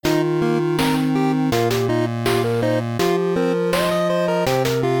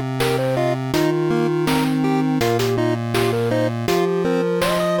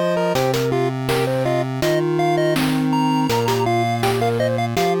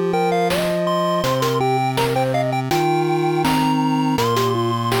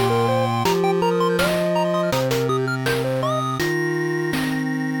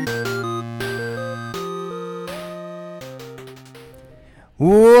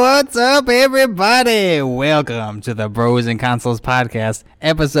what's up, everybody? Welcome to the Bros and Consoles podcast,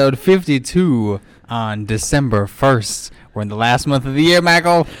 episode 52 on December 1st. We're in the last month of the year,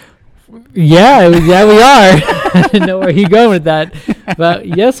 Michael. Yeah, we are. I didn't know where you go with that, but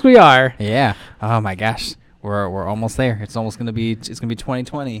yes, we are. Yeah. Oh my gosh, we're almost there. It's gonna be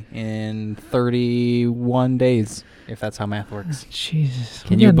 2020 in 31 days, if that's how math works. Jesus,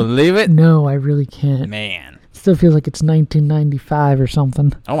 Can you believe it? No, I really can't. Man. Still feels like it's 1995 or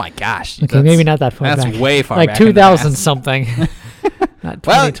something. Oh my gosh. Okay, maybe not that far back. back. That's way far like back. Like 2000 something. Not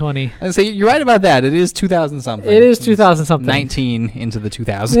 2020. Well, so you're right about that. It is 2000 something. It is 2000 something. 19 into the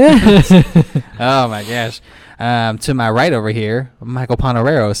 2000s. Oh my gosh. To my right over here, Michael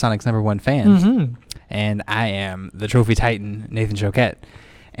Ponorero, Sonic's #1 fan. Mm-hmm. And I am the Trophy Titan, Nathan Choquette.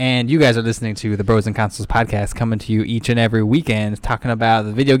 And you guys are listening to the Bros and Consoles podcast, coming to you each and every weekend, talking about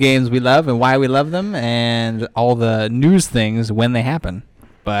the video games we love and why we love them, and all the news things when they happen.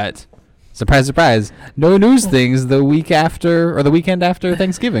 But surprise, surprise, no news things the week after or the weekend after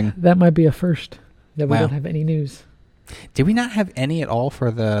Thanksgiving. That might be a first, that we Wow. don't have any news. Did we not have any at all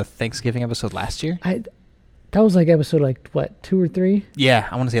for the Thanksgiving episode last year? That was like episode what, 2 or 3? Yeah,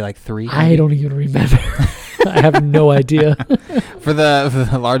 I want to say like 3. I maybe. don't even remember. I have no idea. For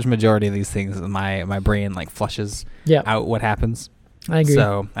the large majority of these things, my brain like flushes Yeah, out what happens. I agree.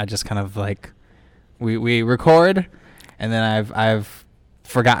 So I just kind of like we record, and then I've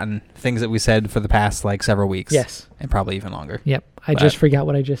forgotten things that we said for the past like several weeks. Yes. And probably even longer. Yep. I But- just forgot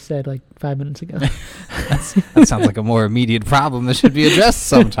what I just said like 5 minutes ago. That sounds like a more immediate problem that should be addressed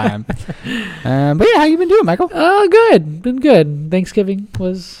sometime. But yeah, how you been doing, Michael? Oh, good. Been good. Thanksgiving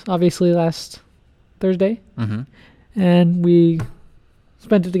was obviously last Thursday, Mm-hmm. and we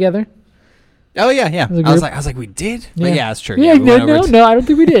spent it together. Oh yeah. As a I was group? like we did. Yeah. But yeah, it's true. Yeah, we went over no, I don't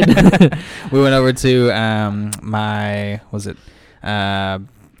think we did. we went over to my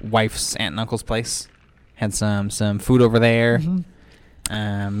wife's aunt and uncle's place. Had some food over there.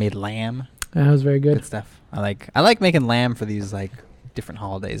 Mhm. Made lamb. That was very Good good. stuff. I like making lamb for these like different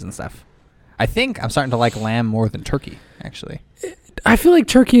holidays and stuff. I think I'm starting to like lamb more than turkey, actually. I feel like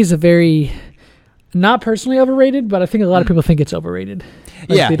turkey is a very, not personally overrated, but I think a lot of people think it's overrated.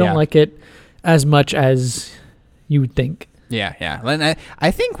 Like they don't like it as much as you would think. Yeah. And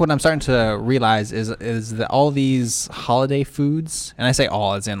I think what I'm starting to realize is that all these holiday foods, and I say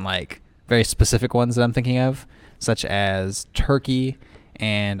all as in like very specific ones that I'm thinking of, such as turkey,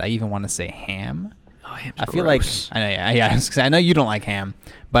 and I even want to say ham. Oh, ham's I feel like gross. I know you don't like ham,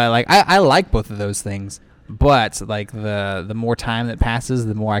 but like I like both of those things. But like the more time that passes,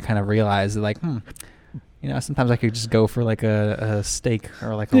 the more I kind of realize that like sometimes I could just go for like a steak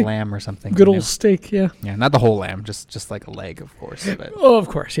or like a lamb or something. Good you old know? steak, yeah. Yeah, not the whole lamb, just like a leg, of course. But Oh, of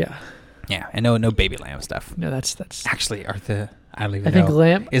course, yeah. yeah, and no baby lamb stuff. No, that's. Actually, I don't even I think know.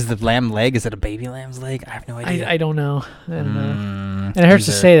 lamb. Is the lamb leg? Is it a baby lamb's leg? I have no idea. I don't know. I don't know. Mm, And it hurts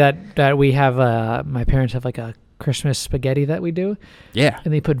to these are- say that we have my parents have like a Christmas spaghetti that we do, Yeah,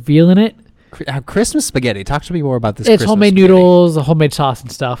 and they put veal in it. Christmas spaghetti. Talk to me more about this. It's Christmas homemade spaghetti. noodles, a homemade sauce and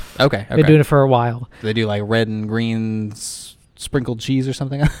stuff. Okay. Been doing it for a while. They do like red and green sprinkled cheese or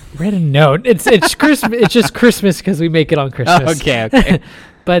something. Red and no, it's Christmas. It's just Christmas because we make it on Christmas. Okay.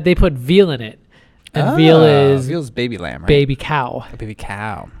 But they put veal in it, and veal is veal's baby lamb, right? baby cow. A baby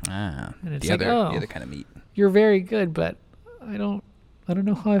cow. Ah, And it's the like, other kind of meat. You're very good, but I don't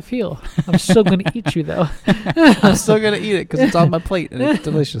know how I feel. I'm still gonna eat you though. I'm still gonna eat it because it's on my plate and it's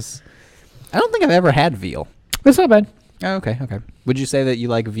delicious. I don't think I've ever had veal. It's not bad. Oh, okay. Would you say that you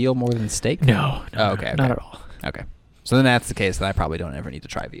like veal more than steak? No. Oh, okay. Not at all. Okay. So then that's the case that I probably don't ever need to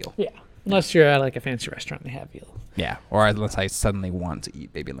try veal. Yeah. Unless you're at like a fancy restaurant, and they have veal. Yeah. Or unless I suddenly want to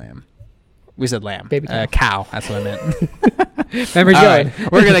eat baby lamb. We said lamb. Baby cow. Cow. That's what I meant. Memory's All going.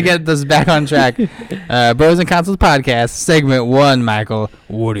 right, we're gonna get this back on track. Bros and Consoles podcast, segment 1. Michael,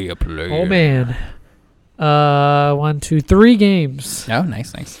 what do you play? Oh man. 1, 2, 3 games. Oh,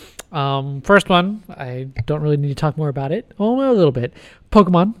 nice. First one, I don't really need to talk more about it. Oh, a little bit.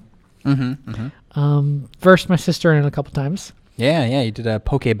 Pokemon. Versed my sister in a couple times. Yeah. You did a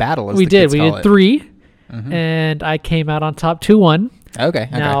Poke Battle. As We the did. kids We call did it. 3, Mhm. and I came out on top 2-1. Okay.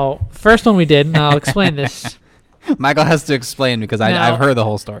 Now, first one we did, and I'll explain this. Michael has to explain because Now, I've heard the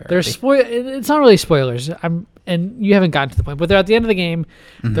whole story. There's already. It's not really spoilers. And you haven't gotten to the point, but they're at the end of the game.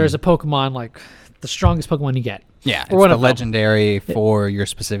 Mhm. There's a Pokemon, like the strongest Pokemon you get. Yeah, it's or one the of them. legendary for your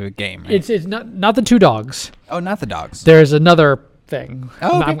specific game. Right? It's not the 2 dogs. Oh, not the dogs. There's another thing.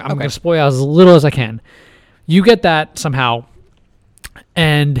 Oh, okay, I'm okay. going to spoil as little as I can. You get that somehow,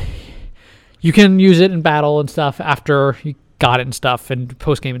 and you can use it in battle and stuff after you got it and stuff and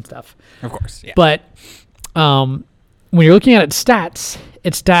post game and stuff. Of course. Yeah. But when you're looking at its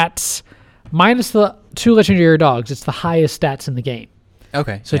stats minus the 2 legendary dogs. It's the highest stats in the game.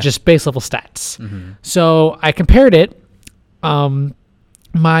 Okay. So just base level stats. Mm-hmm. So I compared it.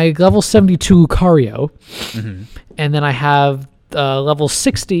 My level 72 Lucario, mm-hmm. and then I have level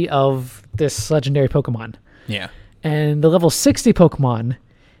 60 of this legendary Pokemon. Yeah. And the level 60 Pokemon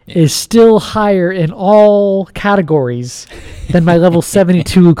is still higher in all categories than my level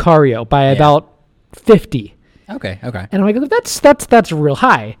 72 Lucario by about 50. Okay. And I'm like, that's real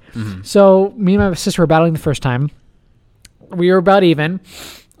high. Mm-hmm. So me and my sister were battling the first time. We were about even.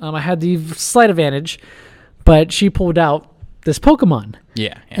 I had the slight advantage, but she pulled out this Pokemon.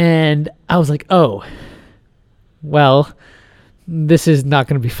 Yeah. And I was like, oh, well, this is not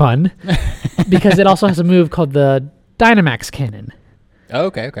going to be fun because it also has a move called the Dynamax Cannon. Oh,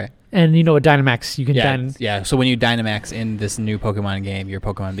 okay. And you know what Dynamax, you can Yeah, so when you Dynamax in this new Pokemon game, your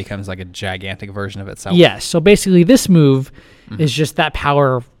Pokemon becomes like a gigantic version of itself. Yes, so basically this move is just that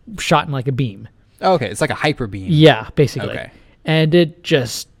power shot in like a beam. Oh, okay, it's like a hyper beam. Yeah, basically. Okay. And it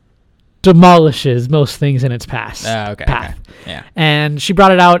just demolishes most things in its path. Okay. Yeah. And she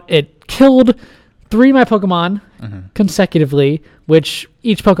brought it out. It killed 3 of my Pokemon consecutively, which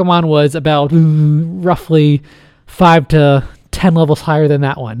each Pokemon was about roughly 5 to 10 levels higher than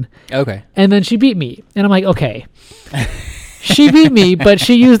that one. Okay. And then she beat me. And I'm like, okay. She beat me, but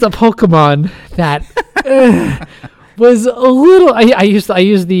she used a Pokemon that was a little... I used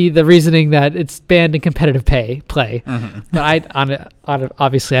the reasoning that it's banned in competitive play. Mm-hmm. But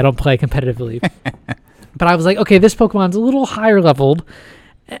obviously I don't play competitively. But I was like, okay, this Pokemon's a little higher leveled.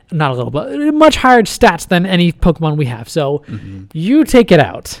 Not a little, but much higher stats than any Pokemon we have. So you take it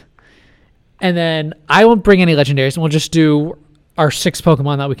out. And then I won't bring any legendaries, and we'll just do our 6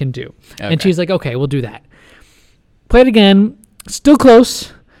 Pokemon that we can do. Okay. And she's like, okay, we'll do that. Played again. Still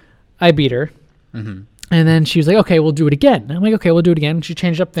close. I beat her. Mm-hmm. And then she was like, okay, we'll do it again. And I'm like, okay, we'll do it again. She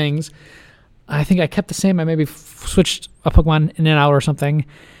changed up things. I think I kept the same. I maybe switched a Pokemon in and out or something.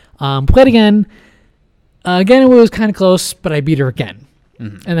 Played again. Again, it was kind of close, but I beat her again.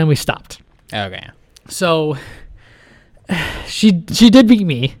 Mm-hmm. And then we stopped. Okay. So she did beat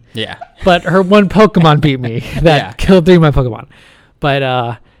me. Yeah. But her one Pokemon beat me that killed 3 of my Pokemon.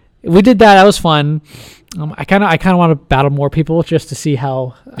 But we did that. That was fun. I kind of want to battle more people just to see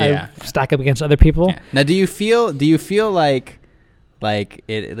how I stack up against other people. Yeah. Now, do you feel like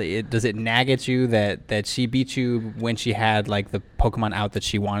it does it nag at you that she beat you when she had like the Pokemon out that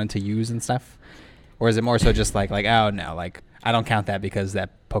she wanted to use and stuff? Or is it more so just like oh no, like I don't count that because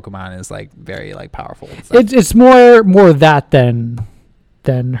that Pokemon is like very like powerful and stuff? It's more that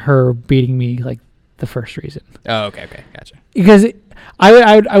than her beating me like the first reason. Oh, okay, gotcha. Because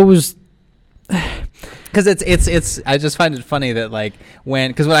I was because it's I just find it funny that like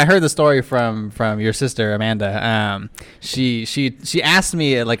when I heard the story from your sister Amanda, she asked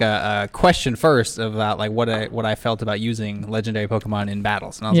me like a question first about like what I felt about using legendary Pokemon in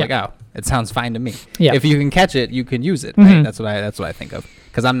battles, and I was like, oh, it sounds fine to me. Yeah. If you can catch it, you can use it. Right? Mm-hmm. That's what I think of,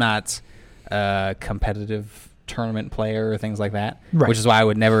 because I'm not a competitive tournament player or things like that, right. Which is why I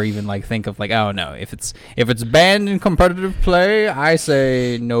would never even like think of like, oh no, if it's banned in competitive play, I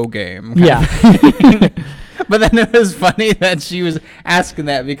say no game. Yeah. But then it was funny that she was asking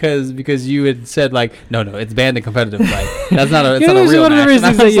that because you had said like, no, it's banned in competitive play. That's not a real match. And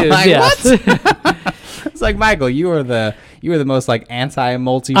I was like, what? It's like, Michael, you are the most like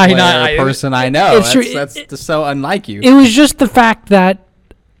anti-multiplayer person I know. That's just so unlike you. It was just the fact that,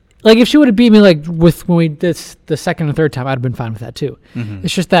 like, if she would have beat me like with when we did the second and third time, I'd have been fine with that too. Mm-hmm.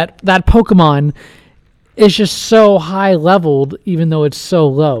 It's just that Pokemon is just so high leveled, even though it's so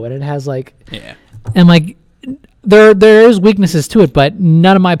low, and it has like, and like there is weaknesses to it, but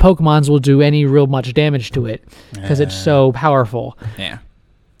none of my Pokemons will do any real much damage to it because it's so powerful. Yeah,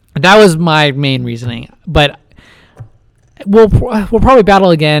 that was my main reasoning. But we'll probably battle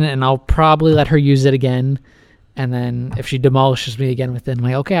again, and I'll probably let her use it again. And then if she demolishes me again with it, I'm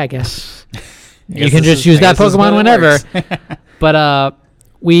like, okay, I guess you can just use that Pokemon whenever. But I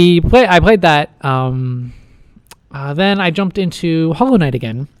played that. Then I jumped into Hollow Knight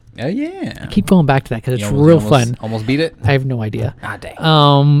again. Oh yeah. I keep going back to that because it's real fun. Almost beat it? I have no idea. Ah,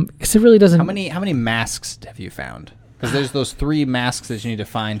 dang. Because it really doesn't. How many masks have you found? Because there's those 3 masks that you need to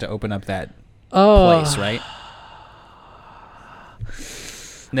find to open up that place, right?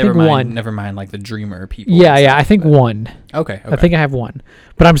 Never mind like the dreamer people. Yeah, I think 1. Okay. I think I have 1.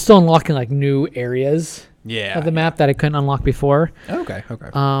 But I'm still unlocking like new areas of the map that I couldn't unlock before. Okay.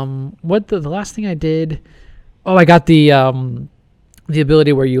 What the last thing I did? Oh, I got the the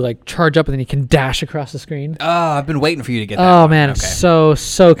ability where you like charge up and then you can dash across the screen. Oh, I've been waiting for you to get that. Oh one. man, Okay. it's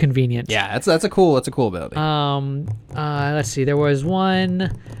so convenient. Yeah, that's a cool ability. Let's see. There was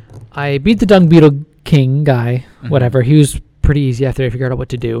one. I beat the Dung Beetle King guy. Whatever. He was pretty easy after I figured out what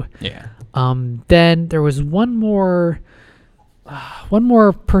to do. Yeah. Then there was one more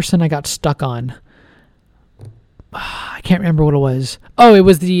person I got stuck on. I can't remember what it was. Oh, it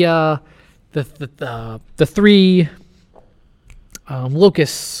was the three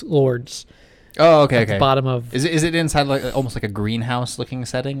locust lords. Oh, okay, At the bottom of. Is it inside like almost like a greenhouse looking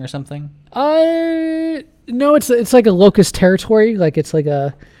setting or something? No, it's like a locust territory. Like it's like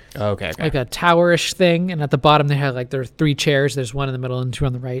a. Okay. Like a towerish thing, and at the bottom they have like there are 3 chairs. There's one in the middle and 2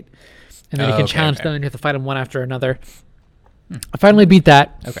 on the right, and then you can challenge them, and you have to fight them one after another. I finally beat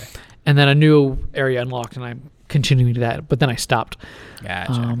that. Okay. And then a new area unlocked, and I'm continuing to that. But then I stopped.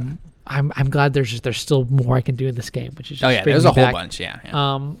 Gotcha. I'm glad there's still more I can do in this game, which is just there's a whole back. bunch.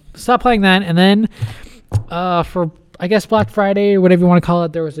 Yeah. Stop playing that, and then for I guess Black Friday or whatever you want to call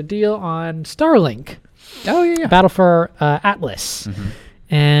it, there was a deal on Starlink. Oh yeah. Battle for Atlas.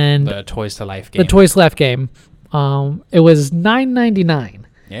 And the Toys to Life game. The Toys to Life game. It was $9.99.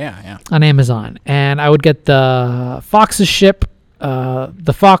 Yeah. On Amazon, and I would get the Fox's ship,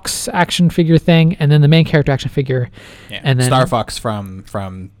 the Fox action figure thing, and then the main character action figure. Yeah. And then Star Fox from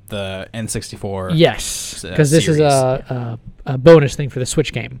the N64. Yes, because this is series. a bonus thing for the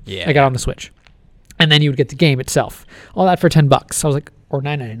Switch game. Yeah. I got on the Switch, and then you would get the game itself. All that for $10. I was like, or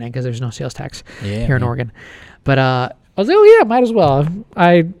 $9.99 because there's no sales tax here in Oregon. But I was like, oh yeah, might as well.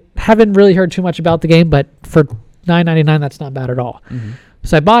 I haven't really heard too much about the game, but for $9.99, that's not bad at all.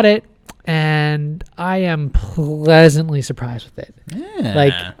 So I bought it, and I am pleasantly surprised with it. Yeah.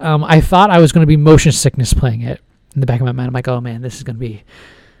 Like, I thought I was going to be motion sickness playing it. In the back of my mind, I'm like, oh man, this is going to be,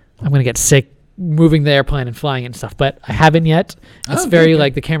 I'm going to get sick moving the airplane and flying and stuff. But I haven't yet. It's very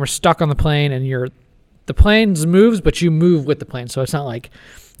like the camera's stuck on the plane, and the plane moves, but you move with the plane. So it's not like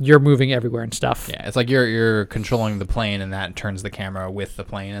you're moving everywhere and stuff. Yeah, it's like you're controlling the plane, and that turns the camera with the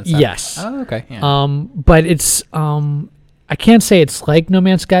plane and stuff. Yes. Oh, okay. Yeah. But it's I can't say it's like No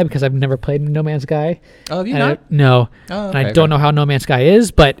Man's Sky because I've never played No Man's Sky. Oh, have you not? No. Oh, and I don't know how No Man's Sky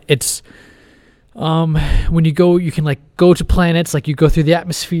is, but it's when you go, you can like go to planets, like you go through the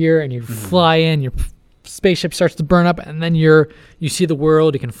atmosphere and you fly in, your spaceship starts to burn up, and then you see the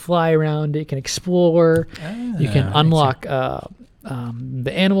world. You can fly around, you can explore, you can unlock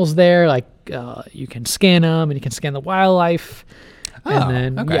the animals there, like you can scan them, and you can scan the wildlife.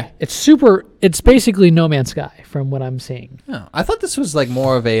 And then it's basically No Man's Sky from what I'm seeing. Oh, I thought this was like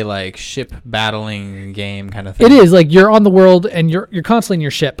more of a like ship battling game kind of thing. It is like you're on the world and you're constantly in your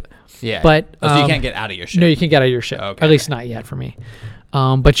ship. Yeah. But so you can't get out of your ship. No, you can't get out of your ship. Okay. At least not yet for me.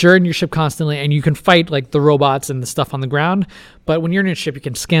 But you're in your ship constantly, and you can fight like the robots and the stuff on the ground. But when you're in your ship, you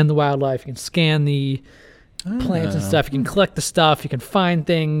can scan the wildlife, you can scan the plants and stuff. You can collect the stuff. You can find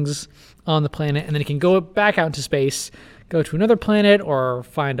things on the planet, and then you can go back out into space, go to another planet, or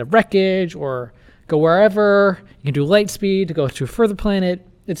find a wreckage, or go wherever. You can do light speed to go to a further planet.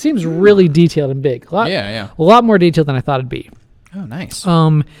 It seems really detailed and big. A lot more detailed than I thought it'd be. Oh, nice.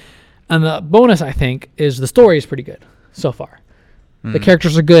 And the bonus, I think, is the story is pretty good so far. The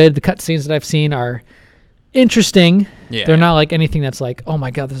characters are good. The cutscenes that I've seen are interesting. Yeah. They're not like anything that's like, oh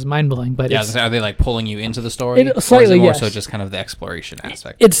my god, this is mind blowing. But are they like pulling you into the story? Slightly, or is it more yes. so just kind of the exploration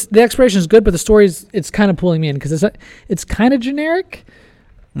aspect? It's the exploration is good, but the story it's kind of pulling me in because it's kind of generic.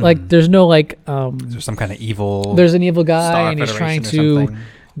 Like there's no like is there some kind of evil? There's an evil guy Star and he's trying Federation or to something?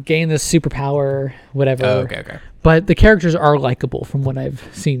 gain this superpower, whatever. Oh, okay. But the characters are likable from what I've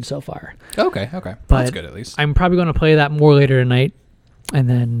seen so far. Okay. But That's good at least. I'm probably going to play that more later tonight, and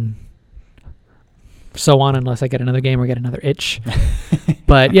then so on, unless I get another game or get another itch.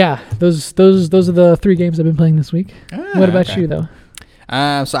 But yeah, those are the 3 games I've been playing this week. What about you though?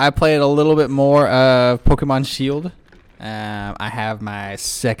 So I played a little bit more of Pokemon Shield. I have my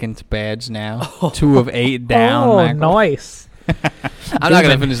 2nd badge now. 2 of 8 down. Oh, Michael. Nice. I'm not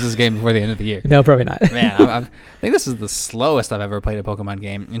going to finish this game before the end of the year. No, probably not. Man, I think this is the slowest I've ever played a Pokemon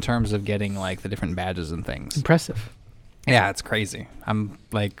game in terms of getting like the different badges and things. Impressive. Yeah, it's crazy. I'm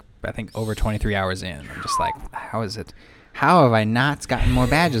like, I think over 23 hours in. I'm just like, how is it? How have I not gotten more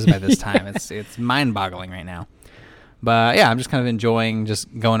badges by this time? It's mind-boggling right now. But yeah, I'm just kind of enjoying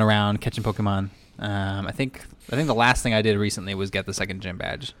just going around catching Pokemon. I think the last thing I did recently was get the second gym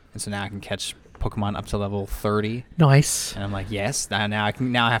badge, and so now I can catch Pokemon up to level 30. Nice. And I'm like, yes. Now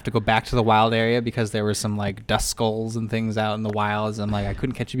I have to go back to the wild area because there were some like dust skulls and things out in the wilds. I'm like, I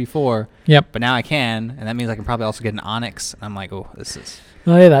couldn't catch you before. Yep. But now I can, and that means I can probably also get an Onyx. And I'm like, oh, this is.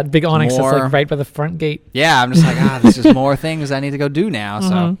 Oh yeah, that big Onyx that's more- like right by the front gate. Yeah, I'm just like, there's just more things I need to go do now. So,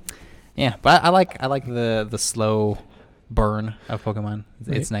 Mhm. yeah. But I like the slow burn of Pokemon. It's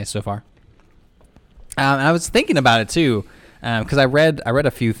Right. nice so far. And I was thinking about it too. Because I read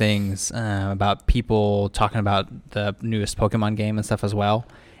a few things about people talking about the newest Pokemon game and stuff as well,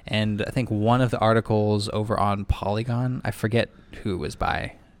 and I think one of the articles over on Polygon, I forget who it was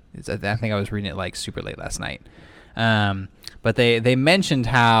by. I think I was reading it like super late last night, but they mentioned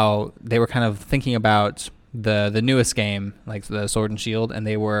how they were kind of thinking about the newest game, like the Sword and Shield, and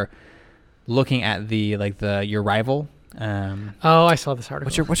they were looking at your rival. Oh, I saw this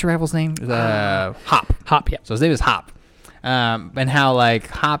article. What's your rival's name? Hop. Hop? Yeah. So his name is Hop. And how like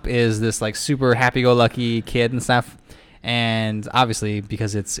Hop is this like super happy-go-lucky kid and stuff, and obviously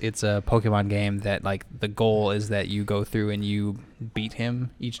because it's a Pokemon game that like the goal is that you go through and you beat him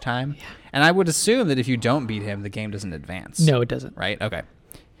each time. Yeah. And I would assume that if you don't beat him, the game doesn't advance. No, it doesn't. Right? Okay.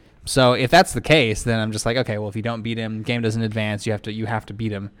 So if that's the case, then I'm just like, okay, well if you don't beat him, game doesn't advance. You have to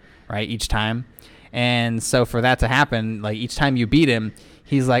beat him, right, each time. And so for that to happen, like each time you beat him,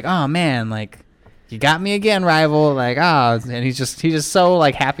 he's like, oh man, like. You got me again, rival. Like, and he's just so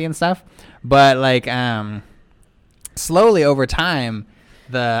like happy and stuff. But like, slowly over time,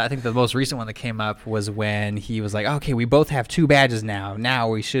 I think the most recent one that came up was when he was like, okay, we both have 2 badges now. Now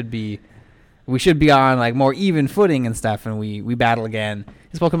we should be on like more even footing and stuff. And we battle again.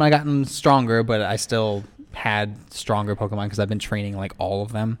 His Pokemon gotten stronger, but I still had stronger Pokemon because I've been training like all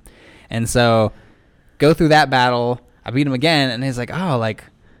of them. And so go through that battle. I beat him again, and he's like, oh, like.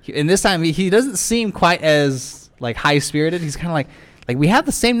 And this time he doesn't seem quite as like high spirited. He's kind of like we have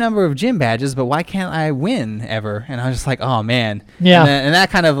the same number of gym badges, but why can't I win ever? And I was just like, oh man. Yeah. And that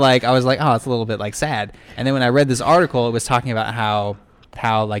kind of like I was like, oh, it's a little bit like sad. And then when I read this article, it was talking about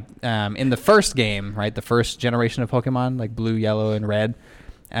how like in the first game, right, the first generation of Pokemon, like blue, yellow, and red,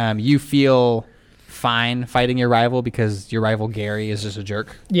 you feel fine fighting your rival because your rival Gary is just a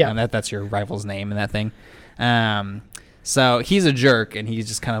jerk. Yeah. And that's your rival's name in that thing. So he's a jerk, and he's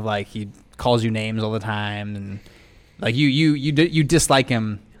just kind of like he calls you names all the time, and like you dislike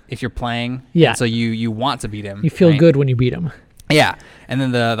him if you're playing. Yeah. And so you want to beat him. You feel right? good when you beat him. Yeah. And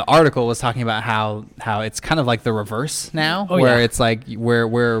then the article was talking about how it's kind of like the reverse now, where it's like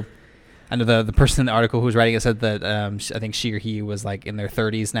we're I know the person in the article who was writing it said that I think she or he was like in their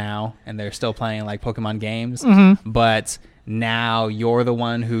 30s now, and they're still playing like Pokemon games, but now you're the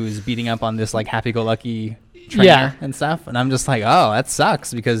one who's beating up on this like happy-go-lucky trainer and stuff. And I'm just like, oh, that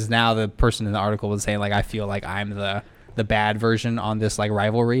sucks, because now the person in the article was saying like I feel like I'm the bad version on this like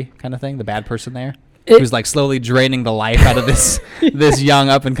rivalry kind of thing, the bad person there. Who's like slowly draining the life out of this this young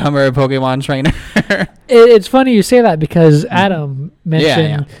up and comer Pokemon trainer. It's funny you say that because Adam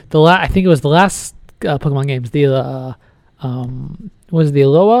mentioned I think it was the last Pokemon games, the was the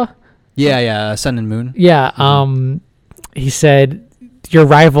Alola? Yeah, Sun and Moon. Yeah, he said your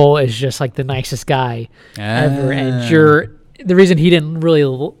rival is just like the nicest guy ever, and one of the reasons he didn't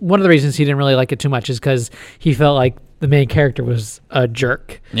really like it too much is because he felt like the main character was a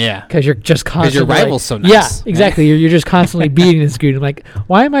jerk. Yeah. Because you're just constantly... Because your rival's so nice. Yeah, exactly. You're just constantly beating this dude. I'm like,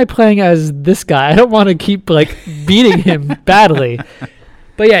 why am I playing as this guy? I don't want to keep like beating him badly.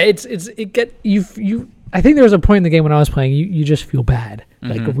 But yeah, I think there was a point in the game when I was playing, you just feel bad.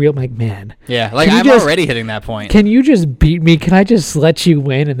 Like a real, like, man. Yeah, like I'm already hitting that point. Can you just beat me? Can I just let you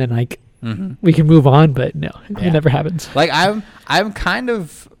win and then like we can move on? But no, it never happens. Like I'm kind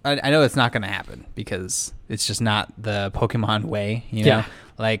of... I know it's not going to happen because it's just not the Pokemon way, you know? Yeah.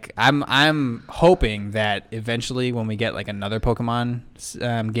 Like I'm hoping that eventually when we get like another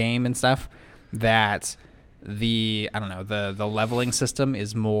Pokemon game and stuff, that the leveling system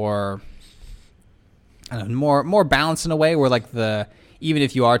is more balanced in a way where like even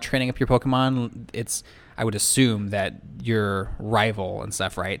if you are training up your Pokemon, I would assume that your rival and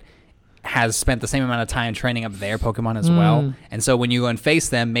stuff, right, has spent the same amount of time training up their Pokemon as well. And so when you go and face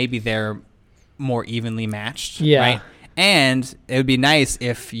them, maybe they're more evenly matched. Yeah. Right? And it would be nice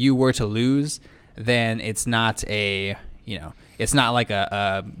if you were to lose, then it's not it's not like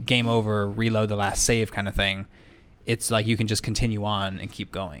a game over, reload the last save kind of thing. It's like you can just continue on and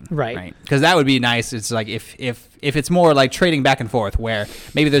keep going. Right. Because that would be nice. It's like if it's more like trading back and forth, where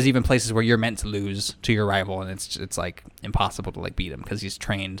maybe there's even places where you're meant to lose to your rival, and it's like impossible to like beat him because he's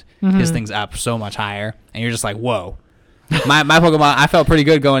trained his things up so much higher, and you're just like, whoa, my Pokemon, I felt pretty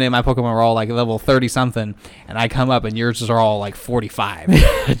good going in. My Pokemon were all like level 30 something, and I come up and yours are all like 45. And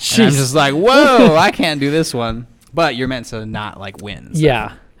I'm just like, whoa, I can't do this one. But you're meant to not like win. So.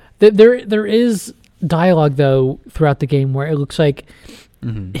 Yeah. There is dialogue though throughout the game where it looks like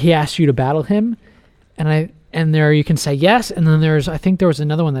he asks you to battle him, and there you can say yes, and then I think there was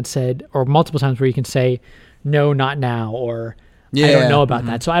another one that said, or multiple times where you can say no, not now, or I don't know about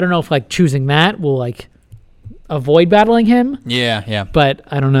that. So I don't know if like choosing that will like avoid battling him. Yeah. But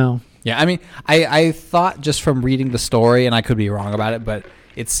I don't know. Yeah, I mean, I thought just from reading the story, and I could be wrong about it, but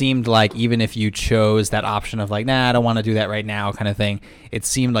it seemed like even if you chose that option of like, nah, I don't want to do that right now kind of thing, it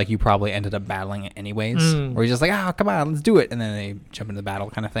seemed like you probably ended up battling it anyways. Or you're just like, oh, come on, let's do it. And then they jump into the battle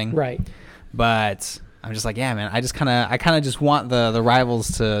kind of thing. Right. But I'm just like, yeah, man, I kind of just want the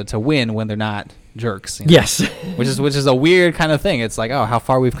rivals to win when they're not jerks. You know? Yes. which is a weird kind of thing. It's like, oh, how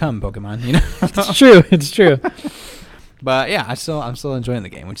far we've come, Pokemon, you know? It's true. But yeah, I'm still enjoying the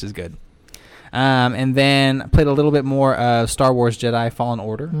game, which is good. And then I played a little bit more of Star Wars Jedi Fallen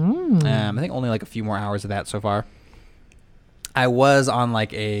Order. I think only like a few more hours of that so far. I was on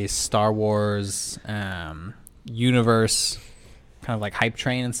like a Star Wars universe kind of like hype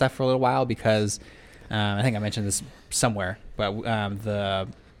train and stuff for a little while because I think I mentioned this somewhere, but the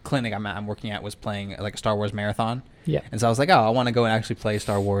clinic I'm working at was playing like a Star Wars marathon. Yeah. And so I was like, oh, I want to go and actually play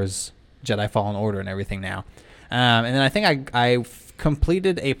Star Wars Jedi Fallen Order and everything now. And then I think I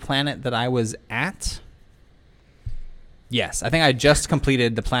completed a planet that I was at. Yes, I think I just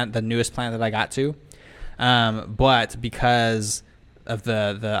completed the newest planet that I got to. But because of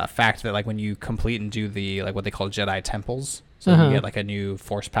the fact that like when you complete and do the like what they call Jedi temples, so you get like a new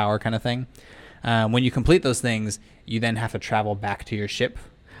force power kind of thing. When you complete those things, you then have to travel back to your ship.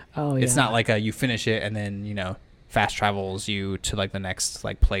 Oh yeah. It's not like you finish it and then fast travels you to like the next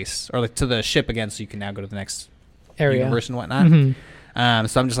like place or like to the ship again, so you can now go to the next area, universe and whatnot.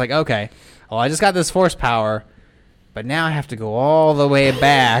 So I'm just like, okay, well, I just got this force power, but now I have to go all the way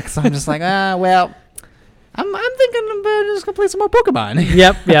back. So I'm just like, well, I'm thinking about just gonna play some more Pokemon.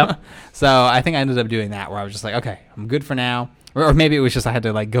 Yep. So I think I ended up doing that, where I was just like, okay, I'm good for now. Or maybe it was just I had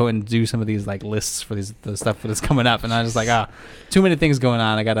to like go and do some of these like lists for the stuff that's coming up, and I was just like, too many things going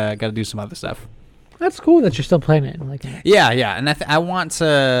on. I gotta do some other stuff. That's cool that you're still playing it. Like, yeah, and I want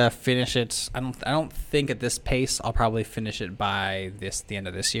to finish it. I don't think at this pace I'll probably finish it by the end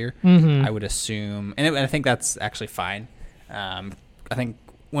of this year. I would assume, and I think that's actually fine. I think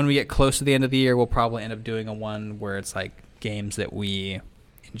when we get close to the end of the year, we'll probably end up doing a one where it's like games that we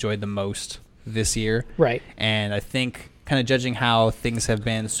enjoyed the most this year. Right. And I think kind of judging how things have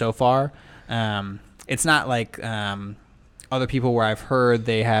been so far, it's not like other people where I've heard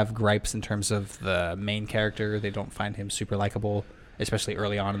they have gripes in terms of the main character. They don't find him super likable, especially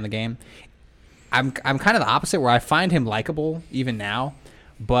early on in the game. I'm kind of the opposite, where I find him likable even now,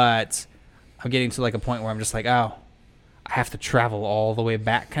 but I'm getting to like a point where I'm just like, oh, I have to travel all the way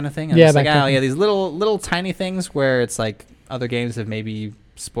back kind of thing. And I'm just like, these little tiny things where it's like other games have maybe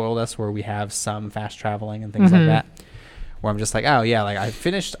spoiled us, where we have some fast traveling and things like that, where I'm just like, oh yeah, like I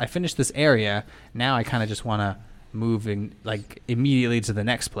finished this area. Now I kind of just want to moving like immediately to the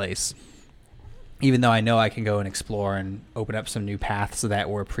next place, even though I know I can go and explore and open up some new paths that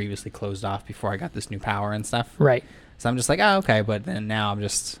were previously closed off before I got this new power and stuff. Right. So I'm just like, oh, okay, but then now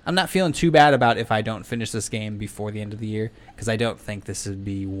I'm not feeling too bad about if I don't finish this game before the end of the year, because I don't think this would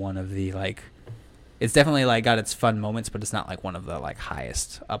be one of the like, it's definitely like got its fun moments, but it's not like one of the like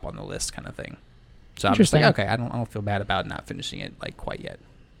highest up on the list kind of thing. So I'm just like, okay, I don't feel bad about not finishing it like quite yet.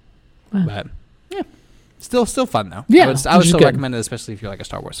 Wow. But yeah. Still fun though. Yeah, I would still recommend it, especially if you're like a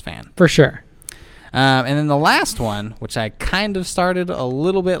Star Wars fan. For sure. And then the last one, which I kind of started a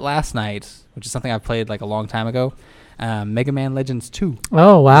little bit last night, which is something I played like a long time ago, Mega Man Legends 2.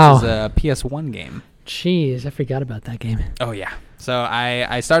 Oh wow. Which is a PS1 game. Jeez, I forgot about that game. Oh yeah. So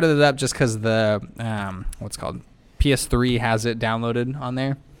I started it up just because the what's it called, PS3 has it downloaded on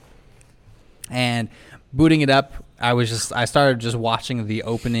there, and booting it up, I started just watching the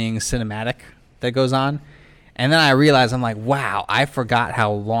opening cinematic that goes on, and then I realized, I'm like, wow, I forgot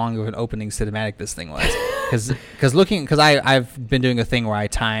how long of an opening cinematic this thing was, because I've been doing a thing where I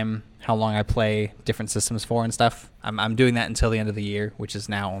time how long I play different systems for and stuff. I'm doing that until the end of the year, which is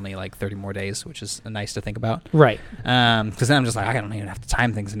now only like 30 more days, which is nice to think about. Right. Because then I'm just like, I don't even have to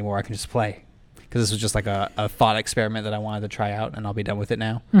time things anymore. I can just play. Because this was just like a thought experiment that I wanted to try out, and I'll be done with it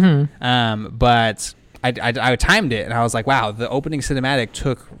now. But I timed it, and I was like, wow, the opening cinematic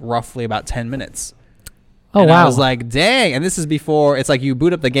took roughly about 10 minutes. Oh, and wow. I was like, dang. And this is before, it's like you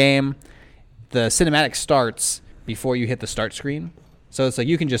boot up the game, the cinematic starts before you hit the start screen. So it's like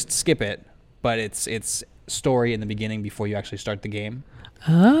you can just skip it, but it's story in the beginning before you actually start the game.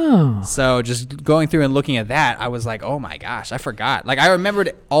 Oh. So just going through and looking at that, I was like, oh my gosh, I forgot. Like I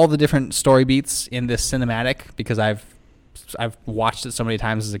remembered all the different story beats in this cinematic because I've watched it so many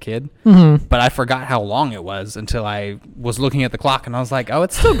times as a kid, but I forgot how long it was until I was looking at the clock and I was like, oh,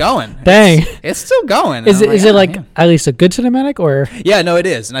 it's still going. Dang. It's still going. Is it like yeah. at least a good cinematic or? Yeah, no, it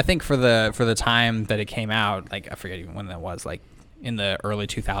is. And I think for the time that it came out, like I forget even when that was, like in the early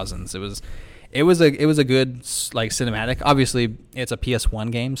 2000s, it was a good like cinematic. Obviously, it's a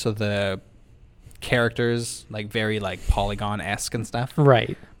PS1 game, so the characters like very like polygon-esque and stuff.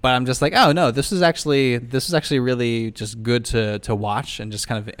 Right. But I'm just like, oh no, this is actually really just good to watch and just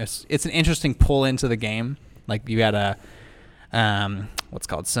kind of it's an interesting pull into the game. Like you got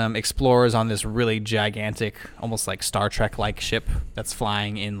some explorers on this really gigantic, almost like Star Trek like ship that's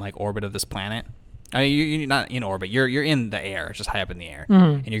flying in like orbit of this planet. I mean, you're not in orbit. You're in the air, just high up in the air,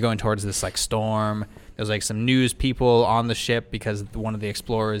 and you're going towards this like storm. There's like some news people on the ship because one of the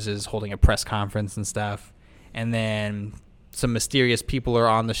explorers is holding a press conference and stuff, and then some mysterious people are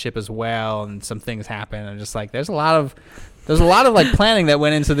on the ship as well, and some things happen. And just like there's a lot of like planning that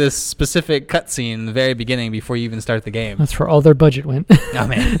went into this specific cutscene in the very beginning before you even start the game. That's where all their budget went. Oh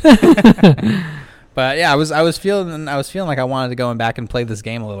man. But yeah, I was feeling like I wanted to go back and play this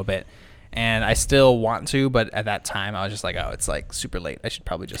game a little bit. And I still want to, but at that time I was just like, oh, it's like super late. I should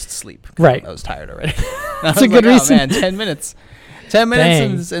probably just sleep. Right. I was tired already. That's a good reason. Oh, man, 10 minutes. 10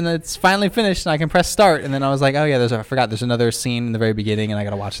 minutes and it's finally finished and I can press start. And then I was like, oh yeah, I forgot there's another scene in the very beginning and I got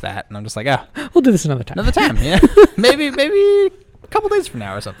to watch that. And I'm just like, we'll do this another time. Yeah. maybe a couple days from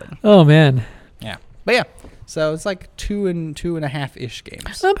now or something. Oh man. Yeah. But yeah. So it's like 2.5-ish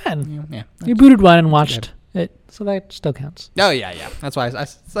games. Not bad. Yeah. You booted one and watched it, so that still counts. Oh yeah. That's why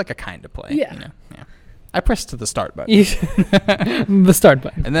it's like a kind of play. Yeah. You know? Yeah. I pressed to the start button. The start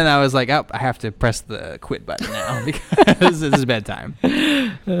button. And then I was like, oh, I have to press the quit button now because this is bedtime.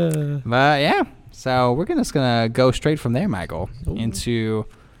 But yeah, so we're just going to go straight from there, Michael, into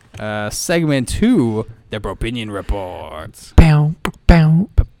segment 2, the Bropinion Reports. Bow, bow,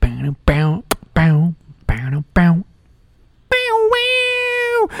 bow, bow, bow, bow, bow, bow.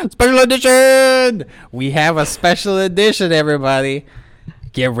 Special edition! We have a special edition, everybody.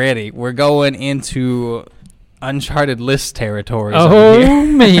 Get ready. We're going into Uncharted list territories. Oh,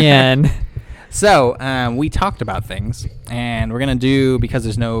 man. So, we talked about things, and we're going to do, because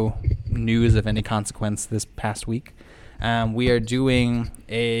there's no news of any consequence this past week, we are doing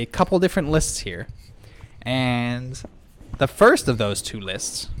a couple different lists here. And the first of those two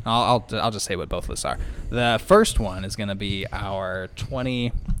lists, I'll just say what both lists are. The first one is going to be our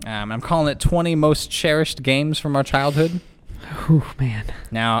 20, I'm calling it 20 most cherished games from our childhood. Oh man.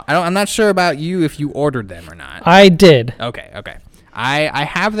 Now, I'm not sure about you if you ordered them or not. I did. Okay. I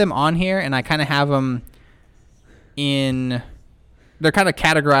have them on here, and I kind of have them in. They're kind of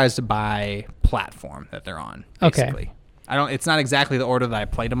categorized by platform that they're on. Basically. Okay. It's not exactly the order that I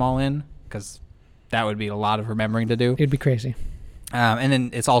played them all in, because that would be a lot of remembering to do. It'd be crazy. And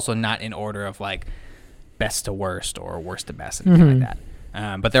then it's also not in order of like best to worst or worst to best, anything like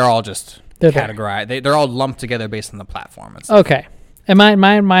that. But they're all just categorized. They're all lumped together based on the platform. And stuff. Okay. And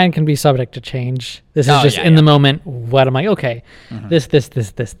mine can be subject to change. This is just in the moment. What am I? Okay. This,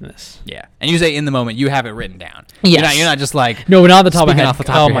 and this. Yeah. And you say in the moment, you have it written down. Yes. You're not just like. No, not off the top of my head. Off the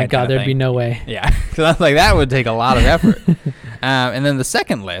top oh my God, there'd be no way. Yeah. Because I was like, that would take a lot of effort. And then the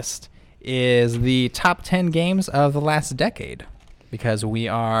second list is the top 10 games of the last decade. Because we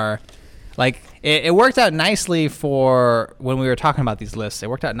are. Like, it worked out nicely for when we were talking about these lists. It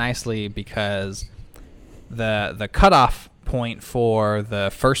worked out nicely because the cutoff point for the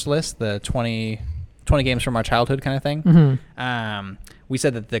first list, the 20 games from our childhood kind of thing, we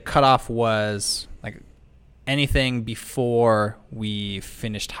said that the cutoff was like anything before we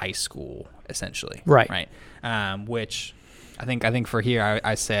finished high school, essentially. Right. Which I think for here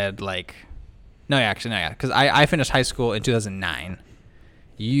I said like, because I finished high school in 2009.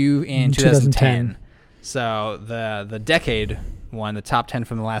 You in 2010. So the decade one, the top 10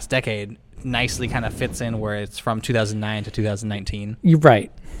 from the last decade, nicely kind of fits in where it's from 2009 to 2019. You're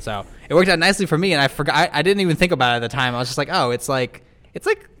right. So it worked out nicely for me, and I forgot. I didn't even think about it at the time. I was just like, oh, it's like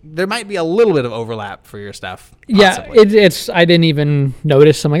there might be a little bit of overlap for your stuff. Possibly. Yeah, it's. I didn't even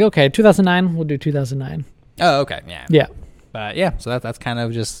notice. I'm like, okay, 2009. We'll do 2009. Oh, okay, yeah. Yeah. But yeah, so that's kind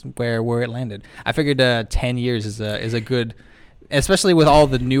of just where it landed. I figured 10 years is a good. Especially with all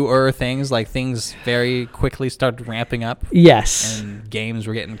the newer things, like things very quickly started ramping up. Yes. And games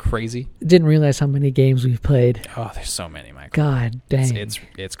were getting crazy. Didn't realize how many games we've played. Oh, there's so many, Michael. God dang.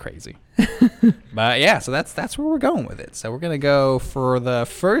 It's crazy. But yeah, so that's where we're going with it. So we're going to go for the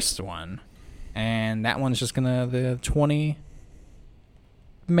first one, and that one's just gonna the 20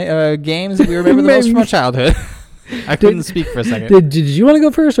 games that we remember the most from our childhood. I couldn't speak for a second. Did you want to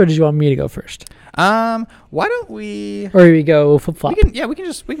go first, or did you want me to go first? Why don't we? Or we go flip flop? We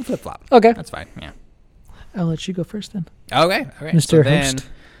can flip flop. Okay, that's fine. Yeah. I'll let you go first then. Okay. Mr. Host.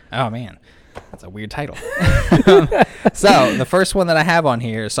 Oh man, that's a weird title. So the first one that I have on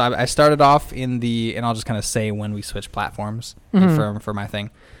here. So I started off and I'll just kind of say when we switch platforms for my thing.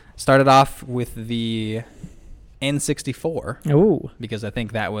 Started off with the N64. Oh. Because I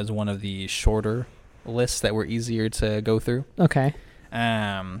think that was one of the shorter lists that were easier to go through. Okay.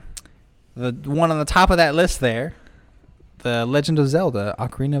 The one on the top of that list there, The Legend of Zelda: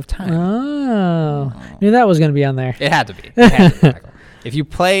 Ocarina of Time. Oh. Knew that was going to be on there. It had to be. Michael. If you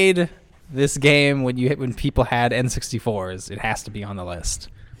played this game when people had N64s, it has to be on the list.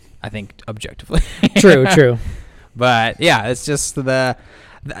 I think objectively. True. But yeah, it's just the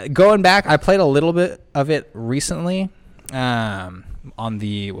going back. I played a little bit of it recently. On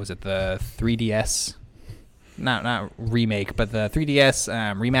the 3DS, not remake, but the 3DS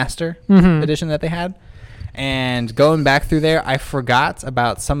remaster edition that they had. And going back through there, I forgot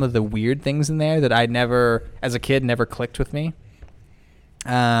about some of the weird things in there that I never, as a kid, never clicked with me.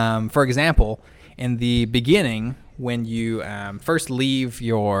 For example, in the beginning, when you first leave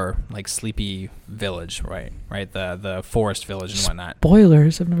your sleepy village, right, the forest village and whatnot.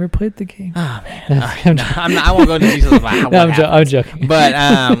 Spoilers! I've never played the game. Oh man, I won't go into details about what happens. I'm joking. But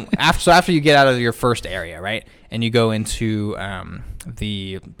after you get out of your first area, right, and you go into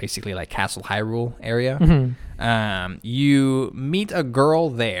the basically Castle Hyrule area, you meet a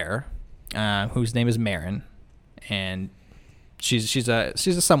girl there whose name is Marin, and she's a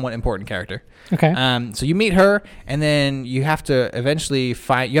somewhat important character. Okay. So you meet her, and then you have to eventually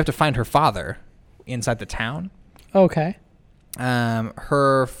find her father inside the town. Okay.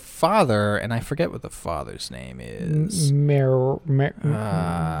 Her father, and I forget what the father's name is. Mercy.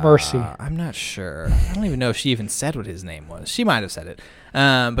 I'm not sure. I don't even know if she even said what his name was. She might have said it.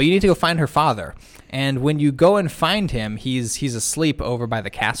 But you need to go find her father, and when you go and find him, he's asleep over by the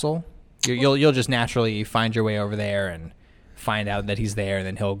castle. You'll just naturally find your way over there and find out that he's there, and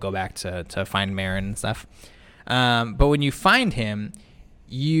then he'll go back to find Marin and stuff. But when you find him,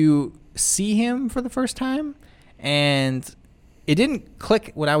 you see him for the first time, and it didn't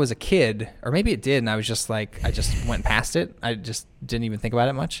click when I was a kid, or maybe it did, and I was just I just went past it. I just didn't even think about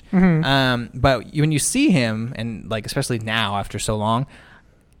it much. But when you see him, and especially now after so long,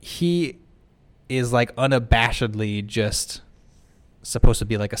 he is unabashedly just supposed to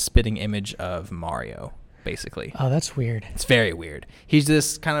be a spitting image of Mario. Basically. Oh, that's weird. It's very weird. He's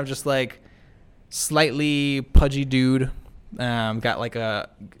this kind of just slightly pudgy dude. Got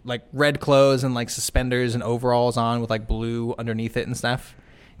red clothes and suspenders and overalls on with blue underneath it and stuff.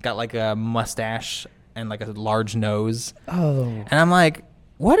 Got a mustache and a large nose. Oh. And I'm like,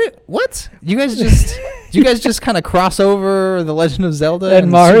 what? You guys just kind of cross over The Legend of Zelda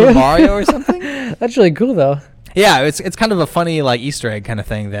and Mario? Super Mario or something? That's really cool though. Yeah, it's kind of a funny Easter egg kind of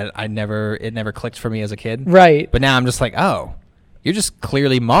thing that it never clicked for me as a kid. Right. But now I'm just oh, you're just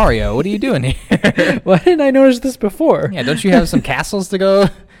clearly Mario. What are you doing here? Why didn't I notice this before? Yeah, don't you have some castles to go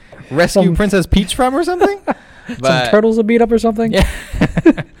rescue Princess Peach from or something? Some turtles to beat up or something? Yeah.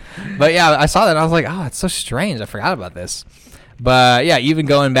 But yeah, I saw that and I was like, oh, it's so strange. I forgot about this. But yeah, even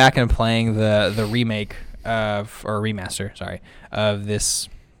going back and playing the remake remaster of this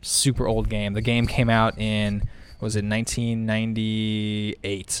super old game. The game came out in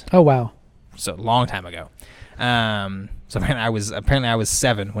 1998. Oh wow. So a long time ago. So I was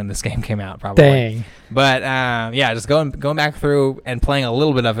 7 when this game came out, probably. Dang. But yeah, just going back through and playing a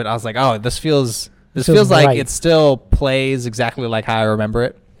little bit of it, I was like, oh, this feels like right. It still plays exactly like how I remember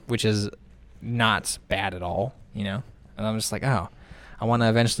it, which is not bad at all, And I'm just like, oh, I want to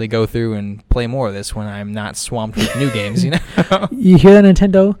eventually go through and play more of this when I'm not swamped with new games, You hear that,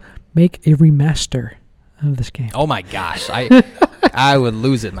 Nintendo? Make a remaster of this game. Oh my gosh, I would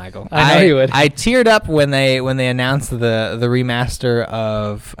lose it, Michael. I know you would. I teared up when they announced the remaster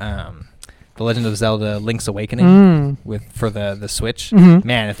of The Legend of Zelda: Link's Awakening for the Switch. Mm-hmm.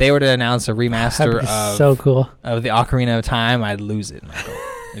 Man, if they were to announce a remaster of so cool of the Ocarina of Time, I'd lose it, Michael.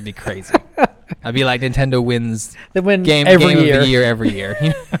 It'd be crazy. I'd be like Nintendo wins game of the year every year.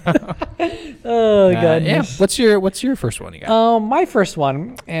 Oh god. Yeah. What's your first one you got? My first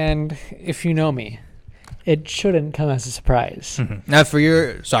one, and if you know me, it shouldn't come as a surprise. Mm-hmm. Now for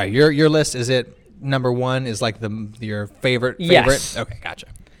your list, is it number one is your favorite? Yes. Okay, gotcha.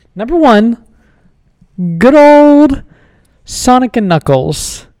 Number one, good old Sonic and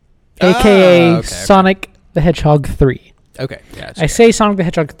Knuckles, aka okay. Sonic the Hedgehog 3. Okay, gotcha. I say Sonic the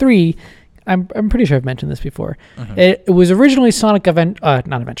Hedgehog 3 I'm pretty sure I've mentioned this before. It was originally Sonic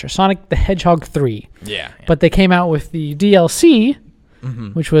Sonic the Hedgehog 3. Yeah. But they came out with the DLC,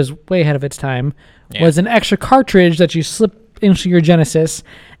 which was way ahead of its time, was an extra cartridge that you slip into your Genesis,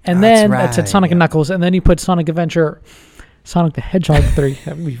 and then that said Sonic and Knuckles, and then you put Sonic the Hedgehog 3.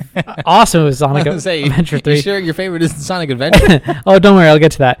 That'd be awesome. It was Sonic Adventure 3. You sure your favorite isn't Sonic Adventure? Oh, don't worry, I'll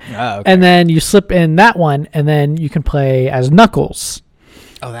get to that. Oh, okay. And then you slip in that one, and then you can play as Knuckles.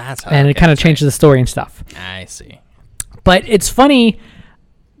 Oh, that's how. And it kind of changes the story and stuff. I see. But it's funny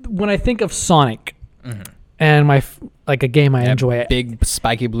when I think of Sonic and a game I enjoy. Big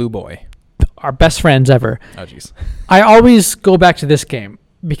spiky blue boy. Our best friends ever. Oh, jeez. I always go back to this game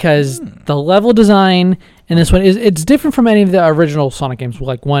because the level design in this one it's different from any of the original Sonic games,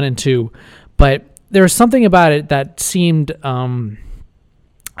 like 1 and 2. But there was something about it that seemed, how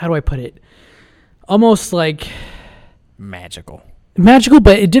do I put it? Almost like magical,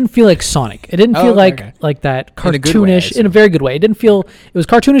 but it didn't feel like Sonic. It didn't feel like that cartoonish in a very good way. It didn't feel, it was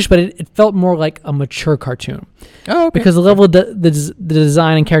cartoonish, but it felt more like a mature cartoon. Oh, okay. Because the level, the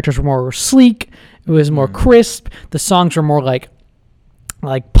design and characters were more sleek. It was more crisp. The songs were more like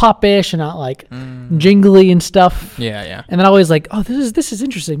pop-ish and not like jingly and stuff. Yeah. And then I was like, oh, this is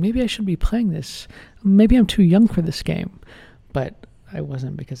interesting. Maybe I should be playing this. Maybe I'm too young for this game. But I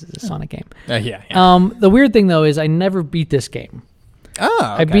wasn't because it's a Sonic game. Yeah. The weird thing, though, is I never beat this game. Oh,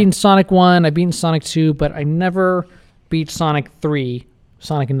 okay. I've beaten Sonic 1, I've beaten Sonic 2, but I never beat Sonic 3,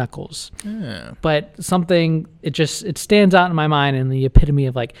 Sonic and Knuckles. Yeah. But something, it stands out in my mind in the epitome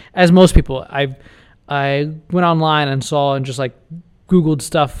of, like, as most people, I went online and saw and just, like, Googled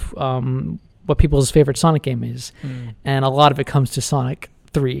stuff, what people's favorite Sonic game is. And a lot of it comes to Sonic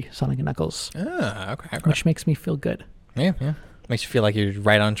 3, Sonic and Knuckles. Oh, okay. Which makes me feel good. Yeah. Makes you feel like you're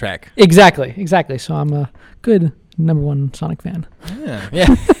right on track. Exactly. So I'm a good #1 Sonic fan.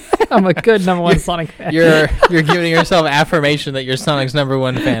 Yeah. I'm a good #1 Sonic fan. You're giving yourself affirmation that you're Sonic's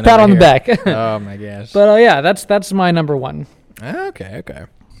 #1 fan. Pat on the back. Oh my gosh. But yeah, that's my #1. Okay.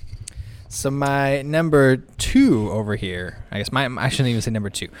 So my number 2 over here, I guess I shouldn't even say number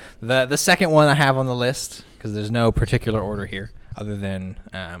 2. The second one I have on the list, because there's no particular order here other than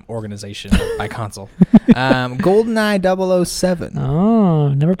organization by console. GoldenEye 007. Oh,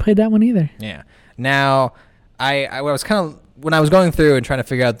 never played that one either. Yeah. Now, I was when I was going through and trying to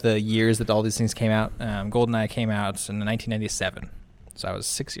figure out the years that all these things came out, GoldenEye came out in 1997. So I was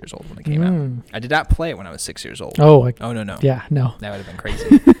 6 years old when it came out. I did not play it when I was 6 years old. Oh, no. Yeah, no. That would have been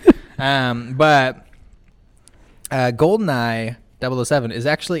crazy. But GoldenEye 007 is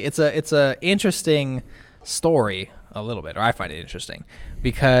actually it's a interesting story a little bit, or I find it interesting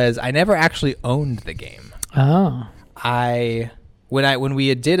because I never actually owned the game. Oh. When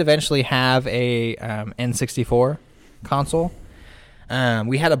we did eventually have a N64 console,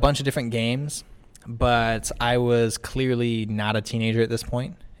 we had a bunch of different games, but I was clearly not a teenager at this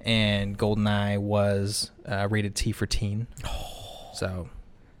point, and GoldenEye was rated T for teen. So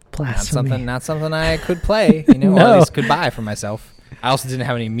not something I could play, or at least could buy for myself. I also didn't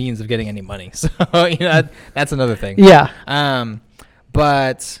have any means of getting any money, so that's another thing. Yeah.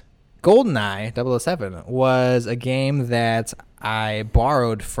 But GoldenEye 007 was a game that I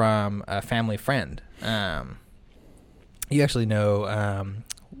borrowed from a family friend. You actually know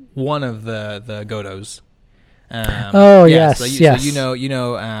one of the Godos. Yes. So you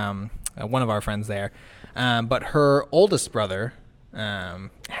know one of our friends there. But her oldest brother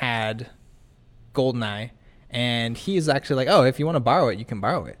had GoldenEye, and he's actually like, oh, if you want to borrow it, you can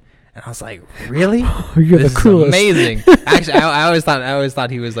borrow it. And I was like, really? You're this the coolest. Is amazing. Actually, I always thought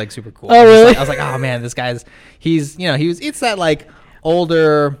he was like super cool. Oh, really? I was like, oh man, this guy's it's that like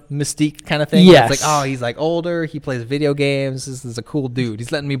older Mystique kind of thing. Yes. It's like, oh, he's like older. He plays video games. This is a cool dude.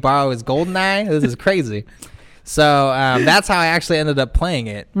 He's letting me borrow his GoldenEye. This is crazy. So that's how I actually ended up playing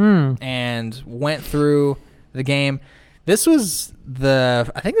it and went through the game. This was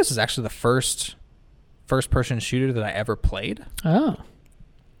I think this was actually the first-person shooter that I ever played. Oh.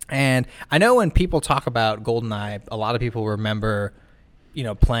 And I know when people talk about GoldenEye, a lot of people remember,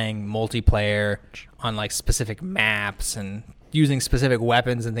 playing multiplayer on like specific maps and using specific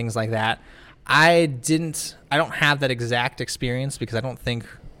weapons and things like that. I don't have that exact experience because I don't think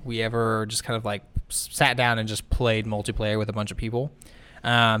we ever just kind of like sat down and just played multiplayer with a bunch of people.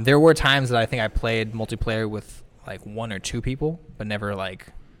 There were times that I think I played multiplayer with like 1 or 2 people, but never like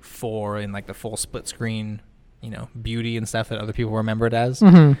 4 in like the full split screen, beauty and stuff that other people remember it as.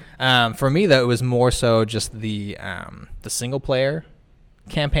 Mm-hmm. For me though, it was more so just the single player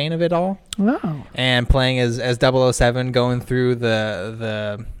campaign of it all. Wow. And playing as 007, going through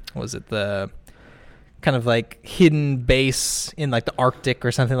the kind of like hidden base in like the Arctic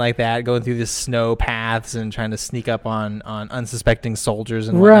or something like that, going through the snow paths and trying to sneak up on unsuspecting soldiers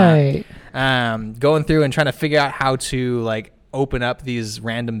and whatnot. Right. Going through and trying to figure out how to like open up these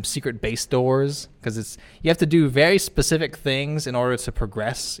random secret base doors, because you have to do very specific things in order to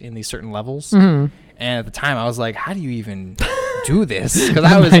progress in these certain levels. Mm-hmm. And at the time I was like, how do you even do this? Because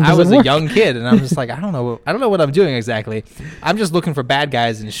I was a young kid and I'm just like, I don't know what I'm doing exactly. I'm just looking for bad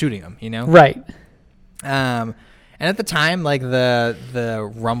guys and shooting them, you know? Right. And at the time, like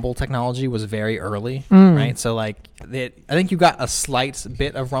the rumble technology was very early, right? So like I think you got a slight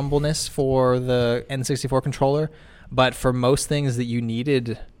bit of rumbleness for the N64 controller, but for most things that you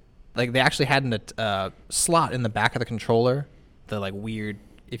needed, like they actually had a slot in the back of the controller, the like weird,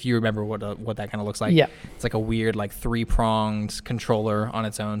 if you remember what that kind of looks like. Yeah. It's like a weird like 3-pronged controller on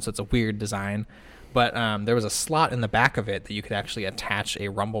its own, so it's a weird design. But there was a slot in the back of it that you could actually attach a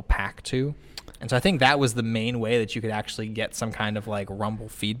rumble pack to. And so I think that was the main way that you could actually get some kind of like rumble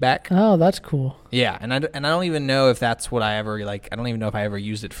feedback. Oh, that's cool. Yeah, and I don't even know if that's what I ever like. I don't even know if I ever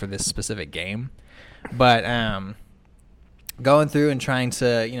used it for this specific game. But going through and trying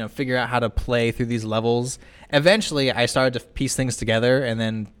to figure out how to play through these levels, eventually I started to piece things together, and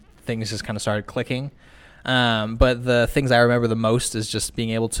then things just kind of started clicking. But the things I remember the most is just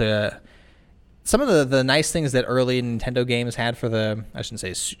being able to. Some of the nice things that early Nintendo games had for I shouldn't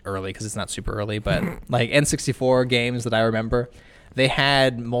say early because it's not super early, but like N64 games that I remember, they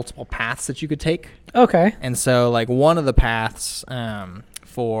had multiple paths that you could take. Okay. And so like one of the paths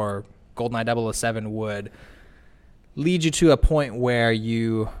for GoldenEye 007 would lead you to a point where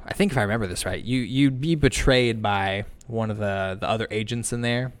I think if I remember this right, you'd be betrayed by one of the other agents in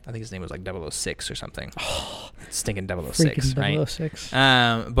there. I think his name was like 006 or something. Stinking 006, right? 006.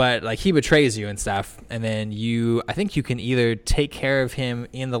 But like he betrays you and stuff, and then I think you can either take care of him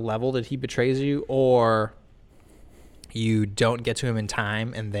in the level that he betrays you, or you don't get to him in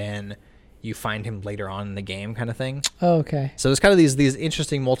time, and then you find him later on in the game, kind of thing. Oh, okay. So there's kind of these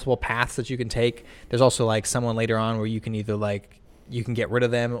interesting multiple paths that you can take. There's also like someone later on where you can either like you can get rid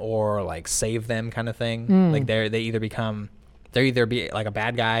of them or like save them, kind of thing. Like they're either be like a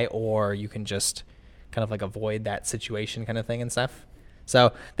bad guy, or you can just kind of like avoid that situation, kind of thing and stuff.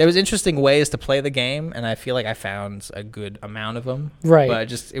 So there was interesting ways to play the game, and I feel like I found a good amount of them. Right.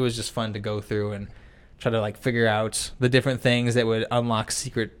 But it was just fun to go through and try to like figure out the different things that would unlock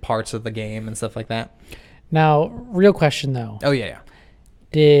secret parts of the game and stuff like that. Now, real question though. Oh yeah.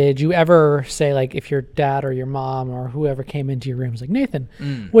 Did you ever say, like, if your dad or your mom or whoever came into your room was like, Nathan,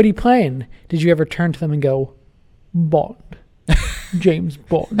 what are you playing? Did you ever turn to them and go, Bond, James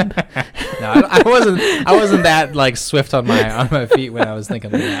Bond? No, I wasn't that like swift on my feet when I was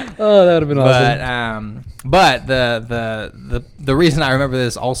thinking of that. Oh, that would have been awesome. But the reason I remember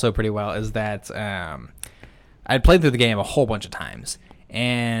this also pretty well is that I'd played through the game a whole bunch of times,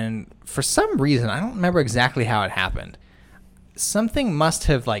 and for some reason I don't remember exactly how it happened. Something must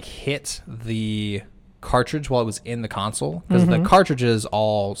have like hit the cartridge while it was in the console, because the cartridge is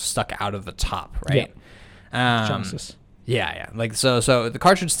all stuck out of the top, right? Genesis. Yeah. Like so the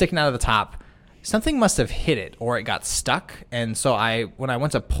cartridge sticking out of the top, something must have hit it or it got stuck. And so when I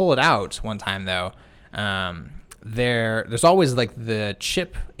went to pull it out one time though, there's always like the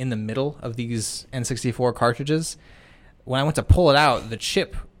chip in the middle of these N64 cartridges. When I went to pull it out, the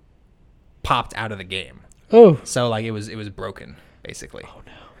chip popped out of the game. Oh. So like it was broken basically. Oh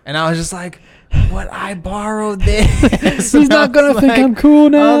no. And I was just like, what? I borrowed this. He's not going to think I'm cool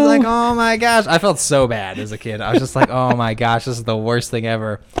now. I was like, oh my gosh. I felt so bad as a kid. I was just like, oh my gosh, this is the worst thing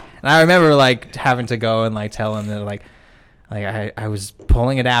ever. And I remember like having to go and like tell him that like I was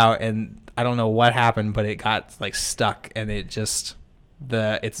pulling it out and I don't know what happened, but it got like stuck and it just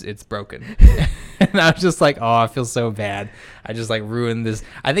it's broken. And I was just like, oh, I feel so bad. I just like ruined this.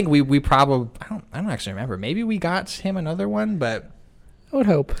 I think we probably I don't actually remember. Maybe we got him another one, but I would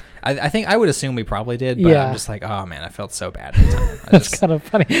hope. I think I would assume we probably did, but Yeah. I'm just like, oh man, I felt so bad at the time. That's kind of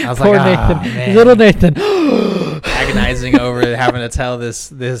funny. I was Poor like, Nathan. man. Little Nathan. Agonizing over having to tell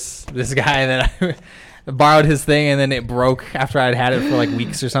this guy that I borrowed his thing and then it broke after I'd had it for like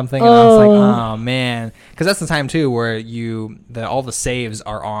weeks or something. And I was like, oh man, because that's the time too where all the saves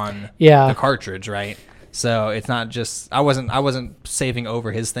are on the cartridge, right? So it's not just I wasn't saving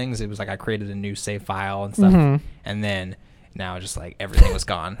over his things. It was like I created a new save file and stuff, and then now just like everything was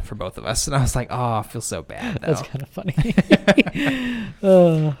gone for both of us, and I was like, oh, I feel so bad though. That's kind of funny.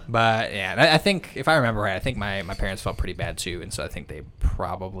 But yeah, I think if I remember right, I think my parents felt pretty bad too, and so I think they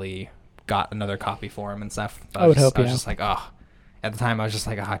probably got another copy for him and stuff. But I would hope. I was just like, oh, at the time I was just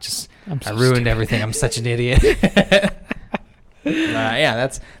like, oh, I so ruined stupid. everything. I'm such an idiot. Yeah,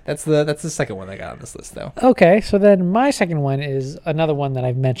 that's the second one I got on this list though. Okay, so then my second one is another one that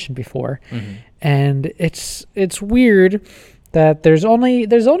I've mentioned before, and it's weird that there's only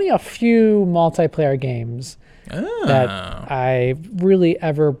a few multiplayer games that I really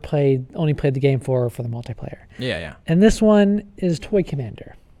ever only played the game for the multiplayer. Yeah. And this one is Toy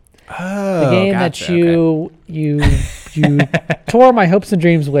Commander. Oh, The game that you tore my hopes and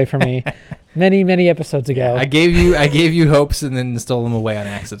dreams away from me many episodes ago. I gave you hopes and then stole them away on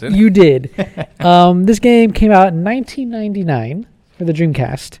accident. You did. This game came out in 1999 for the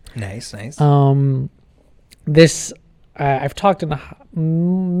Dreamcast. Nice. This I've talked in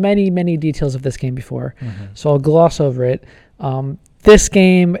many details of this game before, so I'll gloss over it. This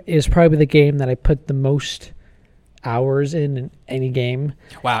game is probably the game that I put the most hours in any game.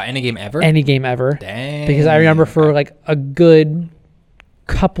 Wow, any game ever? Any game ever. Dang. Because I remember for like a good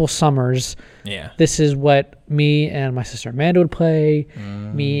couple summers, this is what me and my sister Amanda would play,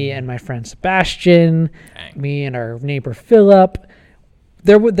 me and my friend Sebastian, me and our neighbor Philip.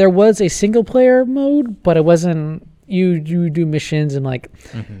 There was a single player mode, but it wasn't. You do missions and like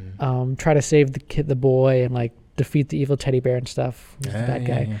try to save the boy and like defeat the evil teddy bear and stuff. He's the bad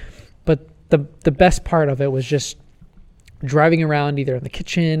guy. Yeah. But the best part of it was just driving around either in the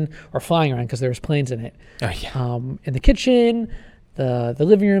kitchen or flying around because there was planes in it. In the kitchen, the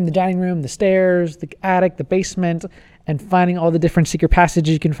living room, the dining room, the stairs, the attic, the basement, and finding all the different secret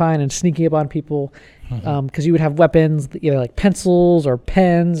passages you can find and sneaking up on people. Because you would have weapons, either like pencils or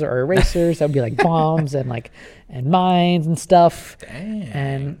pens or erasers that would be like bombs and mines and stuff. Dang.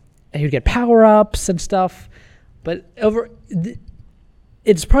 And you'd get power-ups and stuff. But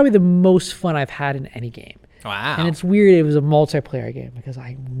it's probably the most fun I've had in any game. Wow. And it's weird it was a multiplayer game because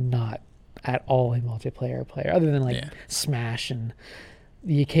I'm not at all a multiplayer player other than Smash and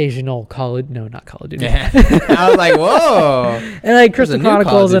the occasional not Call of Duty. Yeah. I was like, whoa. And like Crystal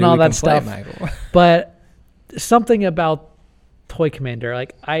Chronicles and all that stuff. Michael. But something about Toy Commander,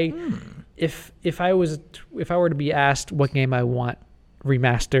 like if I were to be asked what game I want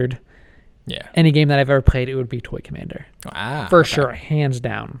remastered, any game that I've ever played, it would be Toy Commander. Wow. For sure, hands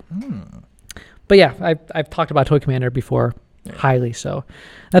down. But yeah, I've talked about Toy Commander before highly, so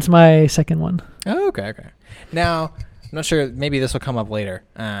that's my second one. Oh, okay. Now, I'm not sure, maybe this will come up later,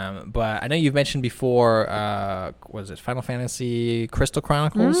 but I know you've mentioned before, was it Final Fantasy Crystal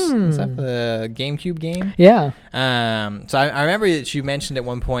Chronicles? Is that the GameCube game? Yeah. So I remember that you mentioned at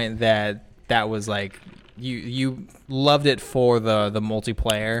one point that was like, you loved it for the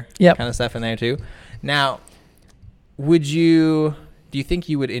multiplayer kind of stuff in there too. Now, do you think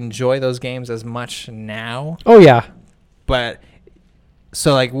you would enjoy those games as much now? Oh, yeah. But...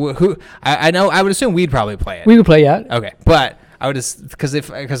 So like who I know I would assume we'd probably play it. We would play, yeah. Okay, but I would just because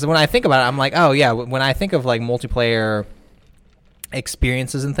when I think about it, I'm like, oh yeah. When I think of like multiplayer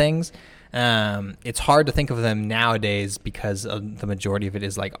experiences and things, it's hard to think of them nowadays because the majority of it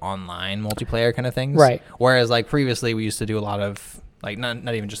is like online multiplayer kind of things. Right. Whereas like previously we used to do a lot of like not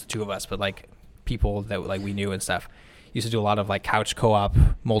even just the two of us, but like people that like we knew and stuff. Used to do a lot of like couch co-op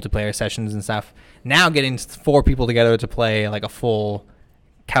multiplayer sessions and stuff. Now getting 4 people together to play like a full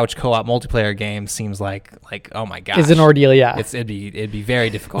couch co-op multiplayer game seems like oh my gosh, it's an ordeal. Yeah, it'd be very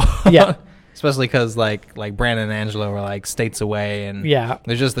difficult. Yeah, especially because like Brandon and Angelo are like states away, and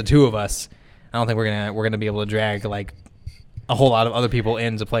there's just the two of us. I don't think we're gonna be able to drag like a whole lot of other people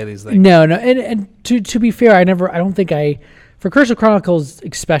in to play these things. No, and to be fair, I don't think for Crystal Chronicles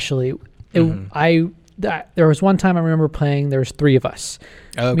especially, there was one time I remember playing. There was 3 of us,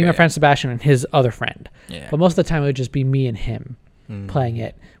 me, my friend Sebastian, and his other friend. Yeah. But most of the time it would just be me and him playing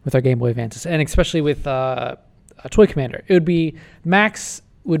it with our Game Boy Advances, and especially with Toy Commander, it would be Max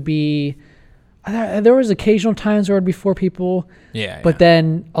would be. There was occasional times where it would be 4 people. But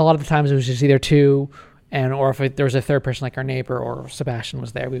then a lot of the times it was just either 2, or if there was a third person like our neighbor or Sebastian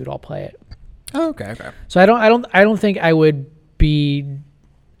was there, we would all play it. Oh, okay. So I don't think I would be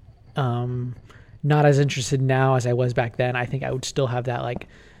not as interested now as I was back then. I think I would still have that like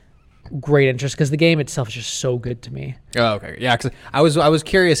great interest because the game itself is just so good to me. Oh, okay. Yeah, because I was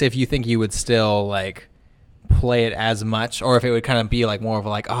curious if you think you would still like play it as much, or if it would kind of be like more of a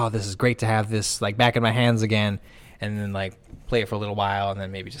like, oh, this is great to have this like back in my hands again, and then like play it for a little while, and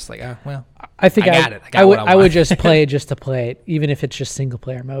then maybe just like, oh well, I think I would just play it just to play it, even if it's just single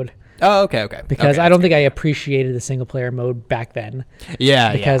player mode. Oh, okay. Because I don't think I appreciated the single player mode back then.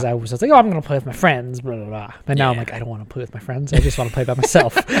 Yeah. Because I was just like, oh, I'm going to play with my friends, blah, blah, blah. But now I'm like, I don't want to play with my friends. I just want to play by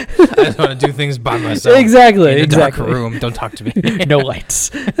myself. I just want to do things by myself. Exactly. In a dark room. Don't talk to me. No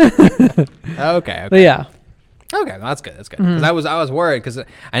lights. Okay. But yeah. Okay, that's good. That's good. Because I was worried because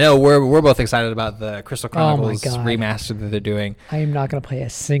I know we're both excited about the Crystal Chronicles remaster that they're doing. I am not going to play a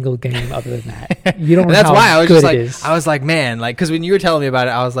single game other than that. You don't know that's how why I was good just like, it is. I was like, man, like, because when you were telling me about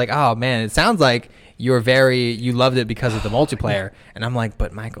it, I was like, oh man, it sounds like you loved it because of the multiplayer, and I'm like,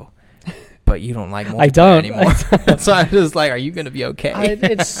 but Michael, but you don't like multiplayer anymore. So I'm just like, are you going to be okay?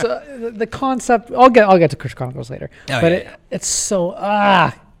 It's the concept. I'll get to Crystal Chronicles later, but it's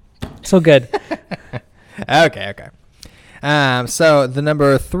so so good. Okay. So the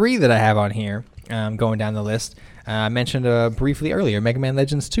number 3 that I have on here, going down the list, I mentioned briefly earlier, Mega Man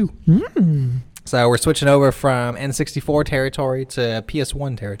Legends 2. So we're switching over from N64 territory to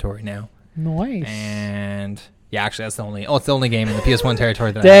PS1 territory now. Nice. And yeah, actually, that's it's the only game in the PS1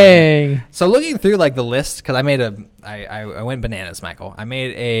 territory that Dang. I have. So looking through like the list, because I went bananas, Michael. I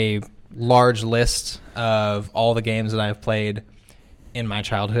made a large list of all the games that I've played in my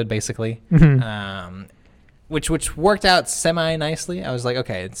childhood, basically. Which worked out semi nicely. I was like,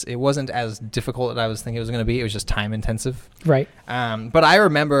 okay, it wasn't as difficult as I was thinking it was going to be. It was just time intensive. Right. But I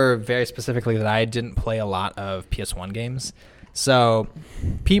remember very specifically that I didn't play a lot of PS1 games. So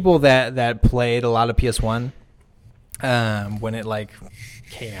people that played a lot of PS1 when it like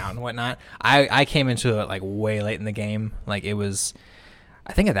came out and whatnot, I came into it like way late in the game. Like it was,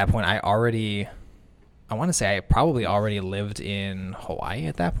 I think at that point I want to say I probably already lived in Hawaii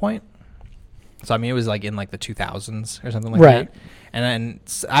at that point. So, I mean, it was like in like the 2000s or something like that. And then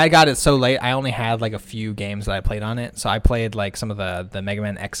I got it so late, I only had like a few games that I played on it. So I played like some of the Mega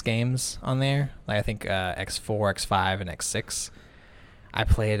Man X games on there. Like I think X4, X5, and X6. I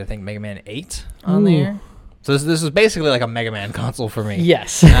played, I think, Mega Man 8 on there. So this is basically like a Mega Man console for me.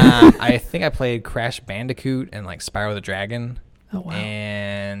 Yes. I think I played Crash Bandicoot and like Spyro the Dragon. Oh, wow.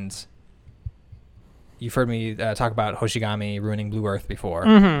 And you've heard me talk about Hoshigami Ruining Blue Earth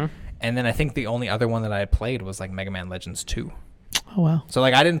before. And then I think the only other one that I had played was like Mega Man Legends 2. Oh, wow. So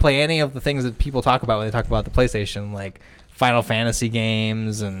like I didn't play any of the things that people talk about when they talk about the PlayStation, like Final Fantasy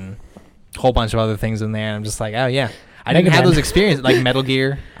games and a whole bunch of other things in there. And I'm just like, oh yeah. I didn't have those experiences, like Metal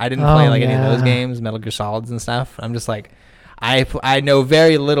Gear. I didn't play like any of those games, Metal Gear Solids and stuff. I'm just like, I know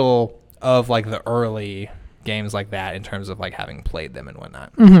very little of like the early games like that in terms of like having played them and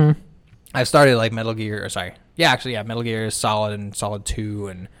whatnot. I started like Metal Gear Solid and Solid 2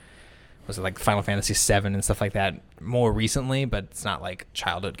 and was it like Final Fantasy 7 and stuff like that more recently, but it's not like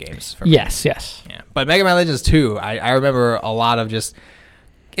childhood games for me. Yes. Yeah. But Mega Man Legends 2, I remember a lot of just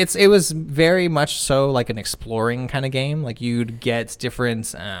it was very much so like an exploring kind of game. Like you'd get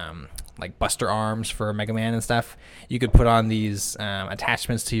different like Buster Arms for Mega Man and stuff. You could put on these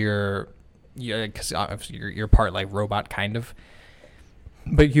attachments to your because you're part like robot kind of.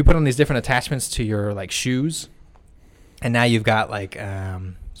 But you put on these different attachments to your like shoes, and now you've got like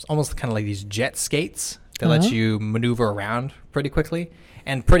almost kind of like these jet skates that let you maneuver around pretty quickly.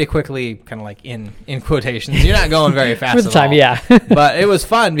 And pretty quickly, kind of like in quotations, you're not going very fast with the time, all. yeah. But it was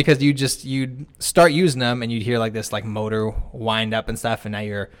fun because you'd start using them and you'd hear like this like motor wind up and stuff, and now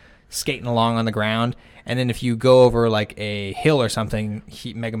you're skating along on the ground. And then if you go over like a hill or something,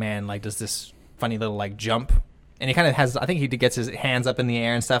 Mega Man like does this funny little like jump, and he kind of has, I think he gets his hands up in the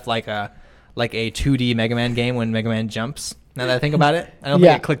air and stuff like a 2D Mega Man game when Mega Man jumps. Now that I think about it, I don't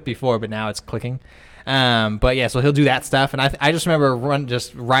think it clicked before, but now it's clicking. But yeah, so he'll do that stuff, and I just remember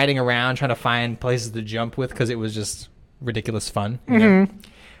just riding around trying to find places to jump with because it was just ridiculous fun. You know?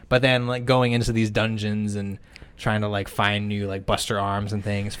 But then like going into these dungeons and trying to like find new like Buster Arms and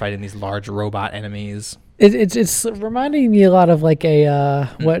things, fighting these large robot enemies. It's reminding me a lot of like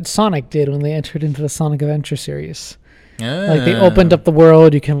what Sonic did when they entered into the Sonic Adventure series. Like they opened up the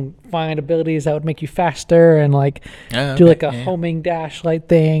world. You can find abilities that would make you faster and like do like a homing dash light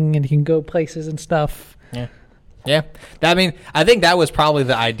thing, and you can go places and stuff. Yeah. I think that was probably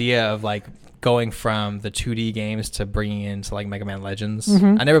the idea of like going from the 2D games to bringing into like Mega Man Legends.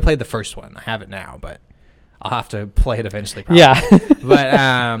 I never played the first one. I have it now, but I'll have to play it eventually. Probably.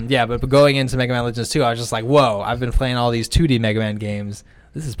 Yeah. But going into Mega Man Legends 2, I was just like, whoa! I've been playing all these 2D Mega Man games.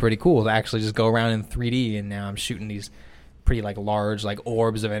 This is pretty cool to actually just go around in 3D, and now I'm shooting these pretty like large like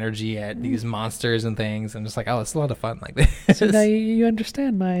orbs of energy at these monsters and things. I'm just like, oh, it's a lot of fun like this. So now you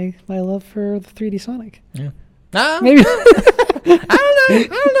understand my love for the 3D Sonic. Yeah. Maybe. I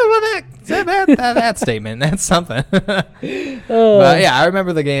don't know about that statement. That's something. But yeah, I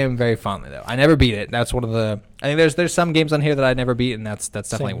remember the game very fondly though. I never beat it. That's one of the. I think there's some games on here that I never beat, and that's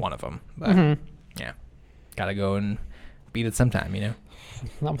definitely one of them. But yeah, gotta go and beat it sometime. You know.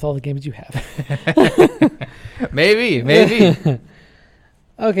 Not with all the games you have. Maybe.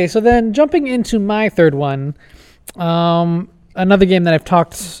 Okay, so then jumping into my third one, another game that I've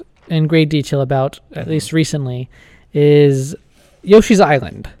talked in great detail about, at least recently, is Yoshi's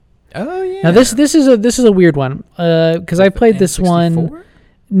Island. Oh yeah. Now this is a weird one because I played this one. N64?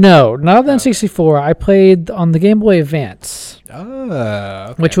 No, not the N64. I played on the Game Boy Advance, Oh,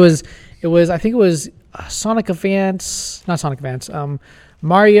 okay. which was I think it was Sonic Advance, not Sonic Advance.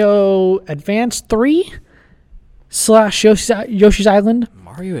 Mario Advance 3 / Yoshi's Island.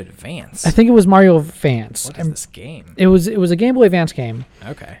 Mario Advance. I think it was Mario Advance. What is this game? It was a Game Boy Advance game.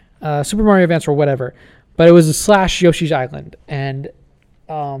 Okay. Super Mario Advance or whatever, but it was a / Yoshi's Island, and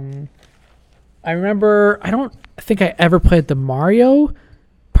I remember I don't think I ever played the Mario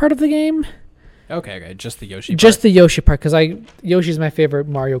part of the game, Okay. Just the Yoshi. just the Yoshi part, because Yoshi's my favorite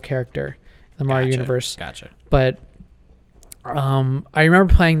Mario character in the Mario universe. Gotcha. But I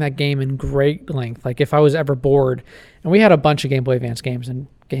remember playing that game in great length. Like if I was ever bored, and we had a bunch of Game Boy Advance games and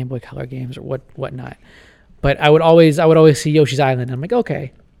Game Boy Color games or whatnot, but I would always see Yoshi's Island, and I'm like,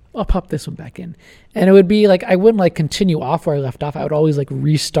 okay, I'll pop this one back in, and it would be like I wouldn't like continue off where I left off. I would always like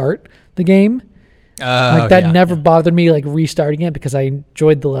restart the game. Like that never bothered me, like restarting it, because I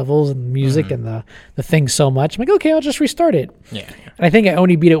enjoyed the levels and the music and the thing so much. I'm like, okay, I'll just restart it. Yeah. And I think I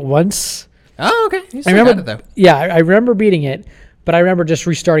only beat it once. Oh, okay. You I still remember, got it, though. yeah, I remember beating it, but I remember just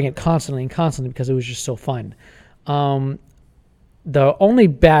restarting it constantly because it was just so fun. The only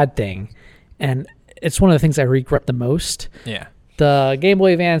bad thing, and it's one of the things I regret the most, Yeah. the Game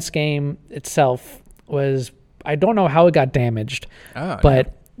Boy Advance game itself was, I don't know how it got damaged, Oh,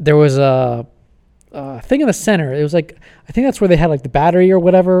 but there was a thing in the center. It was like, I think that's where they had like the battery or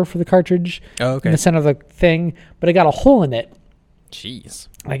whatever for the cartridge Oh, okay. in the center of the thing, but it got a hole in it. Jeez.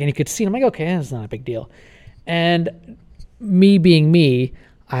 Like, and you could see, I'm like, okay, that's not a big deal. And me being me,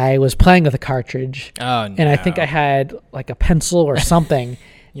 I was playing with a cartridge, Oh, no. and I think I had like a pencil or something,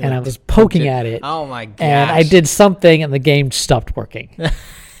 You and like I was to poking punch at it, Oh, my gosh. and I did something, and the game stopped working.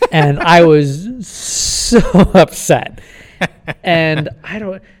 And I was so upset. And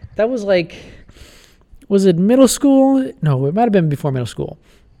that was like, was it middle school? No, it might have been before middle school,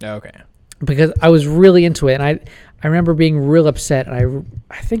 Okay. because I was really into it, and I remember being real upset, and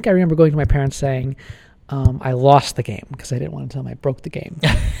I think I remember going to my parents saying, I lost the game, because I didn't want to tell them I broke the game.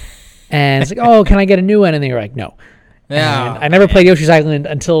 And it's like, oh, can I get a new one? And they were like, no. Yeah. And I never played Yoshi's Island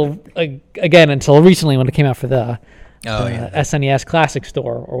until recently, when it came out for the SNES Classic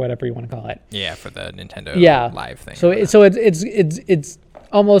Store, or whatever you want to call it. Yeah, for the Nintendo Live thing. So it's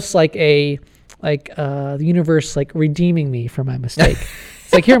almost like the universe like redeeming me for my mistake.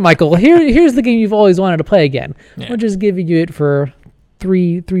 It's like, here, Michael, here's the game you've always wanted to play again. Yeah. We'll just give you it for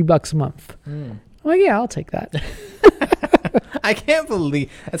 $3 a month. I'm like, yeah, I'll take that. I can't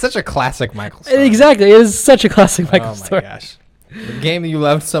believe it's such a classic Michael story. Exactly, it is such a classic Michael Oh my story. gosh. The game that you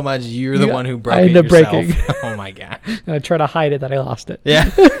loved so much, you're the one who broke I it ended up yourself. breaking. Oh my gosh. And I try to hide it that I lost it. Yeah.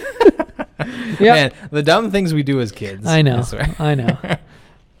 Yeah, Man, the dumb things we do as kids. I know. swear. I know.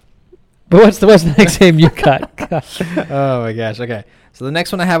 But what's the next game you cut? Gosh. Oh my gosh. Okay. So the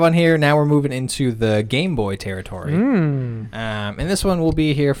next one I have on here, now we're moving into the Game Boy territory. And this one will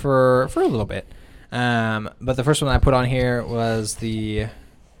be here for a little bit. But the first one I put on here was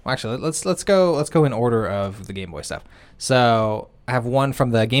actually, let's go in order of the Game Boy stuff. So I have one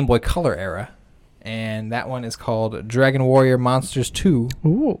from the Game Boy Color era, and that one is called Dragon Warrior Monsters 2.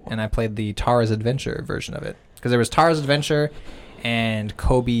 Ooh. And I played the Tara's Adventure version of it, because there was Tara's Adventure and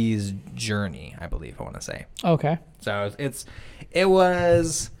Kobe's Journey, I believe I want to say. Okay. So it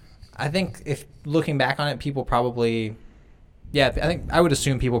was, I think, if looking back on it, people probably, I would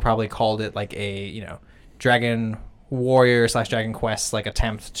assume people probably called it like a, Dragon Warrior / Dragon Quest like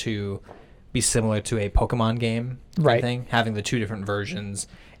attempt to be similar to a Pokemon game, Right. thing, having the two different versions.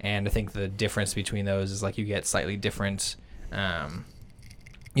 And I think the difference between those is like you get slightly different,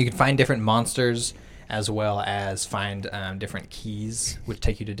 you can find different monsters, as well as find different keys, which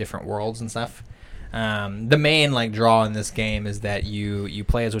take you to different worlds and stuff. The main like draw in this game is that you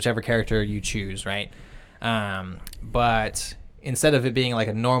play as whichever character you choose, right? But instead of it being like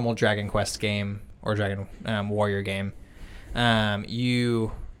a normal Dragon Quest game or Dragon Warrior game,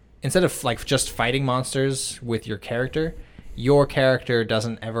 you, instead of like just fighting monsters with your character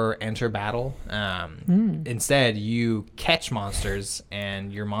doesn't ever enter battle. Instead, you catch monsters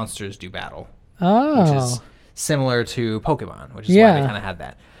and your monsters do battle. Oh. Which is similar to Pokemon, which is why they kind of had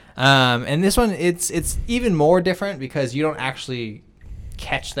that. And this one, it's even more different because you don't actually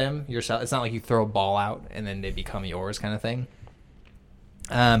catch them yourself. It's not like you throw a ball out and then they become yours kind of thing.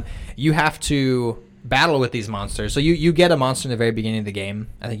 You have to battle with these monsters. So you get a monster in the very beginning of the game.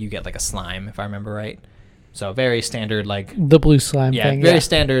 I think you get like a slime, if I remember right. So very standard, like The blue slime thing. very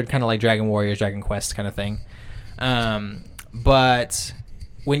standard, kind of like Dragon Warriors, Dragon Quest kind of thing. But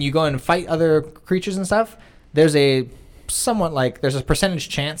when you go and fight other creatures and stuff, there's a percentage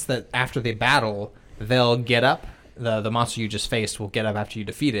chance that after the battle they'll get up. The monster you just faced will get up after you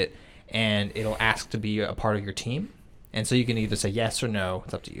defeat it, and it'll ask to be a part of your team. And so you can either say yes or no.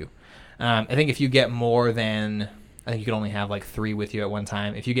 It's up to you. I think if you get more than, I think you can only have like 3 with you at one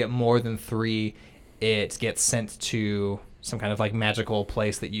time. If you get more than 3, it gets sent to some kind of like magical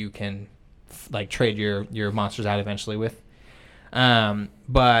place that you can like trade your monsters out eventually with.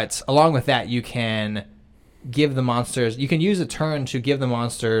 But along with that, you can give the monsters, you can use a turn to give the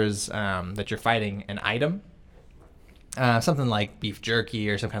monsters that you're fighting an item. Something like beef jerky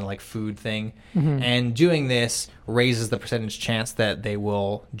or some kind of like food thing. Mm-hmm. And doing this raises the percentage chance that they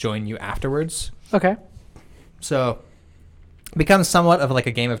will join you afterwards. Okay. So it becomes somewhat of like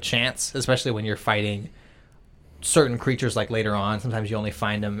a game of chance, especially when you're fighting certain creatures like later on. Sometimes you only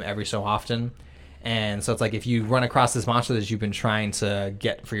find them every so often. And so it's like if you run across this monster that you've been trying to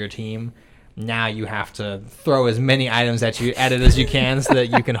get for your team, now you have to throw as many items at it as you can so that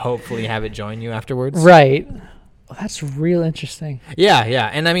you can hopefully have it join you afterwards. Right. Well, that's real interesting. Yeah.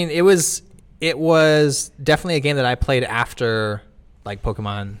 And I mean, it was definitely a game that I played after like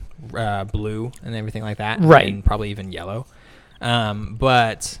Pokemon Blue and everything like that. Right. And probably even Yellow.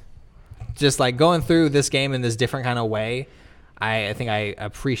 But just like going through this game in this different kind of way, I think I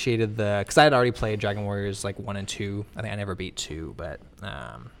appreciated because I had already played Dragon Warriors like 1 and 2. I think I never beat 2, but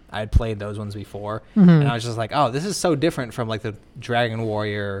I had played those ones before. Mm-hmm. And I was just like, oh, this is so different from like the Dragon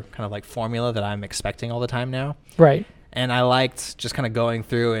Warrior kind of like formula that I'm expecting all the time now. Right. And I liked just kind of going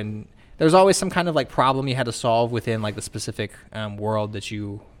through, and there's always some kind of like problem you had to solve within like the specific world that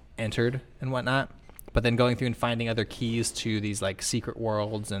you entered and whatnot. But then going through and finding other keys to these like secret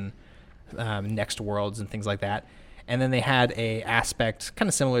worlds and next worlds and things like that. And then they had a aspect kind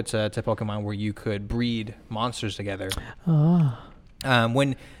of similar to Pokemon where you could breed monsters together. Oh.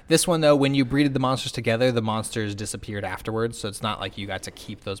 When this one though, when you breeded the monsters together, the monsters disappeared afterwards. So it's not like you got to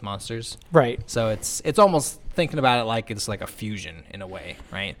keep those monsters. Right. So it's almost thinking about it like it's like a fusion in a way,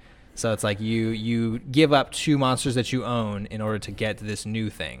 right? So it's like you give up 2 monsters that you own in order to get this new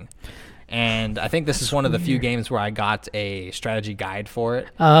thing. And I think this is one of the few games where I got a strategy guide for it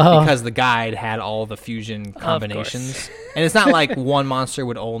because the guide had all the fusion combinations. And it's not like one monster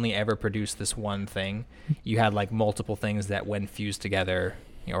would only ever produce this one thing. You had like multiple things that when fused together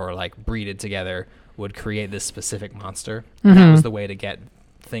or like breeded together would create this specific monster. And that was the way to get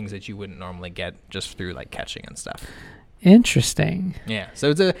things that you wouldn't normally get just through like catching and stuff. Interesting. Yeah.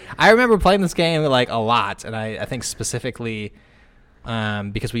 So I remember playing this game like a lot, and I think specifically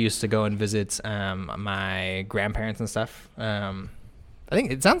because we used to go and visit my grandparents and stuff. I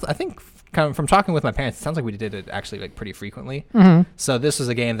think kind of from talking with my parents, it sounds like we did it actually like pretty frequently. Mm-hmm. So this was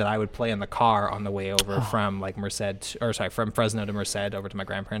a game that I would play in the car on the way over from like from Fresno to Merced over to my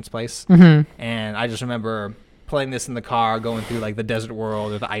grandparents' place. Mm-hmm. And I just remember playing this in the car, going through like the desert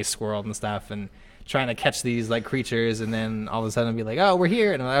world or the ice world and stuff, and trying to catch these like creatures, and then all of a sudden be like, oh, we're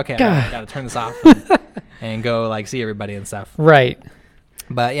here, and I'm like, okay, I gotta turn this off and go like see everybody and stuff. Right.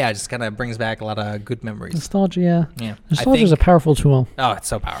 But yeah, it just kind of brings back a lot of good memories. Nostalgia. Yeah. Nostalgia is a powerful tool. Oh, it's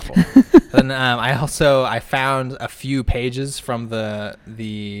so powerful. Then I found a few pages from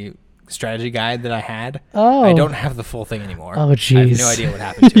the strategy guide that I had. Oh. I don't have the full thing anymore. Oh, jeez. I have no idea what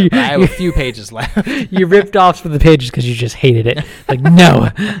happened to it. But I have a few pages left. You ripped off some of the pages because you just hated it. Like, no.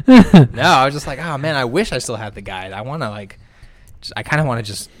 No, I was just like, oh man, I wish I still had the guide. I want to I kind of want to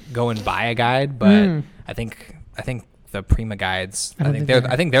just go and buy a guide, but I think the Prima guides, I think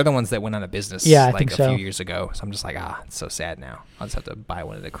they're the ones that went out of business like a few years ago. So I'm just like, it's so sad now. I'll just have to buy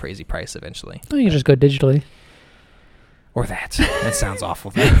one at a crazy price eventually. Oh, you can just go digitally. Or that. That sounds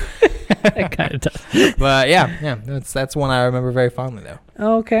awful though. It kind of does. But yeah, that's one I remember very fondly though.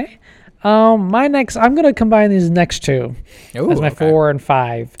 Okay. My next, I'm going to combine these next two as my 4 and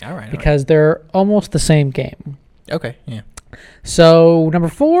 5. All right. Because they're almost the same game. Okay, yeah. So number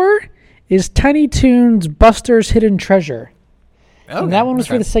 4 is Tiny Toons Buster's Hidden Treasure. Okay, and that one was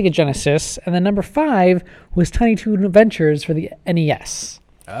for the Sega Genesis. And then number 5 was Tiny Toon Adventures for the NES.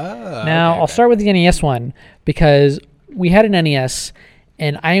 Oh, now, I'll start with the NES one because we had an NES,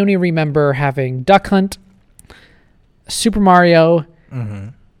 and I only remember having Duck Hunt, Super Mario,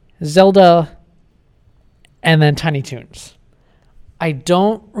 Zelda, and then Tiny Toons. I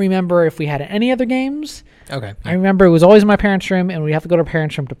don't remember if we had any other games. Okay. I remember it was always in my parents' room, and we have to go to our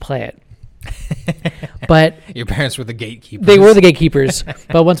parents' room to play it. But your parents were the gatekeepers. They were the gatekeepers.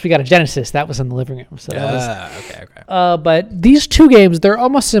 But once we got a Genesis, that was in the living room. So that was okay. But these two games, they're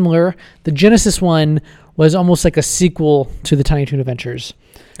almost similar. The Genesis one was almost like a sequel to the Tiny Toon Adventures.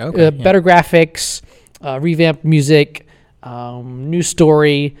 Okay. Better graphics, revamped music, new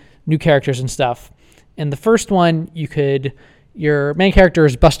story, new characters and stuff. And the first one, your main character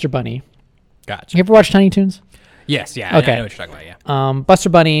is Buster Bunny. Gotcha. You ever watch Tiny Toons? Yes, yeah. Okay. I know what you're talking about, yeah. Buster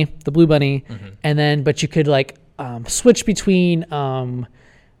Bunny, the blue bunny, and then but you could like switch between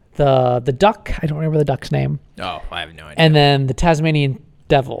the duck. I don't remember the duck's name. Oh, I have no idea. And then the Tasmanian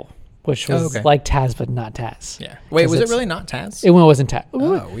devil, which was okay. like Taz but not Taz. Yeah. Wait, 'Cause was it really not Taz? It wasn't Taz.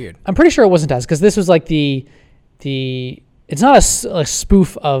 Oh, weird. I'm pretty sure it wasn't Taz because this was like the. It's not a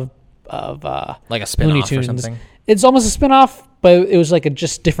spoof of Like a spin-off Looney Tunes. or something? It's almost a spin-off, but it was like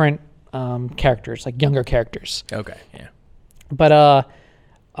just different characters, like younger characters. Okay, yeah. But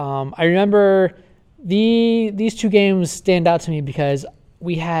I remember these two games stand out to me because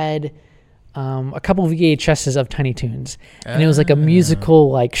we had a couple of VHSs of Tiny Toons, and it was like a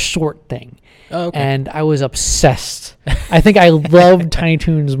musical like short thing. Oh, okay. And I was obsessed. I think I loved Tiny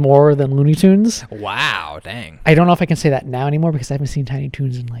Toons more than Looney Tunes. Wow, dang. I don't know if I can say that now anymore because I haven't seen Tiny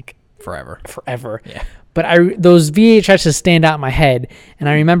Toons in like forever. Yeah. But those VHSs stand out in my head, and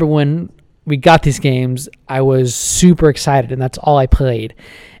I remember when we got these games, I was super excited, and that's all I played.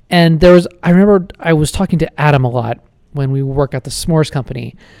 And I remember I was talking to Adam a lot when we worked at the S'mores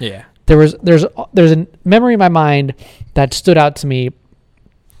company. Yeah. There's a memory in my mind that stood out to me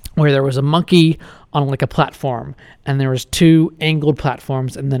where there was a monkey on like a platform, and there was two angled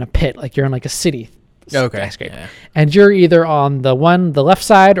platforms, and then a pit, like you're in like a city. Okay. Skyscraper. Yeah. And you're either on the left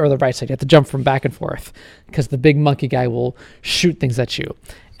side or the right side. You have to jump from back and forth because the big monkey guy will shoot things at you.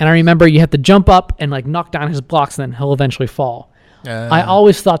 And I remember you have to jump up and like knock down his blocks, and then he'll eventually fall. I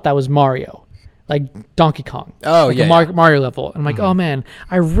always thought that was Mario, like Donkey Kong. Oh, like yeah, a Mario level. And I'm like, oh man,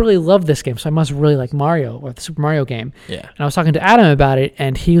 I really love this game, so I must really like Mario or the Super Mario game. Yeah. And I was talking to Adam about it,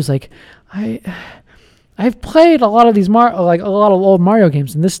 and he was like, I've played a lot of these a lot of old Mario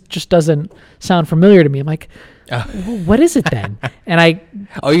games, and this just doesn't sound familiar to me. I'm like, what is it then? And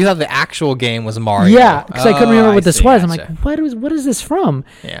you thought the actual game was Mario? Yeah, because I couldn't remember what this was. Gotcha. I'm like, what is this from?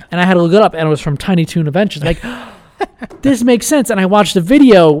 Yeah. And I had to look it up, and it was from Tiny Toon Adventures. Like, this makes sense. And I watched a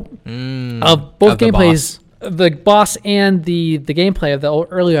video of both gameplays, the boss and the gameplay of the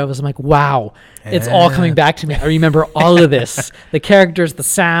earlier. I was like, wow, it's all coming back to me. I remember all of this, the characters, the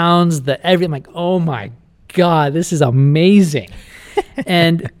sounds, the everything. I'm like, oh my God, this is amazing.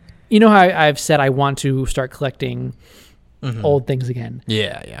 And you know how I've said I want to start collecting old things again.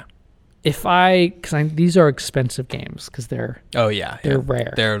 Yeah, yeah. Because these are expensive games because they're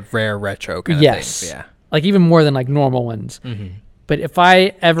rare. They're rare retro kind of things. Yeah. Like even more than like normal ones. Mm-hmm. But if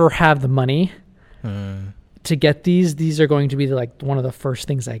I ever have the money to get these are going to be like one of the first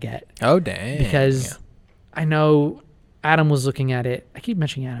things I get. Oh, dang. Because I know Adam was looking at it. I keep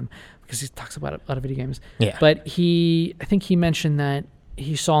mentioning Adam because he talks about a lot of video games. Yeah. But I think he mentioned that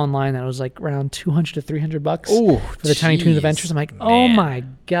he saw online that it was like around $200 to $300 for the Tiny Toons Adventures. I'm like, oh my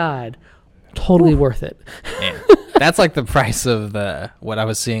God, totally worth it. Man. That's like the price of what I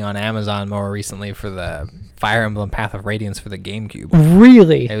was seeing on Amazon more recently for the Fire Emblem Path of Radiance for the GameCube.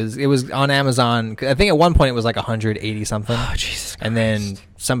 Really? It was on Amazon. I think at one point it was like 180 something. Oh, Jesus Christ. And then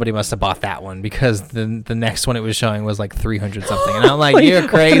somebody must have bought that one because the next one it was showing was like 300 something. And I'm like, you're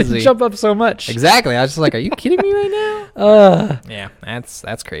crazy. Why did it jump up so much? Exactly. I was just like, are you kidding me right now? Yeah,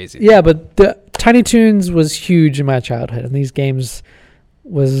 that's crazy. Yeah, but the Tiny Toons was huge in my childhood, and these games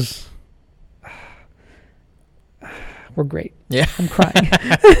were great. Yeah. I'm crying.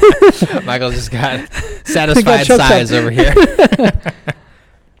 Michael just got satisfied sighs over here.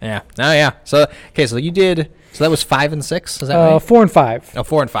 Yeah. Oh, yeah. So, okay, so that was 5 and 6? Is that right? 4 and 5. Oh,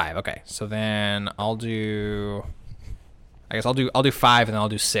 4 and 5. Okay. So then I'll do 5 and then I'll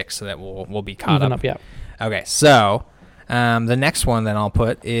do 6 so that we'll be caught Even up. Yeah. Okay. So, the next one that I'll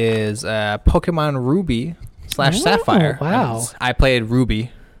put is Pokemon Ruby / Sapphire. Wow. And I played Ruby,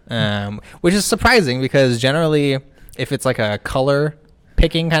 which is surprising because generally if it's like a color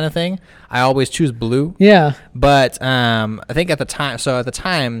picking kind of thing, I always choose blue. Yeah. But I think at the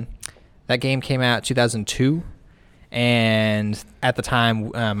time that game came out 2002, and at the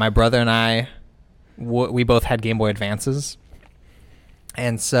time my brother and I we both had Game Boy Advances,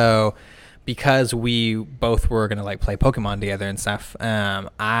 and so because we both were gonna like play Pokemon together and stuff,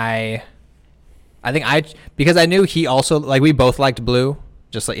 because I knew he also, like, we both liked blue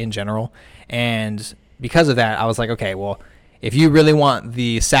just like in general, and because of that I was like, okay, well, if you really want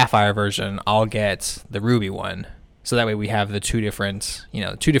the Sapphire version, I'll get the Ruby one. So that way we have the two different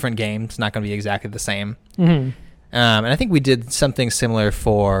games. It's not going to be exactly the same. Mm-hmm. And I think we did something similar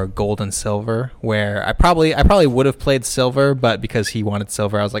for Gold and Silver, where I probably would have played Silver, but because he wanted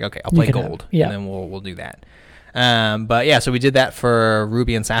Silver, I was like, okay, I'll play Gold, and then we'll do that. But yeah, so we did that for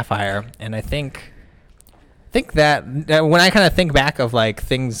Ruby and Sapphire, and I think think that when I kind of think back of like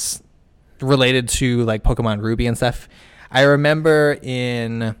things related to like Pokemon Ruby and stuff, I remember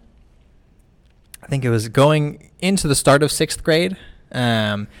I think it was going into the start of 6th grade.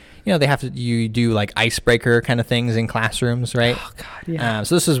 You know, you do like icebreaker kind of things in classrooms, right? Oh God, yeah.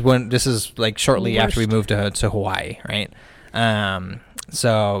 So this is like shortly after we moved to Hawaii, right?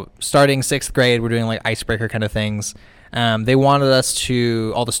 So starting 6th grade, we're doing like icebreaker kind of things. They wanted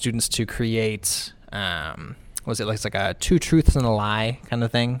all the students to create, was it like a 2 truths and a lie kind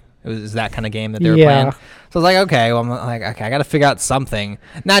of thing? It was that kind of game that they were playing. So I was like, okay, well, I'm like, okay, I got to figure out something.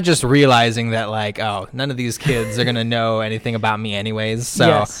 Not just realizing that like, oh, none of these kids are going to know anything about me anyways.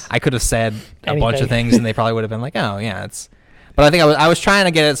 So I could have said a bunch of things and they probably would have been like, oh yeah, but I think I was trying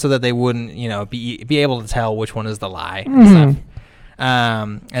to get it so that they wouldn't, you know, be able to tell which one is the lie and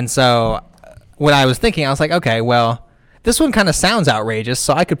stuff. And so when I was thinking, I was like, okay, well, this one kind of sounds outrageous,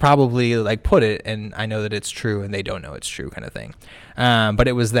 so I could probably like put it, and I know that it's true, and they don't know it's true, kind of thing. But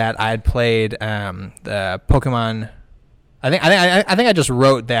it was that I had played the Pokemon. I think I just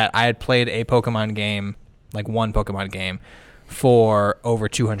wrote that I had played a Pokemon game, like one Pokemon game, for over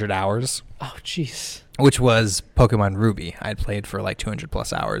 200 hours. Oh, jeez. Which was Pokemon Ruby. I had played for like 200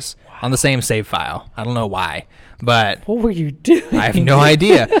 plus hours on the same save file. I don't know why, but what were you doing? I have no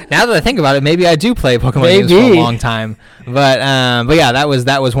idea. Now that I think about it, maybe I do play Pokemon games for a long time. But yeah, that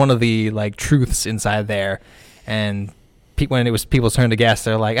was one of the like truths inside there. And when it was people's turn to guess,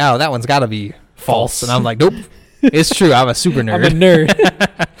 they're like, "Oh, that one's got to be false," and I'm like, "Nope." It's true. I'm a super nerd. I'm a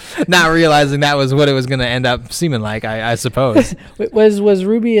nerd. Not realizing that was what it was going to end up seeming like, I suppose. Was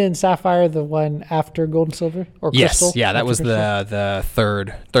Ruby and Sapphire the one after Gold and Silver? Or Crystal? Yes. Yeah, that was the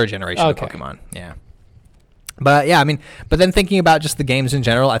third generation of Pokemon. Yeah. But yeah, I mean, but then thinking about just the games in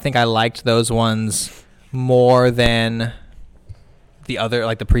general, I think I liked those ones more than the other,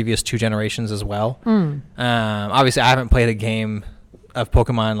 like the previous 2 generations as well. Obviously, I haven't played a game of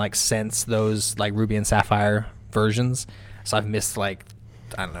Pokemon like since those like Ruby and Sapphire versions, so I've missed like,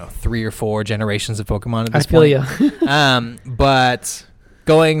 I don't know, 3 or 4 generations of Pokemon at this point. I feel you. But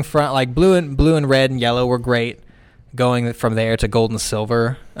going from like blue and red and yellow were great. Going from there to Gold and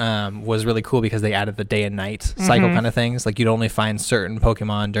Silver was really cool because they added the day and night cycle kind of things. Like you'd only find certain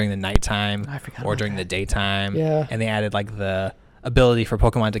Pokemon during the nighttime or during the daytime. Yeah. And they added like the ability for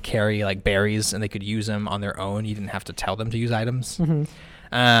Pokemon to carry like berries, and they could use them on their own. You didn't have to tell them to use items.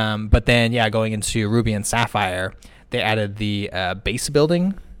 But then, yeah, going into Ruby and Sapphire, they added the base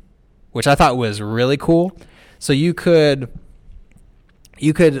building, which I thought was really cool. So you could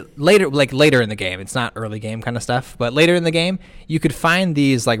later in the game, it's not early game kind of stuff, but later in the game, you could find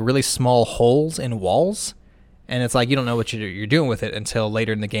these like really small holes in walls, and it's like you don't know what you're doing with it until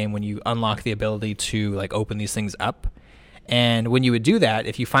later in the game when you unlock the ability to like open these things up. And when you would do that,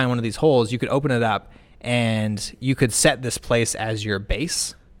 if you find one of these holes, you could open it up and you could set this place as your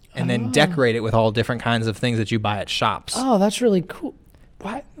base and then decorate it with all different kinds of things that you buy at shops. Oh, that's really cool.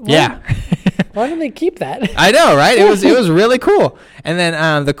 Why? Yeah. Why didn't they keep that? I know, right? It was really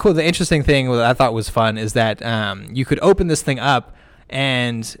the interesting thing that I thought was fun is that you could open this thing up,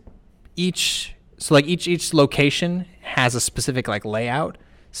 and each location has a specific like layout.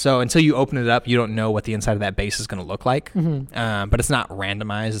 So until you open it up, you don't know what the inside of that base is going to look like. But it's not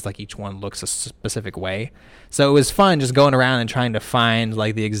randomized. It's like each one looks a specific way. So it was fun just going around and trying to find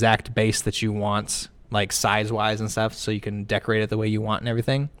like the exact base that you want, like size-wise and stuff, so you can decorate it the way you want and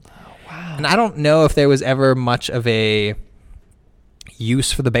everything. Oh, wow. And I don't know if there was ever much of a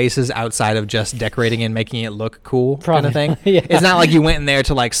use for the bases outside of just decorating and making it look cool kind of thing. Yeah. It's not like you went in there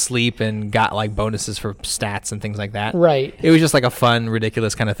to like sleep and got like bonuses for stats and things like that. Right. It was just like a fun,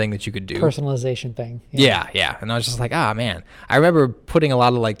 ridiculous kind of thing that you could do. Personalization thing. Yeah. And I was just like, man. I remember putting a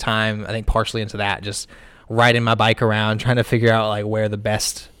lot of like time, I think partially into that, just riding my bike around, trying to figure out like where the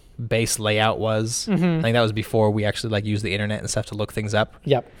best base layout was. I think that was before we actually like used the internet and stuff to look things up.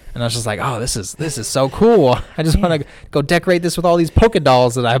 Yep. And I was just like, oh, this is so cool. I just want to go decorate this with all these polka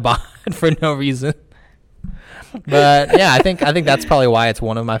dolls that I bought for no reason. But yeah, I think that's probably why it's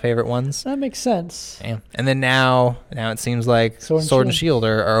one of my favorite ones. That makes sense. Yeah. And then now it seems like Sword and Shield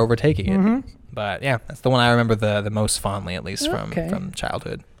are overtaking it. But yeah, that's the one I remember the most fondly, at least from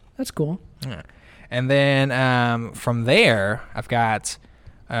childhood. That's cool. Yeah. And then from there, I've got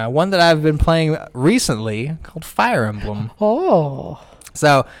one that I've been playing recently called Fire Emblem. Oh.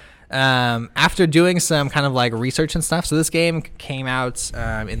 So after doing some kind of like research and stuff, so this game came out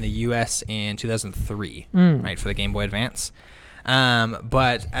in the US in 2003, right, for the Game Boy Advance.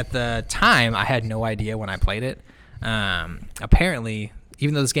 But at the time, I had no idea when I played it. Apparently,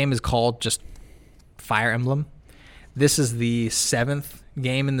 even though this game is called just Fire Emblem, this is the 7th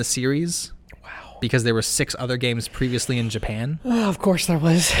game in the series. Wow. because there were 6 other games previously in Japan. Oh, of course there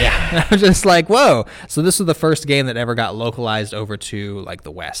was. Yeah. I was just like, whoa. So this was the first game that ever got localized over to like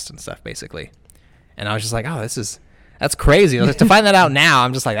the West and stuff, basically. And I was just like, oh, that's crazy. Like, to find that out now,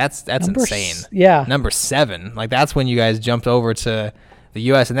 I'm just like, that's insane. Yeah. Number 7. Like, that's when you guys jumped over to the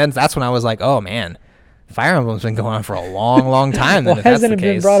U.S. And then that's when I was like, oh, man. Fire Emblem's been going on for a long, long time. Well, hasn't it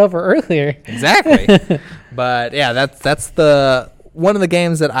been brought over earlier? Exactly. But yeah, that's the one of the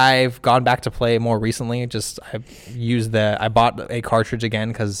games that I've gone back to play more recently. I bought a cartridge again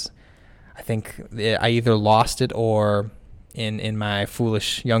because I think I either lost it or in my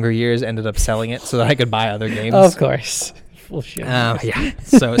foolish younger years ended up selling it so that I could buy other games. Of course. Yeah.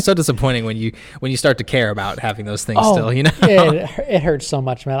 So disappointing when you start to care about having those things still, you know. It hurts so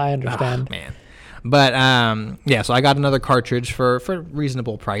much, man. I understand. Oh, man. But yeah, so I got another cartridge for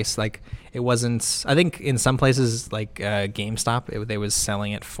reasonable price. Like, it wasn't, I think in some places like GameStop, they was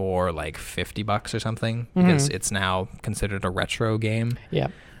selling it for like $50 or something because it's now considered a retro game. Yeah.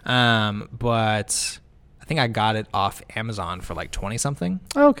 But I think I got it off Amazon for like 20 something.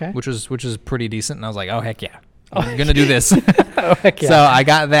 Oh, okay. Which was pretty decent, and I was like, oh heck yeah. I'm gonna do this. Oh, heck yeah. So I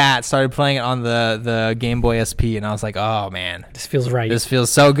got that, started playing it on the Game Boy SP, and I was like, oh man, this feels right. This feels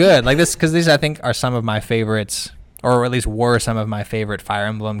so good. Like this, because these I think are some of my favorites, or at least were some of my favorite Fire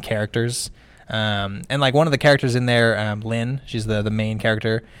Emblem characters. And like one of the characters in there, Lynn, she's the main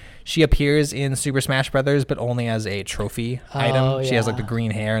character. She appears in Super Smash Brothers, but only as a trophy item. She has like the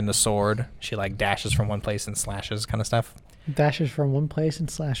green hair and the sword. She like dashes from one place and slashes, kind of stuff. Dashes from one place and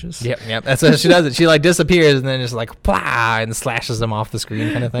slashes. Yep. That's how she does it. She like disappears and then just like plah and slashes them off the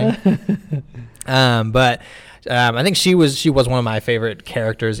screen, kind of thing. But I think she was one of my favorite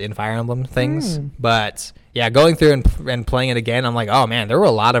characters in Fire Emblem things. But yeah, going through and playing it again, I'm like, oh man, there were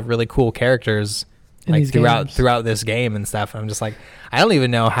a lot of really cool characters like throughout this game and stuff. And I'm just like, I don't even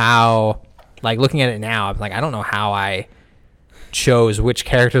know how. Like looking at it now, I'm like, I don't know how I chose which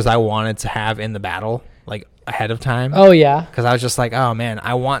characters I wanted to have in the battle like ahead of time. Oh yeah, because I was just like, oh man,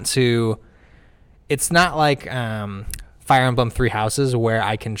 I want to. It's not like Fire Emblem Three Houses where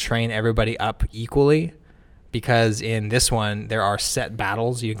I can train everybody up equally, because in this one there are set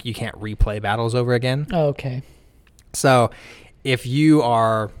battles. You can't replay battles over again. Oh, okay. So if you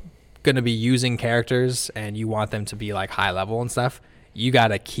are going to be using characters and you want them to be like high level and stuff, you got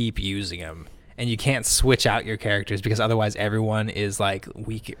to keep using them. And you can't switch out your characters because otherwise everyone is like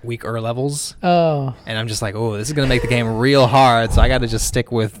weaker levels. Oh. And I'm just like, oh, this is going to make the game real hard. So I got to just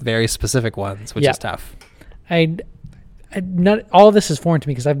stick with very specific ones, which is tough. Not all of this is foreign to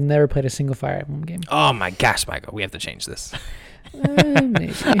me because I've never played a single Fire Emblem game. Oh my gosh, Michael, we have to change this.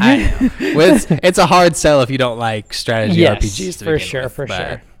 Maybe. I know. Well, it's a hard sell if you don't like strategy RPGs. To for sure, with, for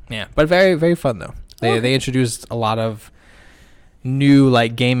sure. Yeah, but very, very fun though. They introduced a lot of new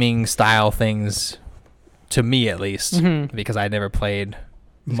like gaming style things to me, at least, because I never played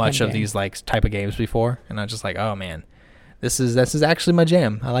much of these like type of games before, and I was just like, oh man, this is actually my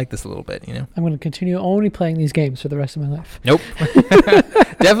jam. I like this a little bit, you know. I'm going to continue only playing these games for the rest of my life. Nope.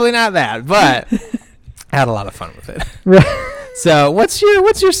 Definitely not that, but I had a lot of fun with it. Right. So what's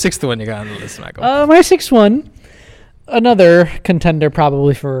your sixth one you got on the list, Michael? My sixth one, another contender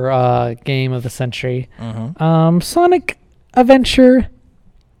probably for game of the century. Sonic Adventure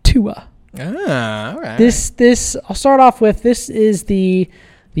 2. All right. This I'll start off with. This is the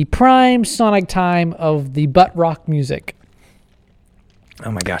prime Sonic time of the butt rock music.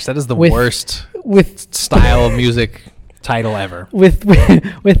 Oh my gosh, that is the worst style of music title ever. With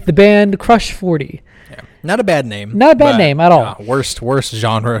the band Crush 40. Yeah. Not a bad name. Not a bad name at all. Worst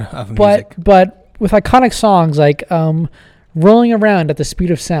genre of music. But with iconic songs like Rolling Around at the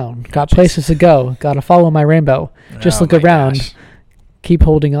Speed of Sound, Got Places to Go, Gotta Follow My Rainbow, Just Look Around, gosh. Keep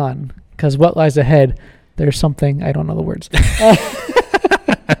Holding On, because what lies ahead, there's something, I don't know the words.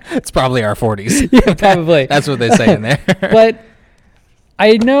 It's probably our 40s. Yeah, probably. That's what they say in there. But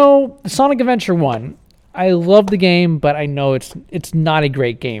I know Sonic Adventure 1, I love the game, but I know it's not a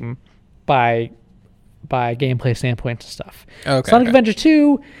great game by gameplay standpoint and stuff. Okay. Sonic Adventure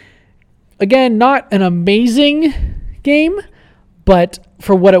 2, again, not an amazing game, but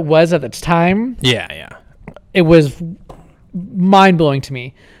for what it was at its time, it was mind-blowing to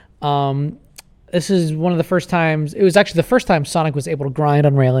me. This is one of the first times, it was actually the first time Sonic was able to grind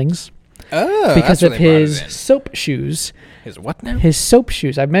on railings because of his soap shoes. His what now? His soap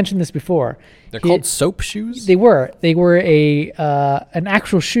shoes. I've mentioned this before. They're called soap shoes? They were an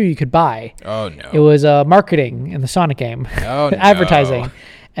actual shoe you could buy. Oh no. It was marketing in the Sonic game. Oh no. Advertising.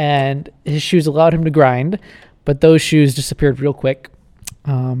 And his shoes allowed him to grind, but those shoes disappeared real quick.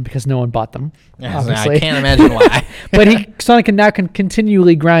 because no one bought them. Yeah, obviously. I can't imagine why. But Sonic can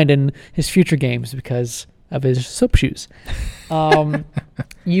continually grind in his future games because of his soap shoes.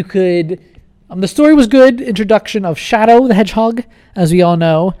 You could. The story was good. Introduction of Shadow the Hedgehog, as we all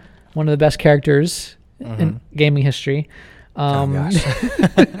know, one of the best characters in gaming history. You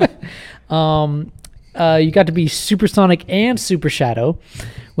got to be Super Sonic and Super Shadow,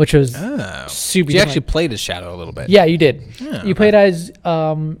 which was super. You actually played as Shadow a little bit. Yeah, you did. Yeah, you played as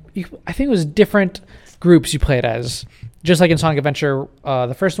I think it was different groups you played as. Just like in Sonic Adventure,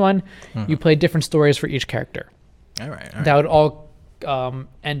 the first one, you played different stories for each character. All right. That would all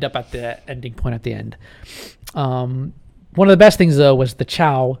end up at the ending point at the end. One of the best things though was the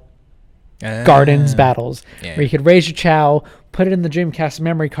Chao Gardens battles, where you could raise your Chao, put it in the Dreamcast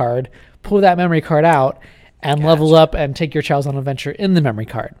memory card, pull that memory card out, and level up and take your Chaos on an adventure in the memory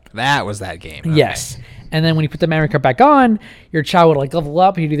card. That was that game. Okay. Yes. And then when you put the memory card back on, your Chao would like level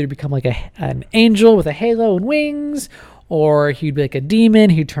up. He'd either become like an angel with a halo and wings, or he'd be like a demon.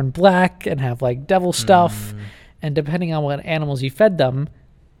 He'd turn black and have like devil stuff. And depending on what animals you fed them,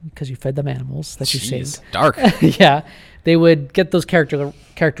 because you fed them animals that you saved. Dark. Yeah. They would get those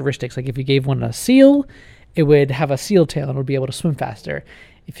characteristics. Like if you gave one a seal, it would have a seal tail and would be able to swim faster.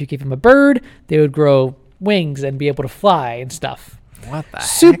 If you gave them a bird, they would grow wings and be able to fly and stuff. What the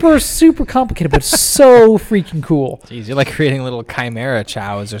heck? Super complicated, but so freaking cool. Jeez, you're like creating little chimera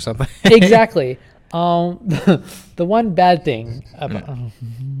chows or something. Exactly. The one bad thing,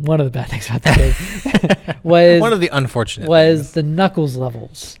 one of the bad things about the game was one of the unfortunate was things. the Knuckles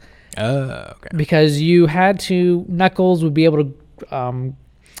levels. Oh, okay. Because you had to, Knuckles would be able to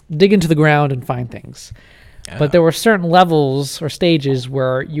dig into the ground and find things. But there were certain levels or stages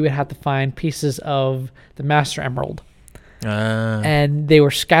where you would have to find pieces of the Master Emerald. And they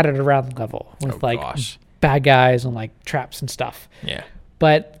were scattered around the level with bad guys and like traps and stuff. Yeah.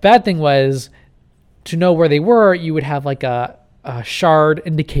 But the bad thing was, to know where they were, you would have like a shard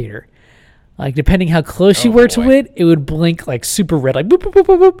indicator. Like depending how close you were to it, it would blink like super red, like boop, boop, boop,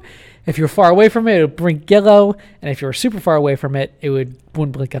 boop, boop. If you were far away from it, it would blink yellow. And if you were super far away from it, it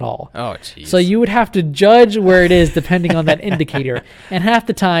wouldn't blink at all. Oh, jeez. So you would have to judge where it is depending on that indicator. And half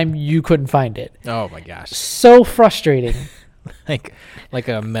the time, you couldn't find it. Oh, my gosh. So frustrating. like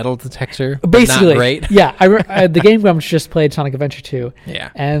a metal detector? Basically. Not great? Yeah. The Game Grumps just played Sonic Adventure 2. Yeah.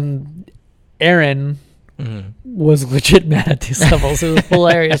 And Aaron was legit mad at these levels. It was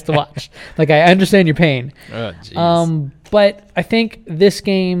hilarious to watch. Like, I understand your pain. Oh, jeez. But I think this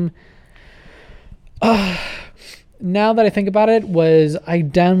game... now that I think about it, I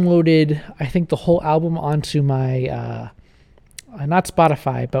downloaded, I think, the whole album onto my, not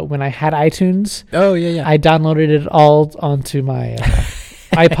Spotify, but when I had iTunes. Oh, yeah. I downloaded it all onto my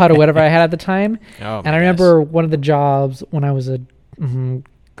iPod or whatever I had at the time. Oh, and I remember one of the jobs when I was a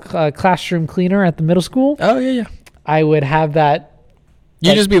classroom cleaner at the middle school. Oh, yeah. I would have that.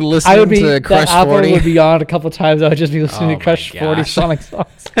 You'd just be listening to Crush 40. That album would be on a couple times. I would just be listening to Crush 40 Sonic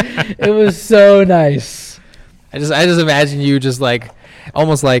songs. It was so nice. I just imagine you just like,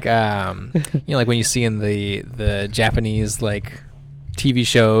 almost like, like when you see in the Japanese like TV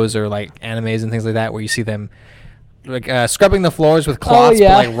shows or like animes and things like that, where you see them like scrubbing the floors with cloths,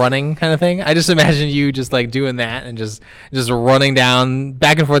 but like running kind of thing. I just imagine you just like doing that and just running down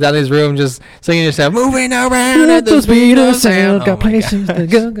back and forth down this room, just singing yourself, moving around at the speed of sound. Got places to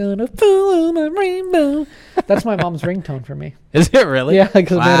go, gonna follow my rainbow. That's my mom's ringtone for me. Is it really? Yeah,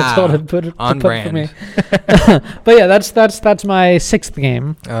 because Amanda told her to put it on brand for me. But yeah, that's my 6th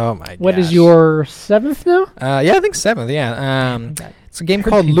game. Oh my god. What is your 7th now? Yeah, I think 7th. Yeah. It's a game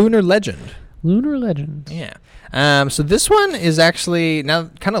called Lunar Legend. Lunar Legend. Yeah. So this one is actually, now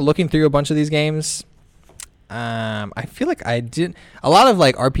kind of looking through a bunch of these games, I feel like I did a lot of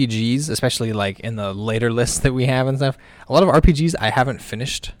like RPGs, especially like in the later lists that we have and stuff. A lot of RPGs I haven't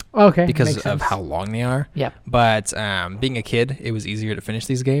finished. Okay. Because of how long they are. Yeah. But being a kid, it was easier to finish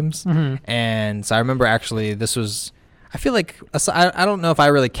these games. And so I remember actually this was, I feel like, I don't know if I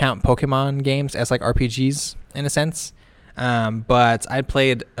really count Pokemon games as like RPGs in a sense. But I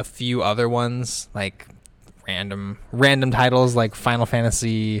played a few other ones, like random titles like Final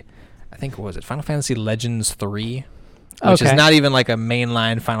Fantasy, I think, what was it? Final Fantasy Legends 3, which is not even like a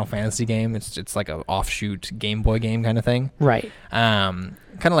mainline Final Fantasy game. It's like an offshoot Game Boy game kind of thing. Right. Kind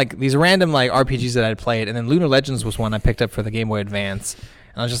of like these random like RPGs that I'd played, and then Lunar Legends was one I picked up for the Game Boy Advance,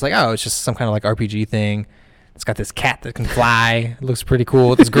 and I was just like, oh, it's just some kind of like RPG thing. It's got this cat that can fly. It looks pretty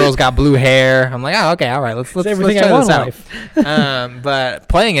cool. This girl's got blue hair. I'm like, oh, okay, all right, let's try this out. But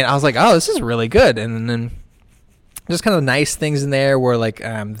playing it, I was like, oh, this is really good. And then just kind of nice things in there where like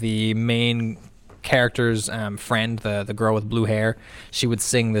the main character's friend, the girl with blue hair, she would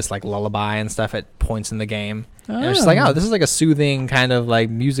sing this like lullaby and stuff at points in the game. And I was just like, oh, this is like a soothing kind of like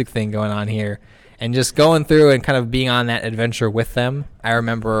music thing going on here. And just going through and kind of being on that adventure with them, I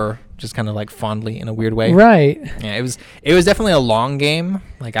remember just kind of like fondly in a weird way. Right. Yeah, it was definitely a long game.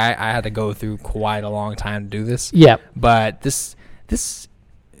 Like I had to go through quite a long time to do this. Yep. But this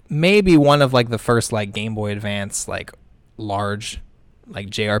may be one of like the first like Game Boy Advance like large like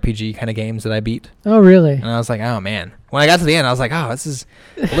JRPG kind of games that I beat. Oh, really? And I was like, oh man. When I got to the end, I was like, oh, this is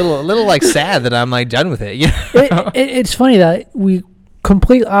a little like sad that I'm like done with it. You know? It's funny that we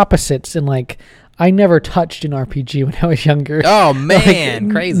complete opposites in like. I never touched an RPG when I was younger. Oh man,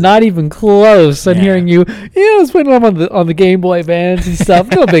 like, crazy! Not even close. And hearing you, I was putting them on the Game Boy Advance and stuff.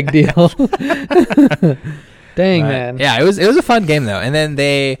 No big deal. Dang, man. Yeah, it was a fun game though. And then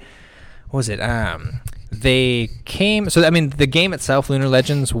they came. So I mean, the game itself, Lunar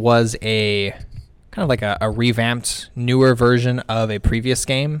Legends, was a kind of like a revamped, newer version of a previous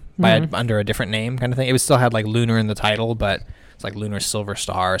game under a different name, kind of thing. It still had like Lunar in the title, but like Lunar Silver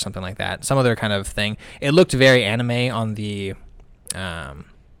Star or something like that, some other kind of thing. It looked very anime on the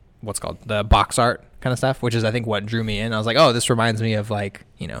what's called the box art kind of stuff, which is I think what drew me in. I was like, oh, this reminds me of like,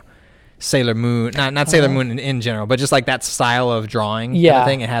 you know, Sailor Moon, not Sailor Moon in general, but just like that style of drawing kind of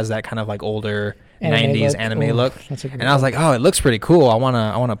thing. It has that kind of like older 90s anime look. And I was like, oh, it looks pretty cool. I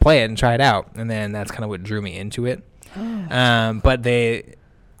want to play it and try it out. And then that's kind of what drew me into it. But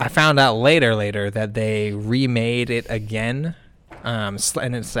I found out later that they remade it again. And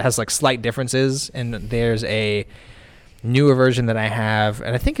it has like slight differences, and there's a newer version that I have,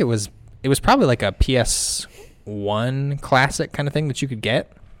 and I think it was probably like a PS1 classic kind of thing that you could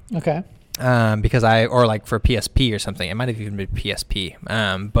get. Okay. Because or like for PSP or something. It might have even been PSP.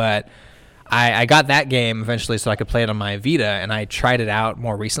 But I got that game eventually so I could play it on my Vita, and I tried it out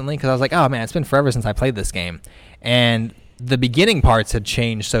more recently because I was like, oh man, it's been forever since I played this game, and the beginning parts had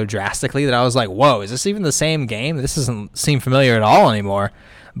changed so drastically that I was like, whoa, is this even the same game? This doesn't seem familiar at all anymore.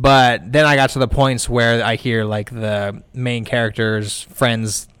 But then I got to the points where I hear like the main character's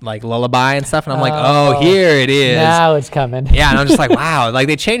friends like lullaby and stuff, and I'm like, oh, here it is. Now it's coming. Yeah, and I'm just like, wow. Like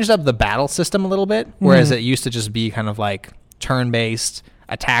they changed up the battle system a little bit, whereas it used to just be kind of like turn-based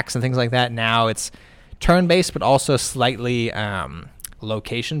attacks and things like that. Now it's turn-based, but also slightly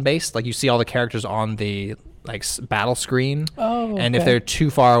location-based. Like you see all the characters on the like battle screen, and if they're too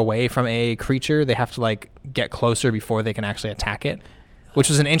far away from a creature, they have to like get closer before they can actually attack it,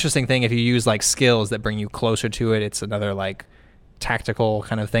 which is an interesting thing. If you use like skills that bring you closer to it, it's another like tactical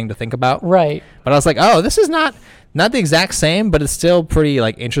kind of thing to think about. Right. But I was like, oh, this is not the exact same, but it's still pretty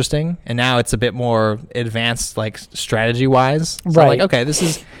like interesting, and now it's a bit more advanced like strategy wise. So right. I'm like, okay, this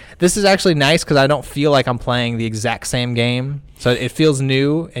is actually nice because I don't feel like I'm playing the exact same game. So it feels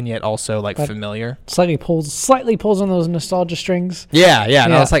new and yet also like familiar. Slightly pulls on those nostalgia strings. Yeah.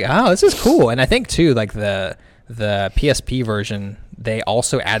 And I was like, oh, this is cool. And I think too, like the PSP version, they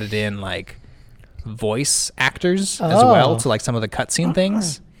also added in like voice actors as well to like some of the cutscene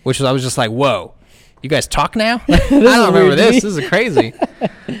things, which I was just like, whoa, you guys talk now? I don't remember this. This is crazy.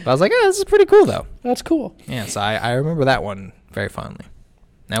 But I was like, oh, this is pretty cool though. That's cool. Yeah, so I remember that one very fondly.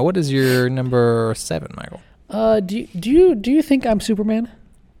 Now, what is your number 7, Michael? Do you think I'm Superman?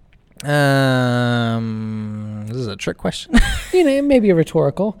 This is a trick question. You know, it may be a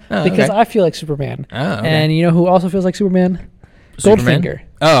rhetorical because I feel like Superman. Oh, okay. And you know who also feels like Superman? Goldfinger.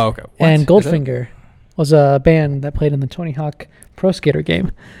 Oh, okay. What? And Goldfinger was a band that played in the Tony Hawk Pro Skater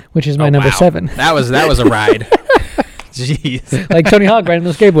game, which is my number 7. That was a ride. Jeez. Like Tony Hawk riding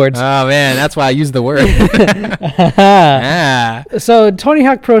those skateboards. Oh man, that's why I used the word. So Tony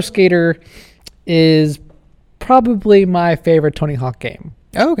Hawk Pro Skater is probably my favorite Tony Hawk game.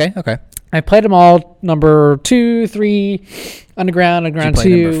 Oh, okay. I played them all. Number 2, 3, Underground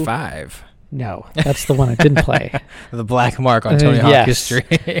 2. Number 5. No, that's the one I didn't play. The black mark on Tony Hawk history.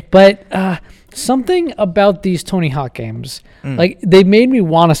 But something about these Tony Hawk games, like they made me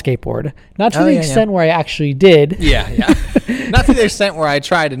want to skateboard. Not to the extent where I actually did. Yeah. Not to the extent where I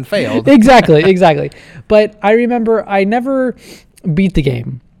tried and failed. Exactly. But I remember I never beat the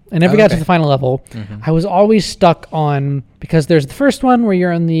game. I never got to the final level. Mm-hmm. I was always stuck on, because there's the first one where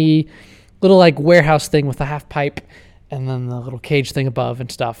you're on the little like warehouse thing with the half pipe and then the little cage thing above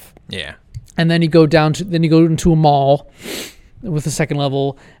and stuff. Yeah. And then you go into a mall with the second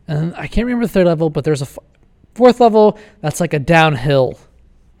level, and I can't remember the third level, but there's a fourth level that's like a downhill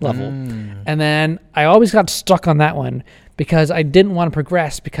level. And then I always got stuck on that one because I didn't want to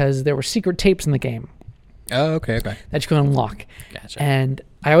progress because there were secret tapes in the game. Oh, okay. That you can unlock. Gotcha. And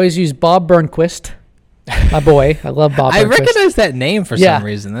I always use Bob Burnquist My boy. I love Bob I Burnquist. recognize that name for Yeah. some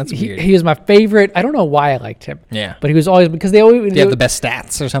reason. That's weird. He was my favorite. I don't know why I liked him. Yeah. But he was always, because they always... Do you have the best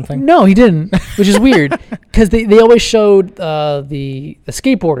stats or something? No, he didn't, which is weird, because they always showed the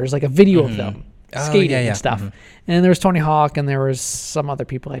skateboarders, like a video of them skating and stuff. And there was Tony Hawk, and there was some other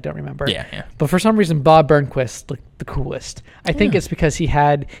people I don't remember. Yeah. But for some reason, Bob Burnquist looked the coolest. I think it's because he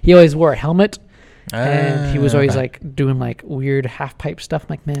always wore a helmet, and he was always like doing like weird half pipe stuff. I'm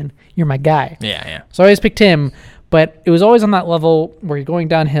like, man, you're my guy. Yeah. So I always picked him, but it was always on that level where you're going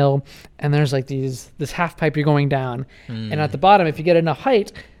downhill, and there's like this half pipe you're going down, and at the bottom, if you get enough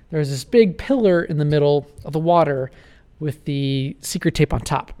height, there's this big pillar in the middle of the water with the secret tape on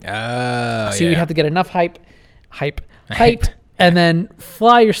top. Oh, So you have to get enough height, and then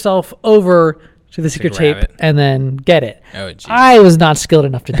fly yourself over to the secret tape grab it. and then get it. Oh, geez. I was not skilled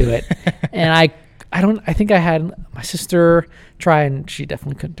enough to do it, and I think I had my sister try, and she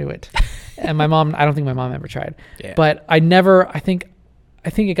definitely couldn't do it. And my mom, I don't think my mom ever tried. Yeah. But I think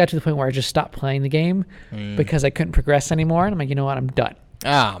it got to the point where I just stopped playing the game because I couldn't progress anymore. And I'm like, you know what? I'm done.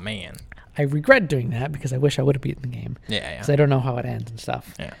 Oh, man. I regret doing that because I wish I would have beaten the game. Yeah. Because I don't know how it ends and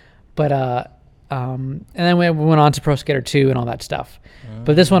stuff. Yeah. But and then we went on to Pro Skater 2 and all that stuff.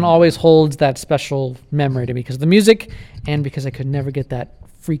 But this one always holds that special memory to me because of the music and because I could never get that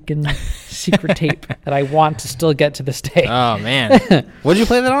freaking secret tape that I want to still get to this day. Oh, man. What did you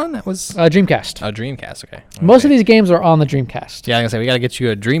play that on? That was... Dreamcast. Oh, Dreamcast. Okay. Most of these games are on the Dreamcast. Yeah, like I said, we got to get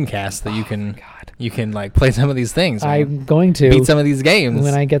you a Dreamcast that you can like play some of these things. I'm going to beat some of these games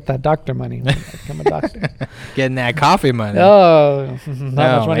when I get that doctor money. When I become a doctor. Getting that coffee money. Oh,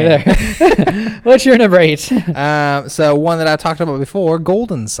 not much money there. What's your number 8? So one that I talked about before,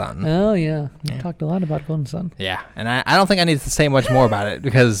 Golden Sun. Oh yeah, we talked a lot about Golden Sun. Yeah, and I don't think I need to say much more about it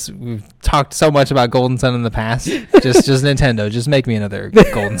because we've talked so much about Golden Sun in the past. Just Nintendo, just make me another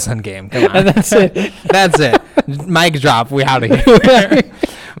Golden Sun game. Come on. And that's it. That's it. Mic drop. We out of here.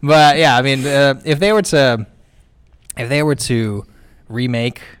 But yeah, I mean, if they were to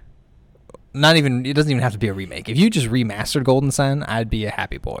remake, it doesn't even have to be a remake. If you just remastered Golden Sun, I'd be a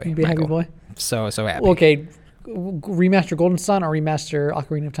happy boy. You'd be a happy boy. So happy. Okay, remaster Golden Sun or remaster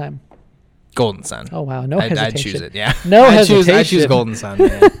Ocarina of Time? Golden Sun. Oh wow, no hesitation. I'd choose it. Yeah. No I hesitation. choose Golden Sun.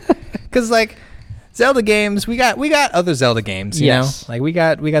 Because like Zelda games, we got other Zelda games. You know, like we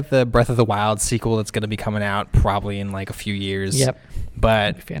got the Breath of the Wild sequel that's going to be coming out probably in like a few years. Yep.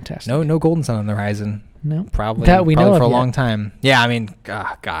 But fantastic. No Golden Sun on the horizon. No. Probably That we know for a of long yet. time. Yeah, I mean,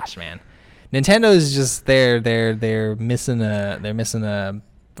 gosh, man. Nintendo is just they're missing a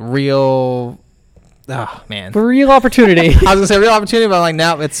real man. For real opportunity. I was gonna say real opportunity, but I'm like,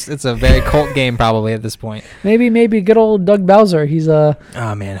 no, it's a very cult game probably at this point. Maybe good old Doug Bowser. He's a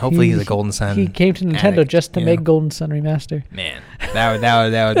Oh man, hopefully he's a Golden Sun. He came to Nintendo addict, just to make Golden Sun remaster. Man,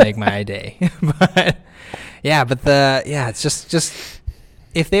 that would make my day. But it's just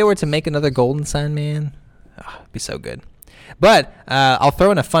if they were to make another Golden Sun, man, it'd be so good. But I'll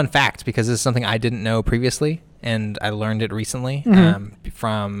throw in a fun fact because this is something I didn't know previously, and I learned it recently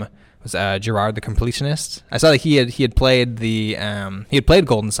from Gerard the Completionist. I saw that he had played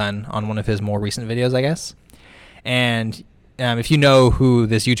Golden Sun on one of his more recent videos, I guess. And if you know who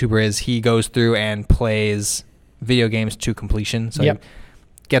this YouTuber is, he goes through and plays video games to completion. So he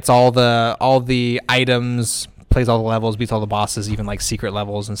gets all the items, plays all the levels, beats all the bosses, even like secret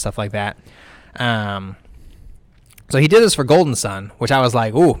levels and stuff like that. So he did this for Golden Sun, which I was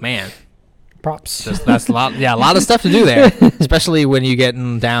like, "Ooh, man, props." That's a lot. Yeah, a lot of stuff to do there, especially when you get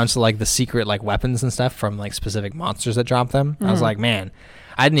down to like the secret like weapons and stuff from like specific monsters that drop them. I was like, man,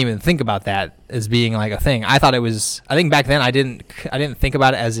 I didn't even think about that as being like a thing. I think back then I didn't think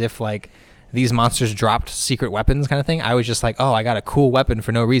about it as if like these monsters dropped secret weapons kind of thing. I was just like, oh, I got a cool weapon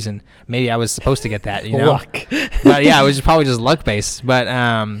for no reason. Maybe I was supposed to get that, you know? Luck. But yeah, it was probably just luck based. But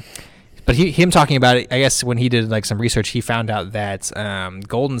him talking about it, I guess when he did like some research, he found out that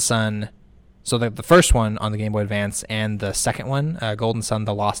Golden Sun, so the first one on the Game Boy Advance and the second one, Golden Sun: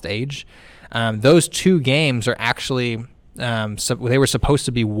 The Lost Age, those two games are actually they were supposed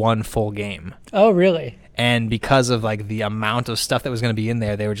to be one full game. Oh, really? And because of like the amount of stuff that was going to be in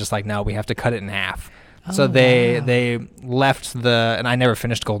there, they were just like, no, we have to cut it in half. So they left and I never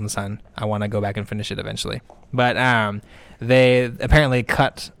finished Golden Sun. I want to go back and finish it eventually. But they apparently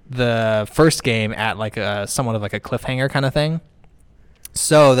cut the first game at like somewhat of like a cliffhanger kind of thing,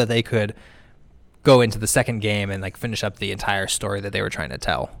 so that they could go into the second game and like finish up the entire story that they were trying to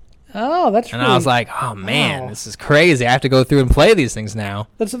tell. Oh, that's and I was like, oh man, this is crazy. I have to go through and play these things now.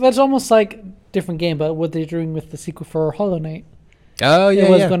 That's almost like different game, but what they're doing with the sequel for Hollow Knight. Oh yeah, It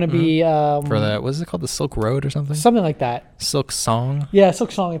was yeah. going to be For the what is it called, the Silk Road or something? something like that. Silk Song. Yeah,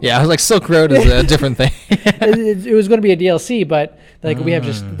 Silk Song. Yeah, I was like Silk Road is a different thing. It was going to be a DLC, but like we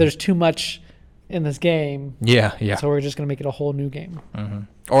have there's too much in this game, Yeah, yeah. so we're just going to make it a whole new game.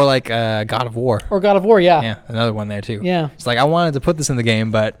 Or like God of War. Or God of War, yeah. Yeah, another one there too. Yeah. It's like I wanted to put this in the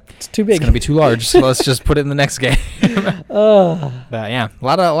game, but It's too big. it's gonna be too large. So let's just put it in the next game. But yeah, a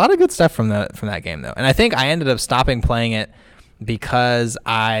lot of good stuff from that game though. And I think I ended up stopping playing it because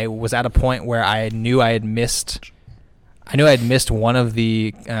I was at a point where I knew I had missed one of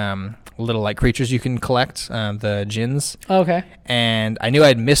the little like creatures you can collect, the djinns. Okay. And I knew I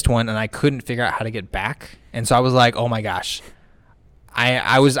had missed one, and I couldn't figure out how to get back. And so I was like, oh my gosh.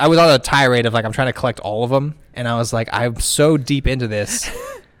 I was on a tirade of like, I'm trying to collect all of them, and I was like, I'm so deep into this,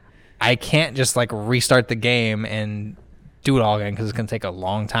 I can't just like restart the game and do it all again because it's gonna take a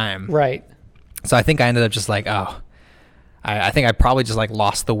long time. Right. So I think I ended up just like, I think I probably just like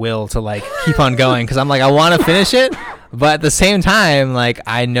lost the will to like keep on going because I'm like, I want to finish it, but at the same time, like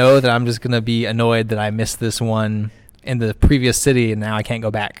I know that I'm just gonna be annoyed that I missed this one in the previous city and now I can't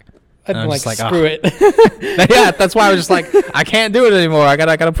go back. I'd I'm be like, just like, screw it. Yeah, that's why I was just like, I can't do it anymore. I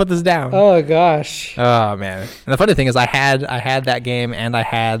gotta put this down. Oh gosh. Oh man! And the funny thing is, I had that game and I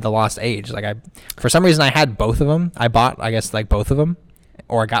had the Lost Age. Like for some reason, I had both of them. I bought, I guess, like both of them,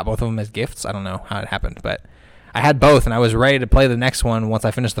 or I got both of them as gifts. I don't know how it happened, but I had both, and I was ready to play the next one once I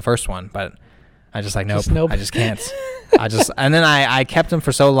finished the first one. But I just like, nope. I just can't. And then I kept them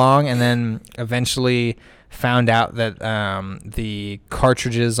for so long, and then eventually found out that the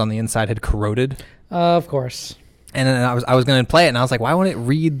cartridges on the inside had corroded. Of course. And then I was going to play it, and I was like, why won't it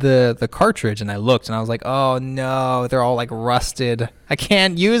read the cartridge? And I looked, and I was like, oh, no, they're all, like, rusted. I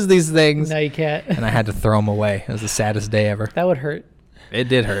can't use these things. No, you can't. And I had to throw them away. It was the saddest day ever. That would hurt. It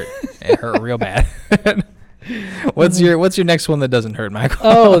did hurt. It hurt real bad. What's your next one that doesn't hurt, Michael?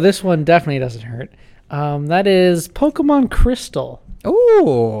 Oh, this one definitely doesn't hurt. That is Pokemon Crystal.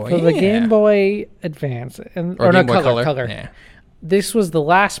 Oh, For the Game Boy Advance. Or Game Boy Color. Yeah. This was the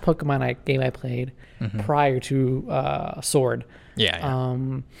last Pokemon game I played prior to Sword. Yeah.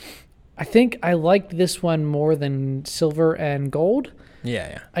 I think I liked this one more than Silver and Gold.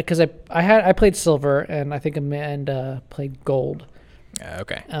 Yeah. Because I played Silver, and I think Amanda played Gold.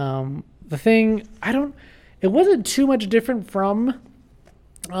 Okay. The thing, it wasn't too much different from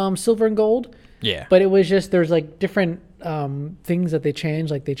Silver and Gold. Yeah. But it was just, there's like different things that they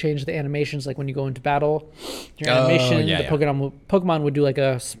changed. Like they changed the animations, like when you go into battle, your animation, Pokemon would do like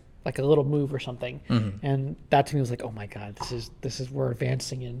a little move or something. And that to me was like, oh my god, this is we're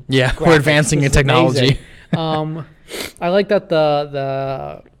advancing in graphics. We're advancing in technology. I like that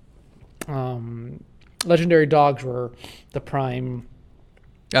the legendary dogs were the prime.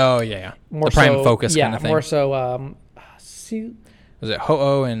 Oh yeah. More the prime so, focus kind of thing. More so. Was it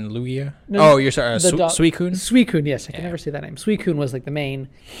Ho-Oh and Lugia? No, you're sorry, Suicune? Suicune, yes. I can never say that name. Suicune was like the main,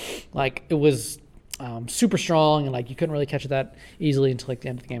 like it was super strong, and like you couldn't really catch it that easily until like the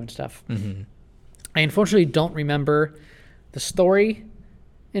end of the game and stuff. I unfortunately don't remember the story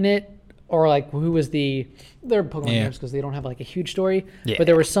in it, or like who was they're Pokemon games because they don't have like a huge story. Yeah. But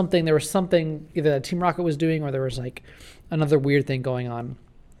there was something either that Team Rocket was doing, or there was like another weird thing going on.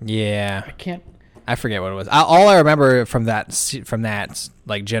 Yeah. I forget what it was. All I remember from that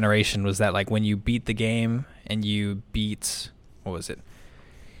like generation was that like when you beat the game and you beat, what was it?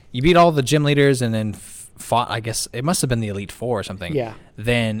 You beat all the gym leaders and then fought, I guess it must have been the Elite Four or something. Yeah.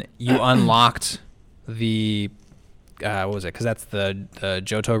 Then you unlocked the what was it? Because that's the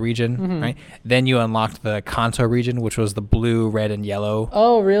Johto region, right? Then you unlocked the Kanto region, which was the blue, red, and yellow.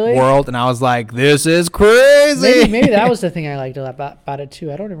 Oh, really? World, and I was like, "This is crazy." Maybe that was the thing I liked about it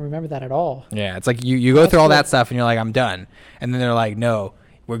too. I don't even remember that at all. Yeah, it's like you go through all that stuff, and you're like, "I'm done," and then they're like, "No,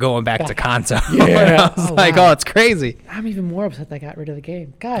 we're going back to Kanto." Yeah, I was like, "Oh, it's crazy." I'm even more upset they got rid of the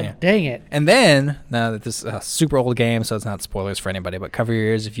game. God dang it! And then now that this is a super old game, so it's not spoilers for anybody, but cover your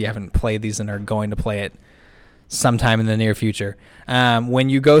ears if you haven't played these and are going to play it sometime in the near future. When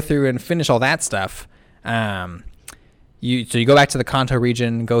you go through and finish all that stuff, you go back to the Kanto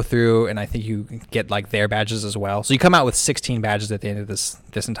region, go through, and I think you get like their badges as well. So you come out with 16 badges at the end of this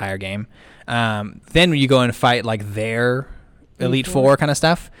entire game. Then when you go and fight like their Elite Four kind of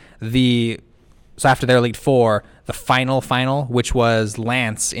stuff, so after their Elite Four, the final, which was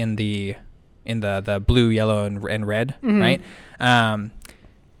Lance in the blue, yellow, and red, right?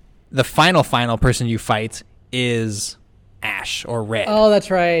 The final person you fight is Ash or Red. Oh,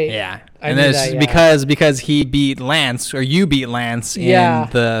 that's right. Yeah. And then it's because he beat Lance, or you beat Lance in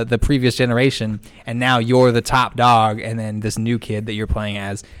the previous generation, and now you're the top dog, and then this new kid that you're playing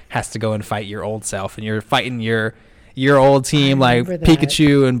as has to go and fight your old self, and you're fighting your old team like remember that.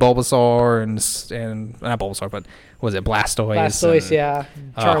 Pikachu and Bulbasaur and not Bulbasaur, but what was it Blastoise? Blastoise, and, yeah.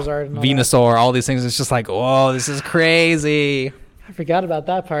 Charizard and all Venusaur, all these things. It's just like, whoa, this is crazy. that. I forgot about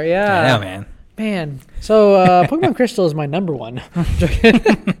that part. Yeah. I know, man. Man. So Pokemon Crystal is my number one.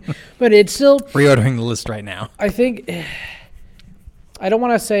 But it's still, Reordering the list right now. I think, I don't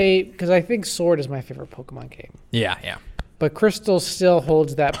want to say, because I think Sword is my favorite Pokemon game. Yeah. But Crystal still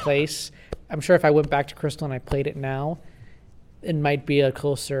holds that place. I'm sure if I went back to Crystal and I played it now, it might be a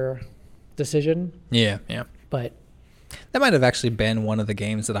closer decision. Yeah. But That might have actually been one of the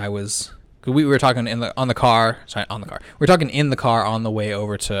games that I was. We were talking on the car. We were talking in the car on the way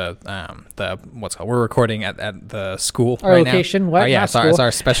over to the what's called. We're recording at the school our right location, now. what? Yeah, Not it's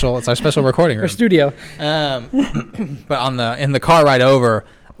our special. It's our special recording our room. studio. But in the car ride over,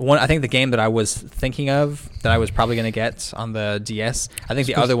 I think the game that I was thinking of that I was probably going to get on the DS. I think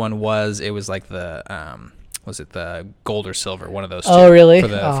the other one was like the was it the gold or silver? One of those two. Oh, really? For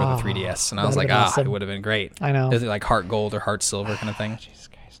the 3DS, and I was like, that'd have been awesome. it would have been great. I know. Is it like heart gold or heart silver kind of thing? Jesus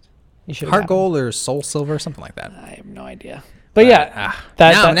Christ. You should Heart gold or soul silver, something like that. I have no idea. But yeah,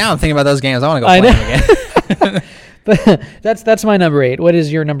 now I'm thinking about those games. I want to go play them again. But that's my number 8. What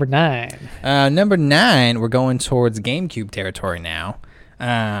is your number 9? Number 9, we're going towards GameCube territory now.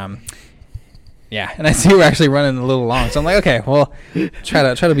 Yeah, and I see we're actually running a little long, so I'm like, okay, well,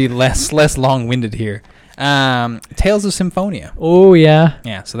 try to be less long-winded here. Tales of Symphonia. Oh yeah.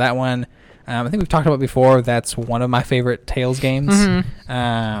 Yeah, so that one, I think we've talked about before. That's one of my favorite Tales games.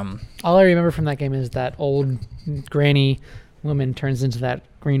 Mm-hmm. All I remember from that game is that old granny woman turns into that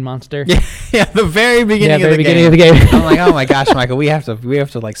green monster. Yeah, the very beginning of the game. I'm like, oh my gosh, Michael, we have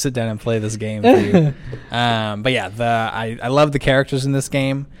to like sit down and play this game for you. But yeah, I love the characters in this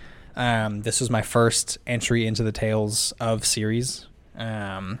game. This was my first entry into the Tales of series,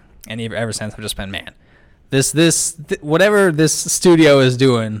 and ever since I've just been, man, whatever this studio is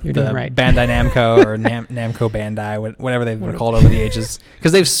doing, You're doing right. Bandai Namco or Namco Bandai, whatever they've been called over the ages,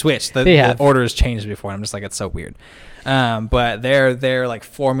 because they've switched. The order has changed before, and I'm just like, it's so weird. But their like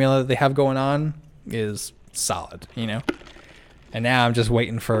formula that they have going on is solid, you know. And now I'm just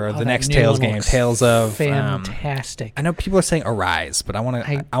waiting for the next Tales game, Tales of fantastic. I know people are saying Arise, but I want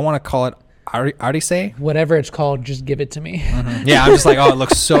to call it Odyssey. Whatever it's called, just give it to me. Mm-hmm. Yeah, I'm just like, oh, it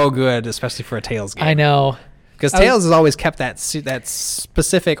looks so good, especially for a Tales game. I know. Because Tales has always kept that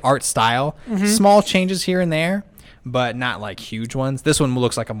specific art style. Mm-hmm. Small changes here and there, but not like huge ones. This one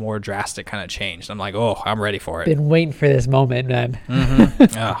looks like a more drastic kind of change. I'm like, oh, I'm ready for it. Been waiting for this moment, man.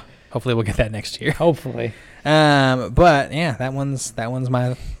 Mm-hmm. Hopefully we'll get that next year. Hopefully. But yeah, that one's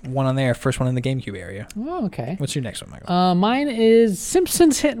my one on there. First one in the GameCube area. Oh, okay. What's your next one, Michael? Mine is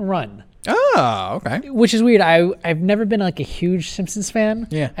Simpsons Hit and Run. Oh, okay. Which is weird. I've never been like a huge Simpsons fan.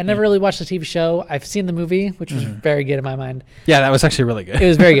 Yeah. I never really watched the TV show. I've seen the movie, which was very good in my mind. Yeah, that was actually really good. It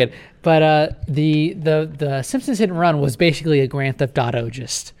was very good. But the Simpsons Hit and Run was basically a Grand Theft Auto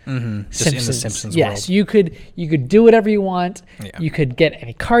just in the Simpsons yes, world. you could do whatever you want. Yeah. You could get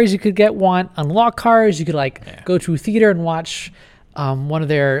any cars you could unlock cars. You could go to a theater and watch one of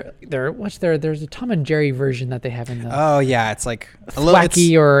there's a Tom and Jerry version that they have in the oh yeah, it's like a little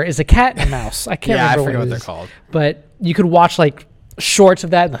Wacky or is a cat and mouse. I can't remember I forget what they're is. called. But you could watch like shorts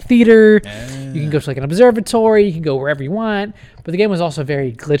of that in the theater. You can go to like an observatory. You can go wherever you want. But the game was also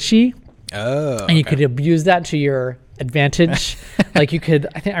very glitchy. Oh, and you could abuse that to your advantage. Like you could,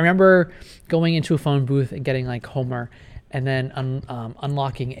 I remember going into a phone booth and getting like Homer, and then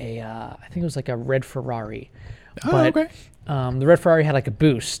unlocking I think it was like a red Ferrari. But, okay. The red Ferrari had like a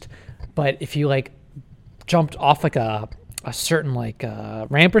boost, but if you like jumped off like a certain like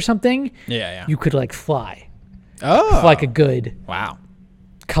ramp or something, you could like fly. Oh, for like a good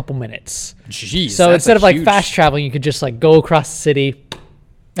couple minutes. Jeez. So instead of like fast traveling, you could just like go across the city.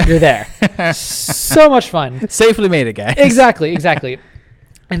 You're there. So much fun. Safely made it, guys. Exactly.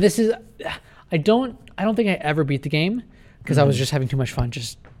 And this is, I don't think I ever beat the game because I was just having too much fun,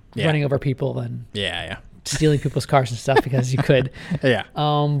 just running over people and stealing people's cars and stuff because you could. Yeah.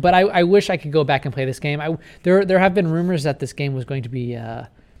 But I wish I could go back and play this game. There have been rumors that this game was going to be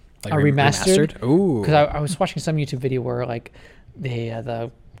like remastered. Ooh. Because I was watching some YouTube video where like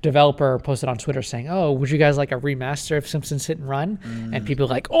the developer posted on Twitter saying, "Oh, would you guys like a remaster of Simpsons Hit and Run?" And people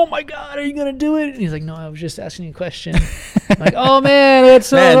were like, "Oh my God, are you gonna do it?" And he's like, "No, I was just asking you a question." I'm like, "Oh man, that's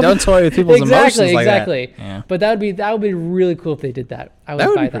don't toy with people's emotions like that. Yeah. But that would be really cool if they did that. I would that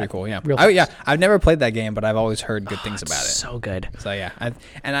would buy be pretty cool. Yeah. Yeah. I've never played that game, but I've always heard good things about it. So good. So yeah,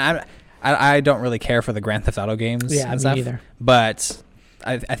 I don't really care for the Grand Theft Auto games. Yeah, and me stuff, neither. But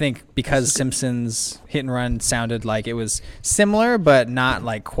I think because Simpsons Hit and Run sounded like it was similar, but not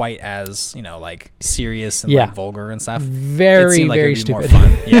like quite as, you know, like serious and like vulgar and stuff. Very, it seemed like very it'd be stupid. more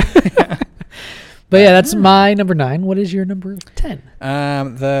fun. Yeah. But yeah, that's my number 9. What is your number 10?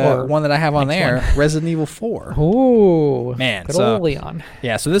 The one that I have on there, Resident Evil 4. Oh, man, good so old Leon.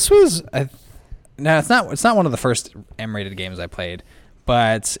 Yeah, so this was no, it's not one of the first M-rated games I played,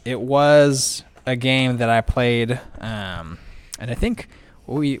 but it was a game that I played, and I think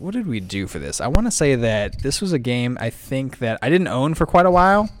what did we do for this? I want to say that this was a game I think that I didn't own for quite a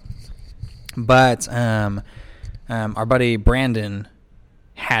while, but our buddy Brandon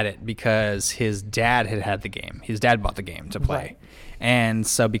had it because his dad had the game. His dad bought the game to play. Right. And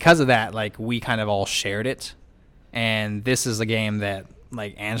so because of that, like, we kind of all shared it. And this is a game that,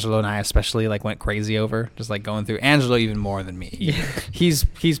 like, Angelo and I especially, like, went crazy over, just like going through. Angelo even more than me. He's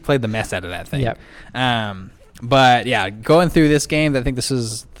played the mess out of that thing. Yep. But yeah, going through this game, I think this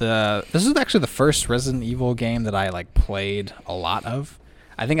is actually the first Resident Evil game that I like played a lot of.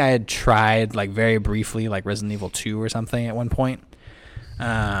 I think I had tried like very briefly like Resident Evil 2 or something at one point.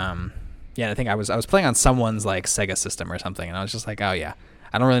 Yeah, I think I was playing on someone's like Sega system or something, and I was just like, oh yeah,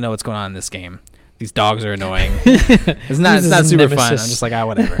 I don't really know what's going on in this game. These dogs are annoying. It's not super fun. I'm just like,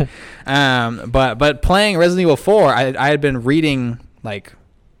 whatever. But playing Resident Evil 4, I had been reading like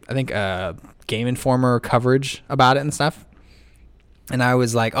I think Game Informer coverage about it and stuff, and I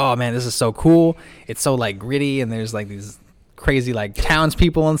was like, oh man, this is so cool. It's so like gritty, and there's like these crazy like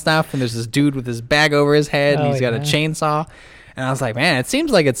townspeople and stuff, and there's this dude with his bag over his head, and he's got a chainsaw. And I was like, man, it seems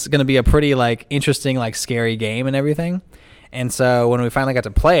like it's going to be a pretty like interesting, like scary game and everything. And so when we finally got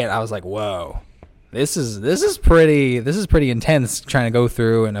to play it, I was like, whoa, this is pretty intense, trying to go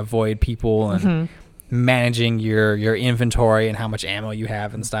through and avoid people and managing your inventory and how much ammo you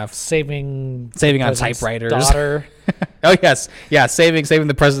have and stuff. Saving on typewriters. Daughter. Oh yes. Yeah. Saving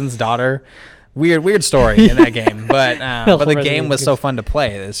the president's daughter. Weird story in that game. But the game was so fun to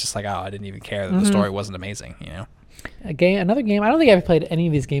play. It's just like, oh, I didn't even care that the story wasn't amazing, you know? Another game. I don't think I've played any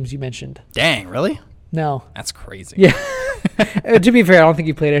of these games you mentioned. Dang, really? No. That's crazy. Yeah. To be fair, I don't think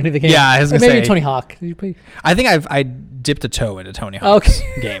you played any of the games. Yeah, I was gonna say maybe Tony Hawk. Did you play? I think I dipped a toe into Tony Hawk's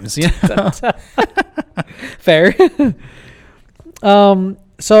games. You know? Fair.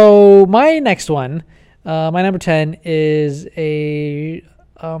 So my next one, my number 10 is it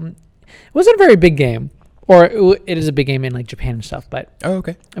wasn't a very big game, or it is a big game in like Japan and stuff, but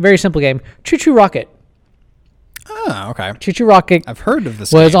okay, a very simple game. Choo Choo Rocket. Oh, okay. Choo Choo Rocket. I've heard of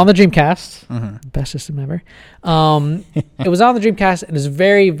this. Was on the Dreamcast. Best system ever. It was on the Dreamcast, and it's a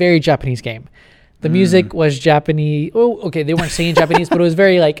very, very Japanese game. The music was Japanese. Oh, okay. They weren't singing Japanese, but it was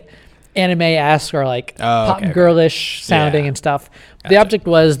very like anime-esque or like pop girlish sounding and stuff. Gotcha. The object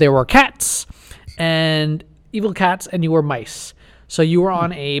was there were cats and evil cats, and you were mice. So you were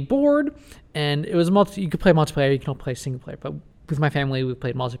on a board, and it was you could play multiplayer. You can play single player, but with my family, we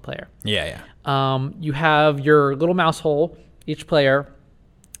played multiplayer. Yeah. You have your little mouse hole, each player,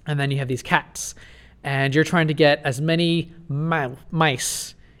 and then you have these cats. And you're trying to get as many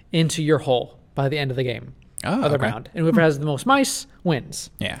mice into your hole by the end of the game. Of the round. And whoever has the most mice wins.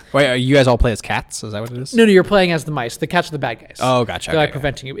 Yeah. Wait, you guys all play as cats? Is that what it is? No, you're playing as the mice. The cats are the bad guys. Oh, gotcha. They're like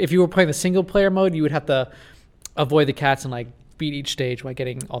preventing you. If you were playing the single player mode, you would have to avoid the cats and like beat each stage by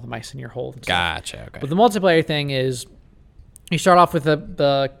getting all the mice in your hole. Gotcha. Okay. But the multiplayer thing is, you start off with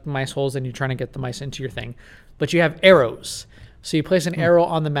the mice holes, and you're trying to get the mice into your thing. But you have arrows. So you place an arrow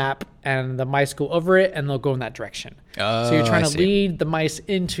on the map, and the mice go over it, and they'll go in that direction. So you're trying to lead the mice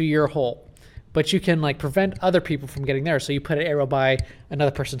into your hole. But you can like prevent other people from getting there. So you put an arrow by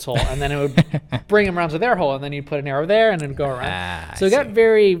another person's hole, and then it would bring them around to their hole, and then you put an arrow there, and then go around. So it got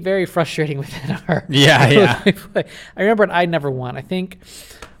very, very frustrating within our. Yeah. I remember I never won.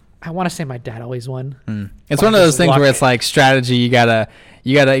 I want to say my dad always won. It's one of those things where it's like strategy. You gotta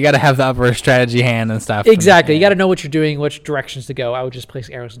have the upper strategy hand and stuff. Exactly. You got to know what you're doing, which directions to go. I would just place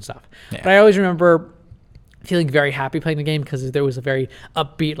arrows and stuff. Yeah. But I always remember feeling very happy playing the game because there was a very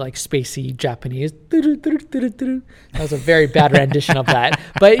upbeat, like spacey Japanese. That was a very bad rendition of that.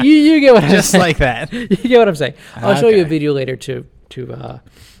 But you get what I'm saying. Just like that. You get what I'm saying. I'll show you a video later to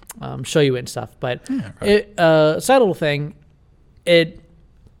show you it and stuff. But side little thing,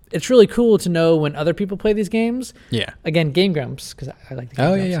 it's really cool to know when other people play these games. Yeah. Again, Game Grumps, because I like the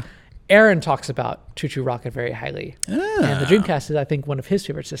Game Grumps. Yeah. Aaron talks about Choo Choo Rocket very highly. And the Dreamcast is, I think, one of his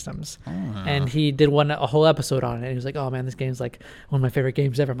favorite systems. And he did a whole episode on it. And he was like, oh, man, this game's like one of my favorite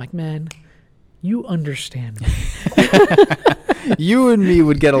games ever. I'm like, man, you understand me. You and me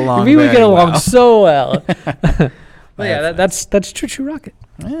would get along We would get along so well. But yeah, that's Choo Choo Rocket.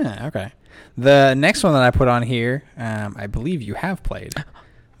 Yeah, okay. The next one that I put on here, I believe you have played.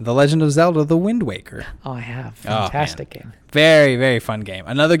 The Legend of Zelda: The Wind Waker. Oh, I have. Fantastic game. Very, very fun game.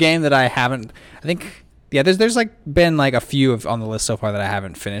 Another game that I haven't. I think. Yeah, there's like been like a few on the list so far that I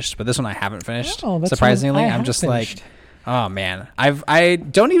haven't finished, but this one I haven't finished. Oh, that's surprisingly, one I I'm have just finished. like, oh man, I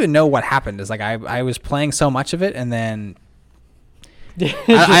don't even know what happened. It's like I was playing so much of it, and then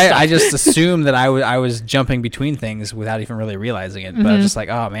I just assumed that I was jumping between things without even really realizing it. But I'm just like,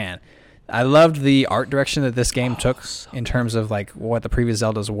 oh man, I loved the art direction that this game took in terms of like what the previous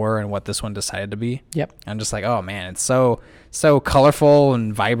Zeldas were and what this one decided to be. Yep. I'm just like, oh man, it's so colorful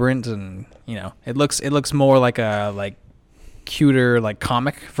and vibrant, and you know, it looks more like a cuter like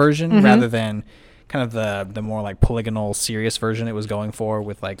comic version rather than kind of the more like polygonal serious version it was going for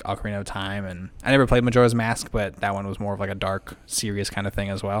with like Ocarina of Time. And I never played Majora's Mask, but that one was more of like a dark, serious kind of thing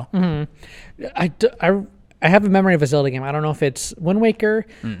as well. I have a memory of a Zelda game. I don't know if it's Wind Waker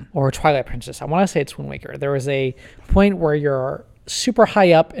or Twilight Princess. I want to say it's Wind Waker. There was a point where you're super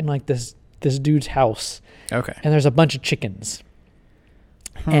high up in like this dude's house. Okay. And there's a bunch of chickens.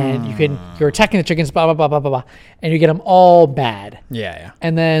 And you're attacking the chickens, blah, blah, blah, blah, blah, blah. And you get them all bad. Yeah.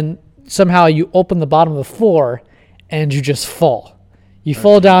 And then somehow you open the bottom of the floor and you just fall. You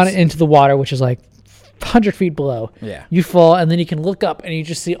fall down into the water, which is like 100 feet below. Yeah. You fall, and then you can look up and you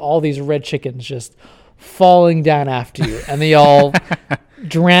just see all these red chickens just falling down after you. And they all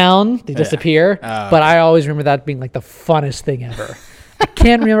drown. They disappear. But I always remember that being like the funnest thing ever. I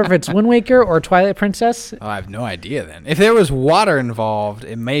can't remember if it's Wind Waker or Twilight Princess. Oh, I have no idea then. If there was water involved,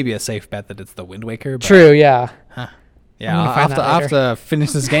 it may be a safe bet that it's the Wind Waker. But True, yeah. yeah, I'll have to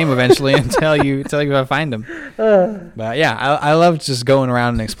finish this game eventually and tell you if I find them. But yeah, I love just going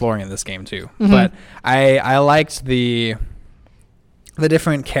around and exploring in this game too. But I liked the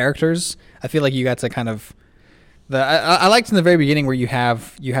different characters. I feel like you got to kind of I liked in the very beginning where you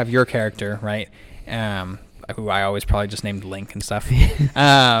have your character, right? Who I always probably just named Link and stuff.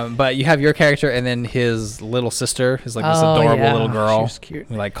 But you have your character and then his little sister is like this adorable little girl. She was cute.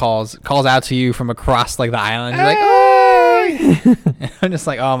 Who like calls out to you from across like the island. You're like, oh! I'm just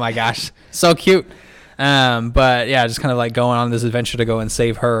like, oh my gosh, so cute. But yeah, just kind of like going on this adventure to go and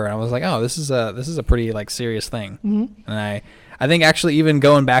save her. And I was like, oh, this is a pretty like serious thing. And I think actually even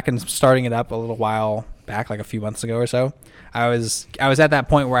going back and starting it up a little while back, like a few months ago or so, I was at that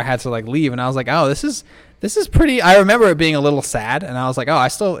point where I had to like leave, and I was like, oh, this is pretty. I remember it being a little sad, and I was like,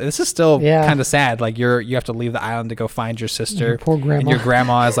 oh, this is still kind of sad. Like you have to leave the island to go find your sister, poor grandma, and your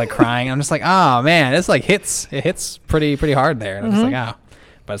grandma is like crying. I'm just like, oh man, it's like hits pretty hard there, and I'm just like, oh,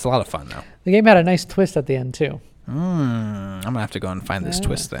 but it's a lot of fun though. The game had a nice twist at the end too. I'm gonna have to go and find this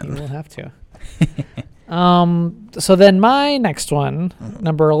twist then. You will have to. So then my next one,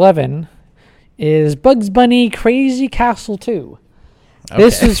 number 11, is Bugs Bunny Crazy Castle 2. Okay.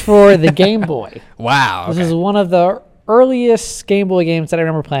 This is for the Game Boy. Wow. This is one of the earliest Game Boy games that I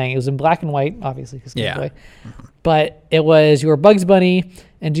remember playing. It was in black and white, obviously, because Game Boy. But it was your Bugs Bunny.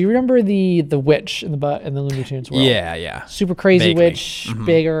 And do you remember the witch in the Looney Tunes world? Yeah. Super crazy witch,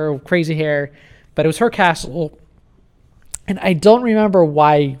 bigger, crazy hair. But it was her castle. And I don't remember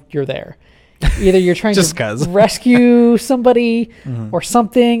why you're there. Either you're trying to rescue somebody or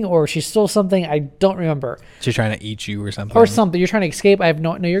something, or she stole something. I don't remember. She's trying to eat you or something. Or something. You're trying to escape. I have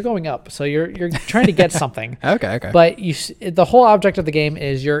no. You're going up, so you're trying to get something. Okay. But the whole object of the game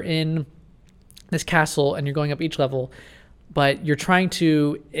is you're in this castle and you're going up each level, but you're trying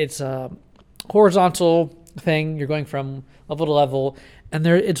to. It's a horizontal thing. You're going from level to level, and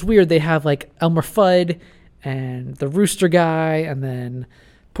it's weird. They have like Elmer Fudd and the Rooster guy, and then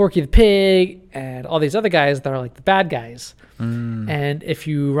Porky the Pig, and all these other guys that are like the bad guys. And if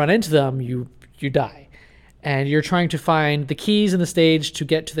you run into them, you die. And you're trying to find the keys in the stage to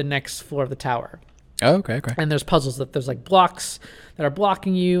get to the next floor of the tower. Oh, okay. And there's puzzles that there's like blocks that are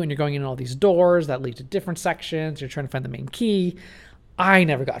blocking you, and you're going in all these doors that lead to different sections. You're trying to find the main key. I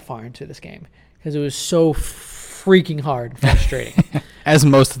never got far into this game because it was so freaking hard and frustrating. As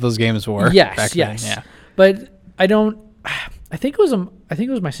most of those games were. Yes. Yeah. But I think it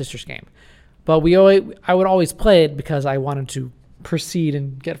was my sister's game, but I would always play it because I wanted to proceed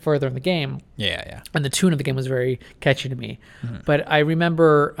and get further in the game. Yeah. And the tune of the game was very catchy to me. But I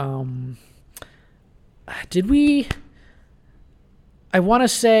remember, I want to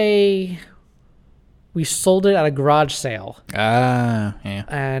say we sold it at a garage sale. Yeah.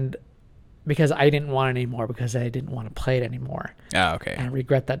 And because I didn't want it anymore, because I didn't want to play it anymore. Oh, okay. And I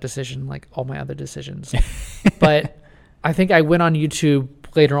regret that decision, like all my other decisions. But I think I went on YouTube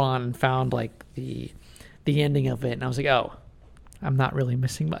later on and found like the ending of it, and I was like, oh, I'm not really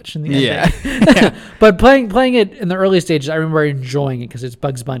missing much in the Yeah. But playing it in the early stages, I remember enjoying it because it's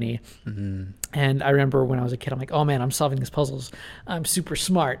Bugs Bunny. Mm-hmm. And I remember when I was a kid, I'm like, oh man, I'm solving these puzzles. I'm super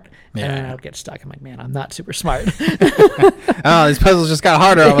smart. Yeah. And I would get stuck. I'm like, man, I'm not super smart. Oh, these puzzles just got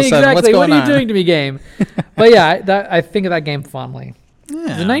harder all of a sudden. Exactly. What's going on? What are you doing to me, game? But yeah, I think of that game fondly. Yeah,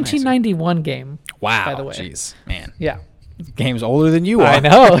 The 1991 game. Wow. By the way. Jeez, man. Yeah. Game's older than you are. I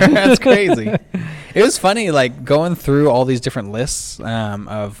know. That's crazy. It was funny, like, going through all these different lists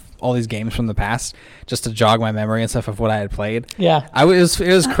of all these games from the past just to jog my memory and stuff of what I had played. Yeah. It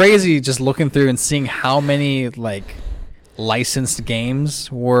was crazy just looking through and seeing how many, like, licensed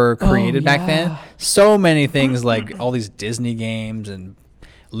games were created back then. So many things, like all these Disney games and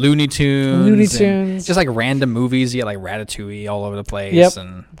Looney Tunes. And just like random movies. You get like Ratatouille all over the place. Yep.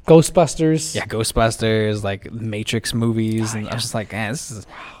 And Ghostbusters. yeah, Ghostbusters, like Matrix movies. And I was just like, man,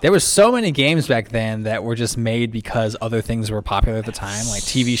 there were so many games back then that were just made because other things were popular at the time, like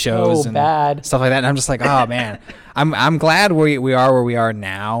TV shows and bad. stuff like that. And I'm just like, oh man, I'm glad we are where we are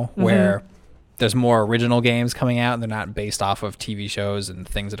now, where there's more original games coming out and they're not based off of TV shows and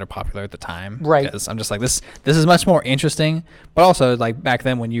things that are popular at the time. Right. Because I'm just like, this is much more interesting. But also, like, back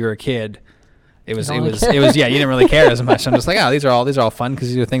then when you were a kid, it was yeah, you didn't really care as much. I'm just like, oh, these are all fun because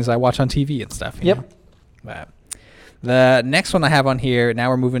these are things I watch on TV and stuff. You know? But the next one I have on here, now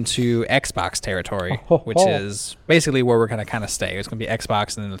we're moving to Xbox territory, which is basically where we're going to kind of stay. It's going to be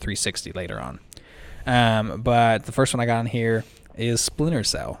Xbox and then the 360 later on. But the first one I got on here is Splinter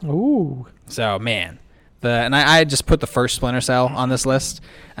Cell. Ooh. So, man, I just put the first Splinter Cell on this list.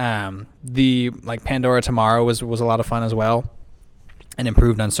 The like Pandora Tomorrow was a lot of fun as well, and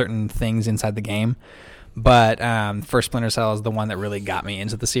improved on certain things inside the game. But first Splinter Cell is the one that really got me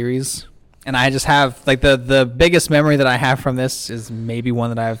into the series. And I just have like the biggest memory that I have from this is maybe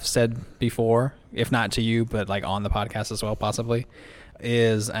one that I've said before, if not to you, but like on the podcast as well, possibly,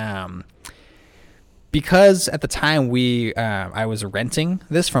 is because at the time I was renting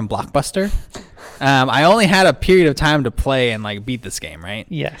this from Blockbuster. I only had a period of time to play and like beat this game, right?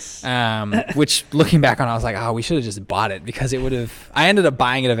 Yes. Which looking back on, I was like, oh, we should have just bought it because it would have. I ended up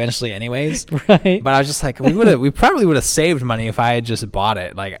buying it eventually, anyways. Right. But I was just like, we probably would have saved money if I had just bought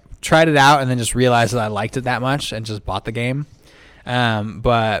it, like tried it out, and then just realized that I liked it that much and just bought the game.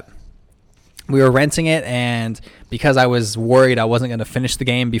 But we were renting it, and because I was worried I wasn't going to finish the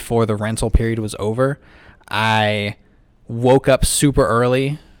game before the rental period was over, I woke up super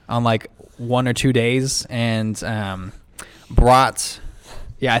early on like 1 or 2 days and brought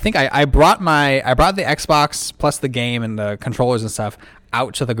the Xbox plus the game and the controllers and stuff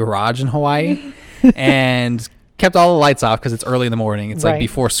out to the garage in Hawaii and kept all the lights off because it's early in the morning. It's like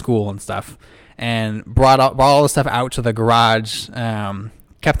before school and stuff, and brought all the stuff out to the garage.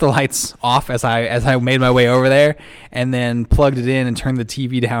 Kept the lights off as I made my way over there, and then plugged it in and turned the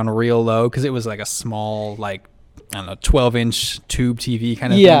TV down real low because it was like a small, like, I don't know, 12-inch tube TV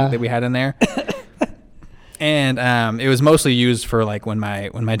kind of thing that we had in there. And it was mostly used for like when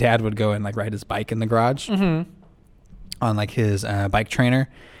my dad would go and like ride his bike in the garage on like his bike trainer.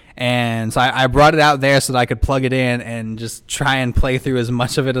 And so I brought it out there so that I could plug it in and just try and play through as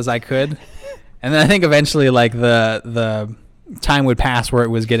much of it as I could. And then I think eventually like the time would pass where it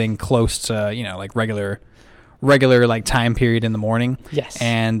was getting close to, you know, like regular like time period in the morning. Yes.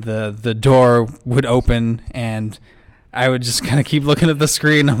 And the door would open and I would just kind of keep looking at the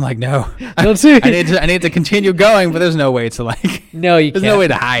screen. I'm like, no, I need to continue going, but there's no way to like, no, you there's can't. no way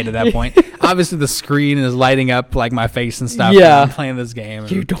to hide at that point. Obviously the screen is lighting up like my face and stuff. Yeah. I'm playing this game.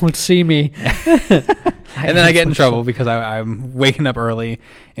 You don't see me. And then I get in trouble because I'm waking up early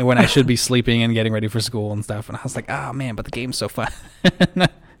and when I should be sleeping and getting ready for school and stuff. And I was like, oh man, but the game's so fun.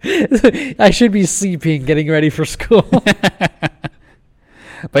 I should be sleeping, getting ready for school. But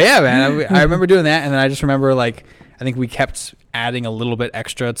yeah, man, I remember doing that. And then I just remember like, I think we kept adding a little bit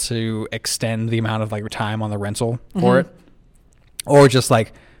extra to extend the amount of like time on the rental for it, or just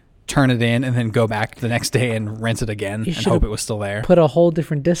like turn it in and then go back the next day and rent it again and hope it was still there. Put a whole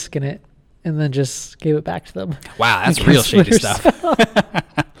different disc in it and then just gave it back to them. Wow, that's real shady stuff.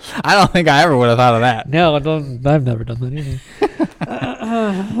 I don't think I ever would have thought of that. No, I've never done that either.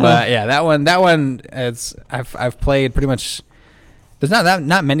 But yeah, that one, I've played pretty much. There's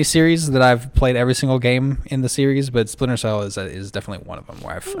not many series that I've played every single game in the series, but Splinter Cell is definitely one of them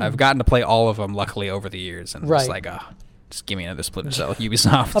where I've gotten to play all of them luckily over the years, and just like, just give me another Splinter Cell,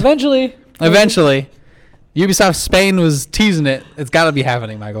 Ubisoft. Eventually, Ubisoft Spain was teasing it. It's got to be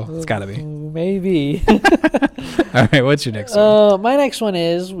happening, Michael. It's got to be. Maybe. All right, what's your next one? My next one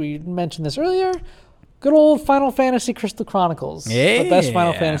is, we mentioned this earlier, Good old Final Fantasy Crystal Chronicles. Yeah. The best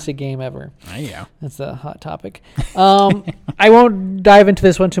Final Fantasy game ever. There you go. That's a hot topic. I won't dive into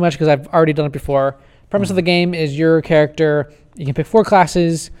this one too much because I've already done it before. Premise of the game is your character. You can pick 4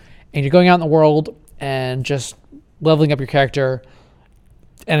 classes, and you're going out in the world and just leveling up your character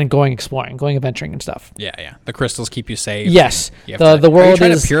and then going exploring, going adventuring and stuff. Yeah. The crystals keep you safe. Yes. You have The world are you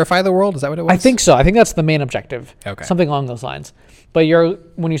trying is... to purify the world? Is that what it was? I think so. I think that's the main objective. Okay. Something along those lines. But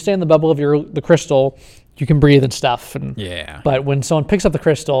when you stay in the bubble of the crystal, you can breathe and stuff. Yeah. But when someone picks up the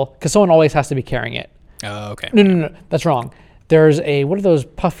crystal, because someone always has to be carrying it. Oh, okay. No. That's wrong. There's what are those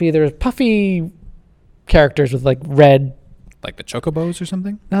there's puffy characters with like red. Like the chocobos or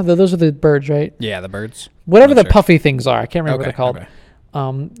something? No, those are the birds, right? Yeah, the birds. Whatever I'm the not sure. puffy things are. I can't remember what they're called. Okay.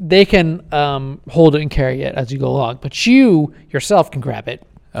 They can hold it and carry it as you go along. But you yourself can grab it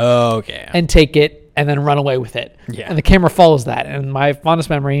Okay. and take it and then run away with it. Yeah. And the camera follows that. And my fondest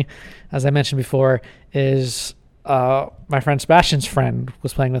memory, as I mentioned before, is my friend Sebastian's friend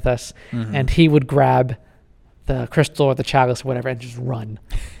was playing with us, and he would grab the crystal or the chalice or whatever and just run.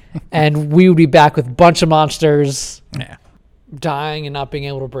 And we would be back with a bunch of monsters Yeah. dying and not being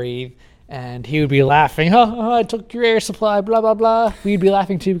able to breathe. And he would be laughing, I took your air supply, blah, blah, blah. We'd be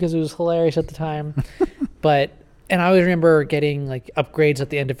laughing too because it was hilarious at the time. And I always remember getting like upgrades at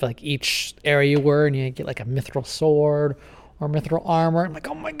the end of like each area you were, and you get like a mithril sword or mithril armor. I'm like,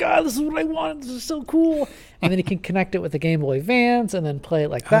 oh my God, this is what I wanted. This is so cool. And then you can connect it with the Game Boy Advance and then play it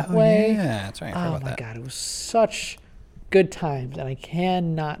like that way. Yeah, that's right. I forgot Oh about my that. God, it was such good times. And I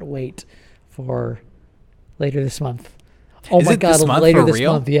cannot wait for later this month. Oh Is my it God, this month later for this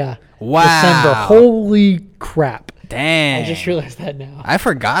real? month. Yeah. Wow. December. Holy crap. Dang. I just realized that now. I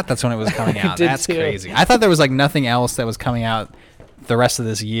forgot that's when it was coming out. did That's too. crazy. I thought there was like nothing else that was coming out the rest of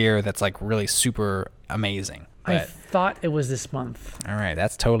this year that's like really super amazing. I But thought it was this month. all right,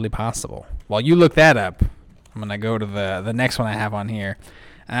 that's totally possible. While you look that up, I'm gonna go to the next one I have on here.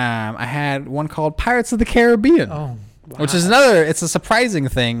 I had one called Pirates of the Caribbean, Oh, wow. which is another. It's a surprising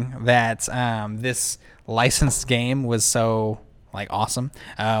thing that this licensed game was so like awesome.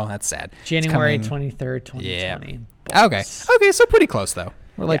 Oh, that's sad. It's January coming- 23rd, 2020. Okay. Box. Okay, so pretty close though.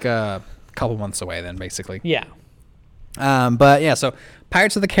 We're like a couple months away then, basically. Yeah. But yeah, so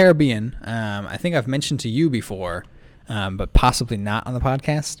Pirates of the Caribbean. I think I've mentioned to you before, but possibly not on the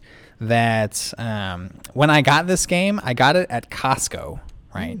podcast, that when I got this game, I got it at Costco,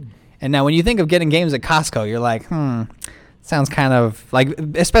 right? And now when you think of getting games at Costco, you're like, sounds kind of like,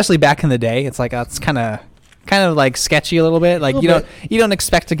 especially back in the day, it's like it's kind of like sketchy a little bit. Like you don't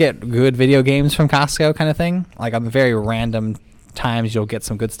expect to get good video games from Costco, kind of thing. Like on very random times you'll get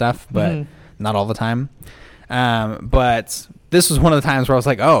some good stuff, but not all the time. But this was one of the times where I was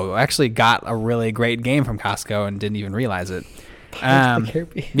like, oh, I actually got a really great game from Costco and didn't even realize it. Pirates of the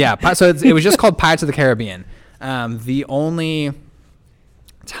Caribbean. Yeah, so it was just called Pirates of the Caribbean. The only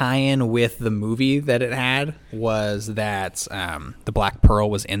tie-in with the movie that it had was that the Black Pearl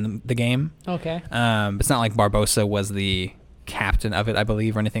was in the game. Okay. It's not like Barbossa was the captain of it, I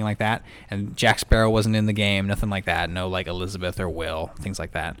believe, or anything like that. And Jack Sparrow wasn't in the game, nothing like that. No, like Elizabeth or Will, things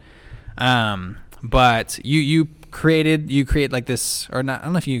like that. But you create like this, or not? I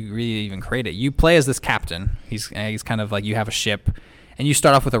don't know if you really even create it. You play as this captain. He's kind of like, you have a ship, and you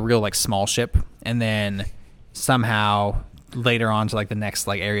start off with a real like small ship, and then somehow later on to like the next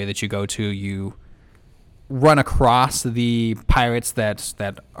like area that you go to, you run across the pirates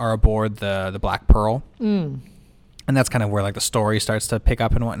that are aboard the Black Pearl, and that's kind of where like the story starts to pick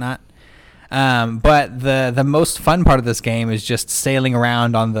up and whatnot. But the most fun part of this game is just sailing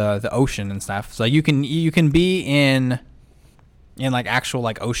around on the ocean and stuff. So you can be in like actual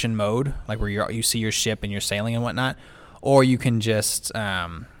like ocean mode, like where you see your ship and you're sailing and whatnot, or you can just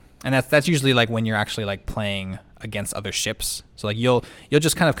and that's usually like when you're actually like playing against other ships. So like you'll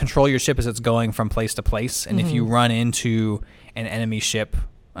just kind of control your ship as it's going from place to place, and if you run into an enemy ship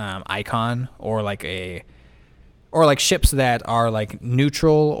icon or like ships that are like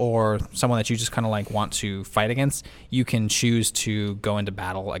neutral or someone that you just kind of like want to fight against, you can choose to go into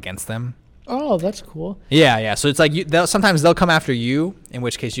battle against them. Oh, that's cool. Yeah. So it's like sometimes they'll come after you, in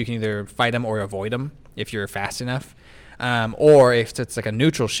which case you can either fight them or avoid them if you're fast enough. Or if it's like a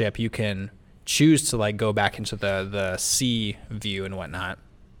neutral ship, you can choose to like go back into the sea view and whatnot,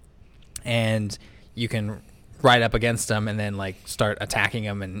 and you can ride up against them and then like start attacking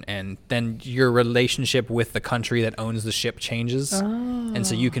them, and then your relationship with the country that owns the ship changes, and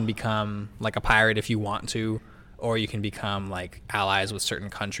so you can become like a pirate if you want to, or you can become like allies with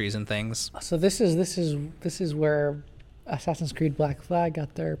certain countries and things. So this is where Assassin's Creed Black Flag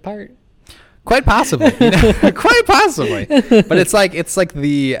got their part. Quite possibly, quite possibly. But it's like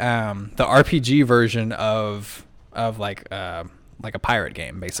the RPG version of like a pirate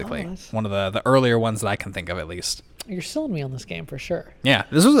game, basically. One of the earlier ones that I can think of, at least. You're selling me on this game for sure. Yeah,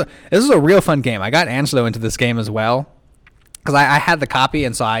 this was a real fun game. I got Angelo into this game as well because I had the copy,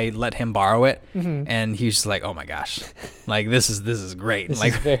 and so I let him borrow it, and he's just like, "Oh my gosh, like this is great, This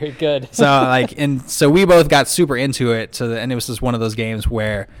like is very good." so we both got super into it. And it was just one of those games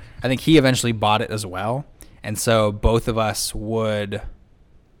where I think he eventually bought it as well, and so both of us would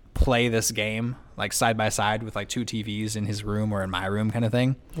play this game like side by side with like two TVs in his room or in my room, kind of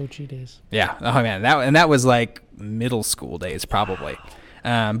thing. OG days. Yeah. Oh man, that was like middle school days probably.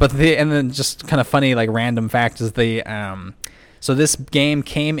 But then just kind of funny like random fact is so this game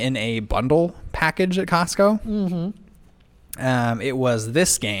came in a bundle package at Costco. Mm-hmm. It was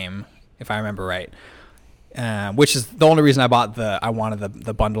this game, if I remember right, which is the only reason I wanted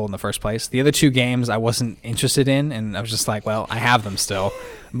the bundle in the first place. The other two games I wasn't interested in, and I was just like, well, I have them still.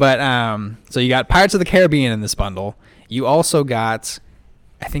 But so you got Pirates of the Caribbean in this bundle. You also got,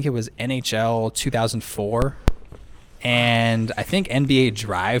 I think it was NHL 2004. And I think NBA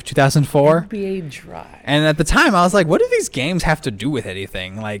Drive 2004. NBA Drive. And at the time, I was like, what do these games have to do with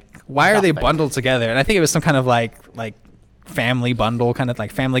anything? Like, why are they bundled together? And I think it was some kind of like family bundle, kind of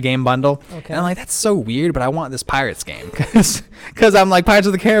like family game bundle. Okay. And I'm like, that's so weird, but I want this Pirates game because I'm like Pirates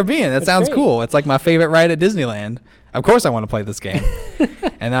of the Caribbean. That sounds cool. It's like my favorite ride at Disneyland. Of course I want to play this game.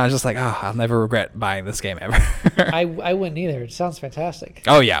 And I was just like, oh, I'll never regret buying this game ever. I wouldn't either. It sounds fantastic.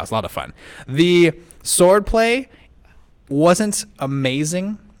 Oh, yeah. It was a lot of fun. The sword play wasn't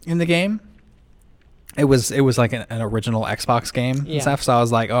amazing in the game. It was like an original Xbox game and stuff. So I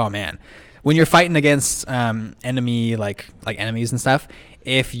was like, oh, man. When you're fighting against enemy like enemies and stuff,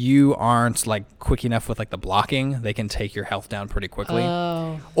 if you aren't like quick enough with like the blocking, they can take your health down pretty quickly.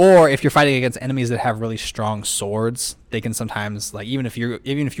 Oh. Or if you're fighting against enemies that have really strong swords, they can sometimes like even if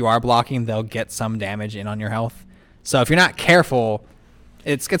you are blocking, they'll get some damage in on your health. So if you're not careful,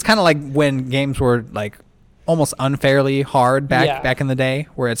 it's kind of like when games were like almost unfairly hard back in the day,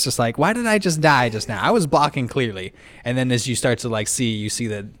 where it's just like, why did I just die just now? I was blocking clearly, and then as you start to like you see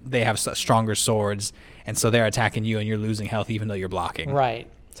that they have stronger swords, and so they're attacking you, and you're losing health even though you're blocking. Right.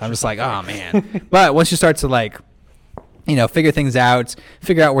 So I'm just like, oh man. But once you start to like, figure things out,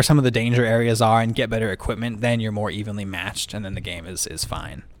 figure out where some of the danger areas are, and get better equipment, then you're more evenly matched, and then the game is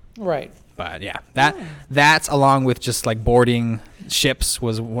fine. Right. But yeah, that's along with just like boarding ships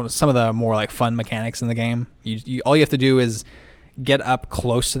was some of the more like fun mechanics in the game. You all you have to do is get up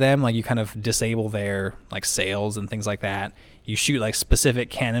close to them, like you kind of disable their like sails and things like that. You shoot like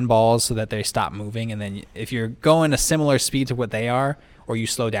specific cannonballs so that they stop moving, and then if you're going a similar speed to what they are, or you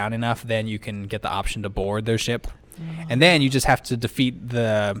slow down enough, then you can get the option to board their ship, and then you just have to defeat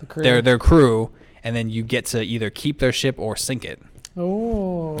their crew, and then you get to either keep their ship or sink it.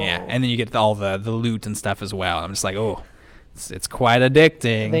 Oh. Yeah, and then you get all the loot and stuff as well. I'm just like, oh, it's quite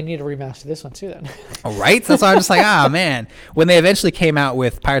addicting. They need to remaster this one too then. Oh, right? That's why I'm just like, man. When they eventually came out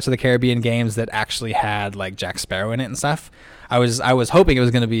with Pirates of the Caribbean games that actually had like Jack Sparrow in it and stuff, I was hoping it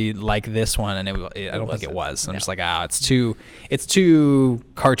was going to be like this one, and I don't think it was. I'm just like, it's too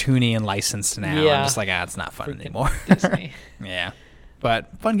cartoony and licensed now. Yeah. I'm just like, it's not fun anymore. Disney. Yeah,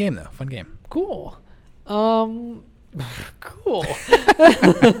 but fun game though. Fun game. Cool. Cool.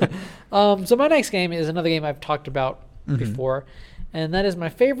 So my next game is another game I've talked about before, and that is my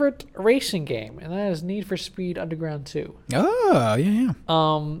favorite racing game, and that is Need for Speed Underground 2. Oh, yeah.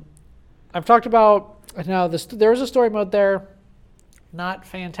 I've talked about now there is a story mode there, not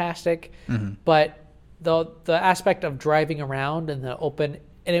fantastic, but the aspect of driving around in the open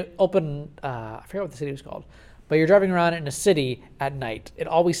I forget what the city was called, but you're driving around in a city at night. It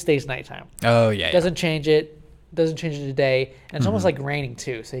always stays nighttime. Oh yeah. Doesn't change it. Doesn't change it today, and it's almost like raining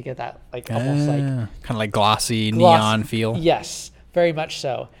too, so you get that like almost like kind of like glossy neon feel. Yes, very much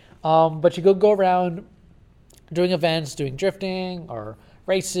so. But you go around doing events, doing drifting or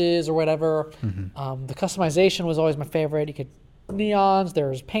races or whatever. The customization was always my favorite. You could neons, there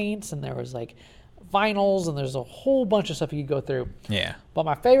was paints, and there was like vinyls, and there's a whole bunch of stuff you could go through. Yeah. But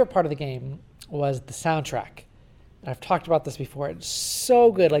my favorite part of the game was the soundtrack. I've talked about this before. It's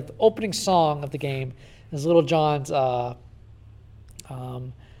so good. Like the opening song of the game is Little John's,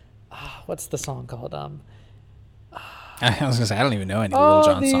 what's the song called? I was going to say, I don't even know any Little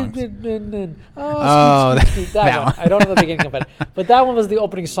John songs. That one. I don't know the beginning of it. But that one was the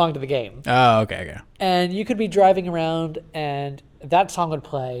opening song to the game. Oh, okay. And you could be driving around, and that song would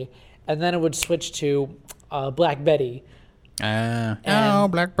play, and then it would switch to Black Betty.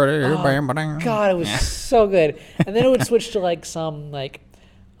 Black Betty. God, it was so good. And then it would switch to like some like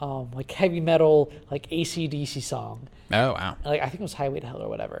like heavy metal, like AC/DC song. Oh wow. Like I think it was Highway to Hell or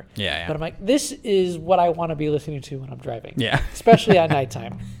whatever. Yeah. But I'm like, this is what I want to be listening to when I'm driving. Yeah. Especially at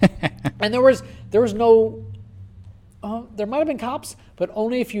nighttime. And there was no. There might have been cops, but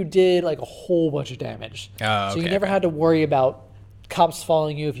only if you did like a whole bunch of damage. Oh, So you okay, never okay. had to worry about cops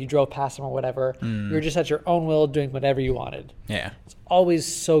following you if you drove past them or whatever. You were just at your own will doing whatever you wanted. Yeah. It's always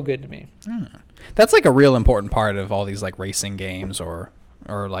so good to me. That's like a real important part of all these like racing games or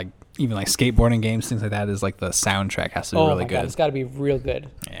like even like skateboarding games, things like that, is like the soundtrack has to be really my God, good. it's got to be real good.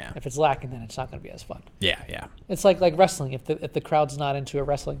 Yeah. If it's lacking, then it's not going to be as fun. Yeah. It's like wrestling. If the crowd's not into a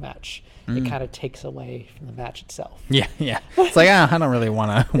wrestling match, it kind of takes away from the match itself. Yeah. It's like, I don't really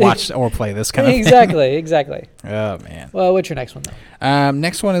want to watch or play this kind of thing. Exactly. Oh, man. Well, what's your next one, though?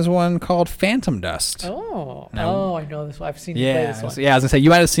 Next one is one called Phantom Dust. Oh, I know this one. I've seen you play this one. Yeah, I was going to say, you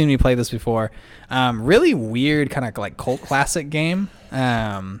might have seen me play this before. Really weird, kind of like cult classic game.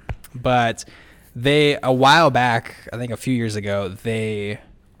 But a while back, I think a few years ago,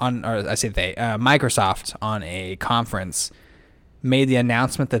 Microsoft on a conference made the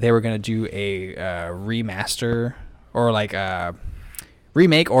announcement that they were going to do a remaster or like a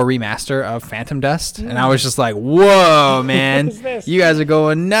remake or remaster of Phantom Dust. And I was just like, whoa, man, What is this? you guys are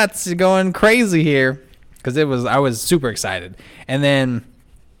going nuts, you're going crazy here. Because I was super excited. And then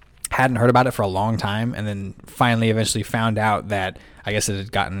hadn't heard about it for a long time, and then finally eventually found out that I guess it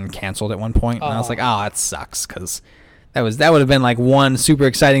had gotten canceled at one point. And I was like, oh, that sucks, because that would have been like one super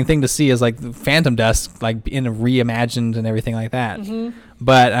exciting thing to see, is like Phantom Dust like in reimagined and everything like that.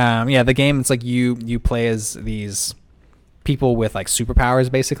 But the game, it's like you play as these people with like superpowers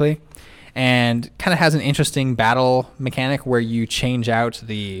basically, and kind of has an interesting battle mechanic where you change out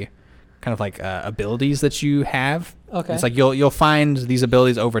the kind of like abilities that you have. Okay. It's like you'll find these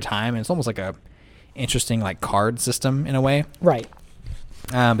abilities over time, and it's almost like a interesting like card system in a way. Right.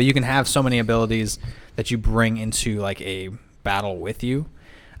 But you can have so many abilities that you bring into like a battle with you.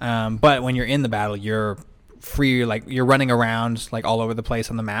 But when you're in the battle, you're free, like you're running around like all over the place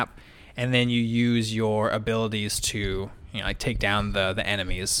on the map, and then you use your abilities to like take down the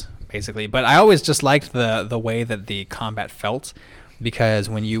enemies basically. But I always just liked the way that the combat felt, because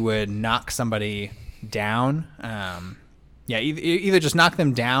when you would knock somebody down, either just knock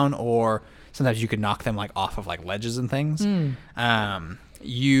them down, or sometimes you could knock them like off of like ledges and things.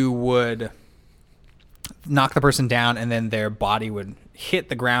 You would knock the person down, and then their body would hit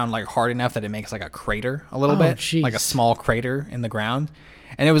the ground like hard enough that it makes like a crater a little bit, jeez. like a small crater in the ground.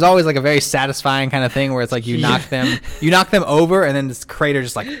 And it was always like a very satisfying kind of thing where it's like you knock them over, and then this crater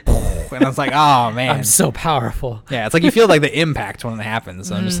just like, and I was like, oh man, I'm so powerful. yeah, it's like you feel like the impact when it happens.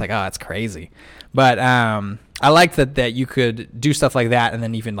 So I'm just like, oh, it's crazy. But I liked that you could do stuff like that, and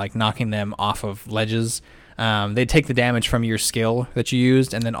then even like knocking them off of ledges. They'd take the damage from your skill that you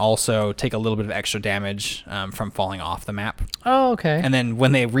used, and then also take a little bit of extra damage from falling off the map. Oh, okay. And then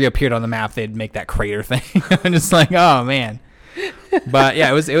when they reappeared on the map, they'd make that crater thing. I'm just like, oh man. But yeah,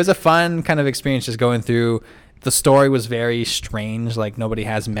 it was a fun kind of experience just going through. The story was very strange. Like nobody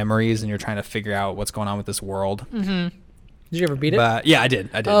has memories, and you're trying to figure out what's going on with this world. Did you ever beat it? But yeah, I did.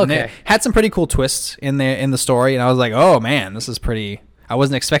 Oh, And okay. it had some pretty cool twists in the story, and I was like, oh man, this is pretty. I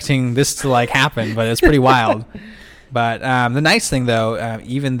wasn't expecting this to like happen, but it's pretty wild. But the nice thing though,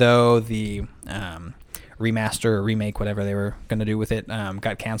 even though the remaster or remake, whatever they were going to do with it,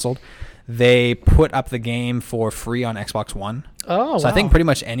 got canceled, they put up the game for free on Xbox One. Oh, So I think wow. pretty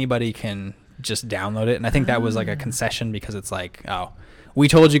much anybody can just download it, and I think that was like a concession, because it's like, oh, we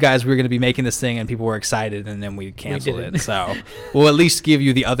told you guys we were going to be making this thing, and people were excited, and then we canceled didn't. it. So we'll at least give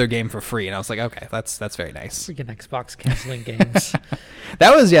you the other game for free. And I was like, okay, that's very nice. Freaking Xbox canceling games.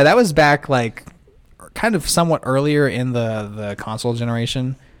 That was back like kind of somewhat earlier in the console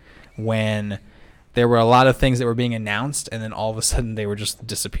generation, when there were a lot of things that were being announced, and then all of a sudden they were just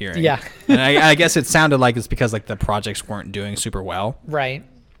disappearing. Yeah. And I guess it sounded like it's because like the projects weren't doing super well. Right.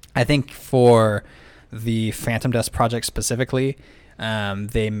 I think for the Phantom Dust project specifically,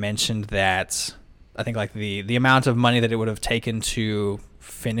 they mentioned that I think like the amount of money that it would have taken to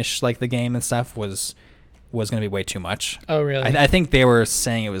finish like the game and stuff was going to be way too much. Oh, really? I think they were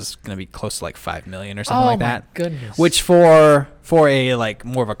saying it was going to be close to like $5 million or something like my that. goodness. Which for a like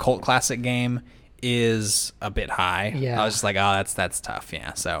more of a cult classic game is a bit high. Yeah. I was just like, oh, that's tough.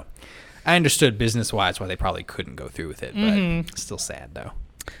 Yeah. So I understood business wise why they probably couldn't go through with it, but still sad though.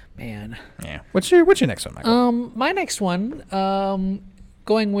 Man. Yeah. What's your next one, Michael? My next one,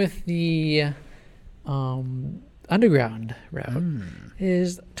 going with the underground route,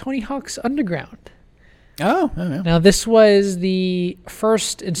 is Tony Hawk's Underground. Oh, yeah. Now, this was the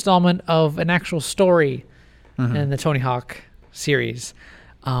first installment of an actual story in the Tony Hawk series.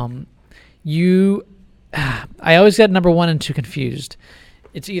 You, I always get number 1 and 2 confused.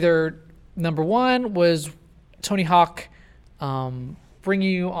 It's either number 1 was Tony Hawk bringing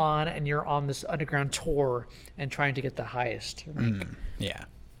you on, and you're on this underground tour and trying to get the highest rank. Yeah.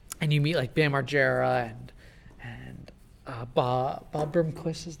 And you meet like Bam Margera and Bob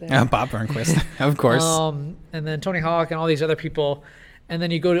Burnquist is there. Bob Burnquist, of course. And then Tony Hawk and all these other people. And then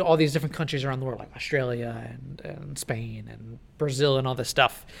you go to all these different countries around the world, like Australia and Spain and Brazil and all this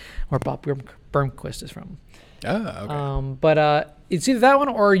stuff, where Bob Burnquist is from. Oh, okay. But it's either that one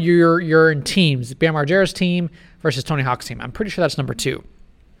or you're in teams. Bam Margera's team versus Tony Hawk's team. I'm pretty sure that's number 2.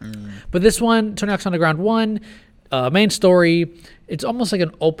 But this one, Tony Hawk's Underground 1, main story. It's almost like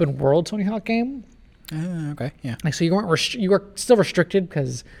an open world Tony Hawk game. Okay, yeah. Like, so you were still restricted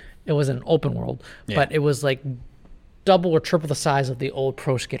because it was an open world, but it was like double or triple the size of the old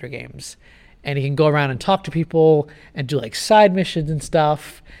Pro Skater games. And you can go around and talk to people and do like side missions and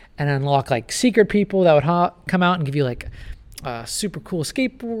stuff and unlock like secret people that would come out and give you like super cool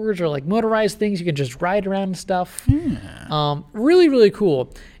skateboards or like motorized things. You can just ride around and stuff. Really, really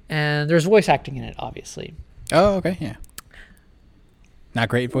cool. And there's voice acting in it, obviously. Oh, okay, yeah. Not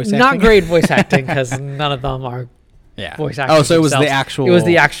great voice acting? Not great voice acting because none of them are voice actors. Oh, so it was themselves. the actual... It was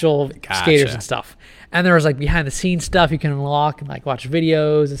the actual Gotcha. skaters and stuff. And there was like behind the scenes stuff you can unlock and like watch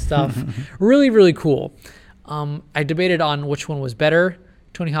videos and stuff. Really, really cool. I debated on which one was better,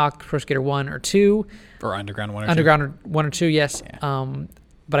 Tony Hawk Pro Skater 1 or 2. Or Underground 1 or 2? Underground 1 or 2, yes. Yeah.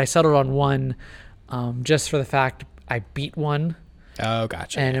 But I settled on 1 just for the fact I beat 1. Oh,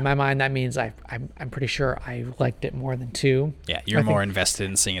 gotcha. And in my mind, that means I'm pretty sure I liked it more than 2. Yeah, you're more invested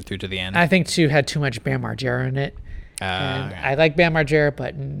in seeing it through to the end. I think 2 had too much Bam Margera in it. And I like Bam Margera,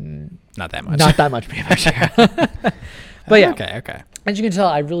 but not that much. Not that much Bam Margera. But yeah. Okay. As you can tell,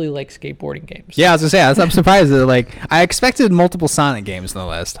 I really like skateboarding games. Yeah, I was gonna say, I'm surprised that like I expected multiple Sonic games on the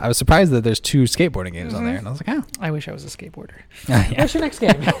list. I was surprised that there's 2 skateboarding games on there, and I was like, oh. I wish I was a skateboarder. Yeah. What's your next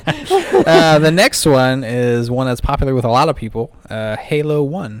game? The next one is one that's popular with a lot of people, Halo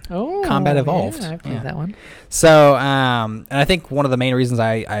 1, Combat Evolved. Yeah, I played that one. So, and I think one of the main reasons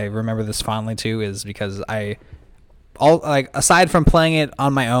I remember this fondly too is because aside from playing it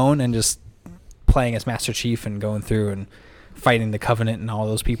on my own and just playing as Master Chief and going through and fighting the Covenant and all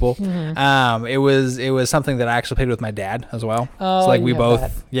those people, it was something that I actually played with my dad as well. Oh, so like we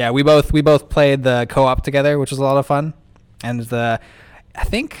both played the co-op together, which was a lot of fun. And I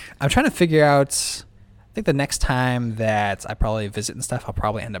think the next time that I probably visit and stuff, I'll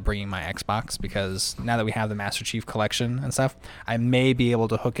probably end up bringing my Xbox, because now that we have the Master Chief collection and stuff, I may be able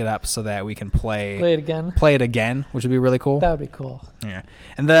to hook it up so that we can play it again, which would be really cool. That would be cool. Yeah.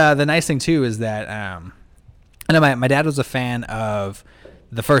 And the nice thing too is that I know my dad was a fan of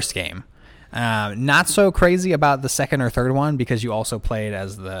the first game. Not so crazy about the second or third one, because you also played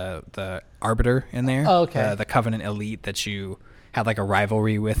as the Arbiter in there. Oh, okay. The Covenant elite that you had like a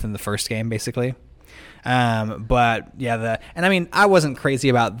rivalry with in the first game, basically. But yeah, I wasn't crazy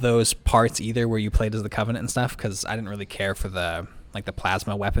about those parts either, where you played as the Covenant and stuff, because I didn't really care for the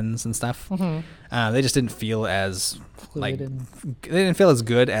plasma weapons and stuff. They just didn't feel as they didn't feel as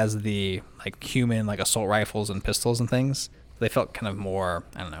good as the human assault rifles and pistols and things. They felt kind of more,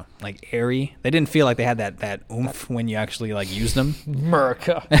 I don't know, airy. They didn't feel like they had that oomph when you actually used them.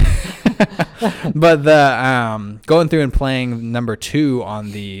 America. But the going through and playing number 2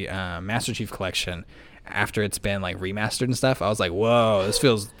 on the Master Chief collection, after it's been remastered and stuff, I was like, whoa,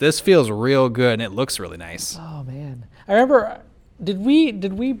 this feels real good, and it looks really nice. Oh man, I remember. Did we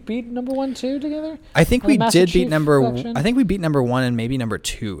beat number 1, 2 together? I think we did beat I think we beat number 1 and maybe number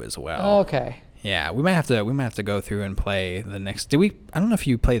 2 as well. Oh, okay. Yeah, we might have to go through and play the next. Did we? I don't know if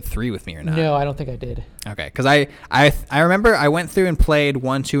you played 3 with me or not. No, I don't think I did. Okay, because I remember I went through and played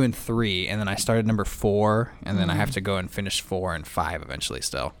 1, 2, and 3, and then I started number 4, and then I have to go and finish 4 and 5 eventually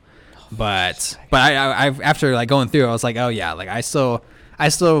still. But I after going through, I was like, oh yeah, I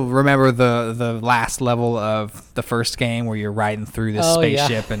still remember the last level of the first game where you're riding through this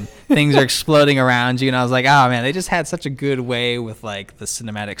spaceship and things are exploding around you, and I was like, oh man, they just had such a good way with the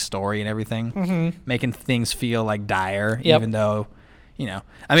cinematic story and everything, making things feel dire, even though,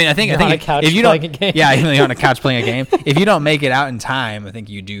 I think on a couch if you playing don't, a game. yeah, even on a couch playing a game, if you don't make it out in time, I think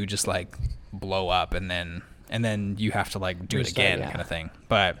you do just blow up and then you have to do it again, kind of thing.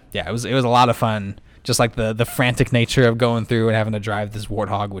 But yeah, it was a lot of fun. Just the frantic nature of going through and having to drive this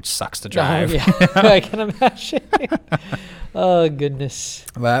Warthog, which sucks to drive. Oh, yeah. I can imagine. Oh goodness.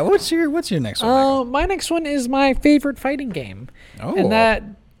 But what's your next one? My next one is my favorite fighting game. Oh. And that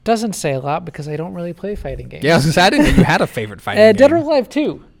doesn't say a lot because I don't really play fighting games. Yeah, I was gonna say, I didn't know you had a favorite fighting game. Dead or Alive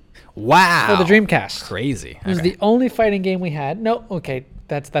 2. Wow. for the Dreamcast. Crazy. It was the only fighting game we had. No, okay,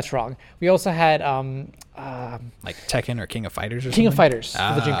 that's wrong. We also had like Tekken or King of Fighters or King of something? Fighters for the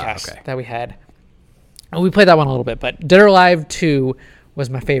Ah, Dreamcast okay. that we had. And we played that one a little bit, but Dead or Alive 2 was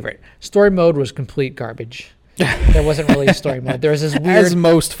my favorite. Story mode was complete garbage. There wasn't really a story mode. There was this weird. As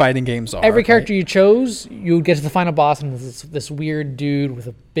most fighting games are. Every character right? you chose, you would get to the final boss, and this weird dude with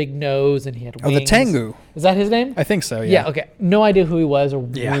a big nose, and he had wings. Oh, the Tengu. Is that his name? I think so, Yeah. Okay. No idea who he was or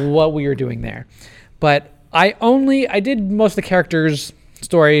Yeah. what we were doing there, but I did most of the characters'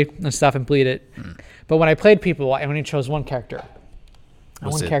 story and stuff and bleed it. But when I played people, I only chose one character.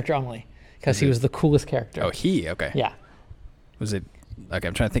 Was One it- character only, because he it- was the coolest character. Oh, okay. Yeah. Was it... Okay,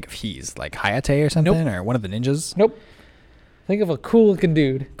 I'm trying to think if he's like Hayate or something, or one of the ninjas. Nope. Think of a cool looking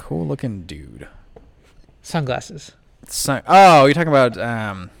dude. Cool looking dude. Sunglasses. Oh, you're talking about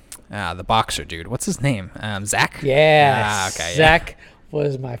the boxer dude. What's his name? Zach? Yes. Ah, okay. Zach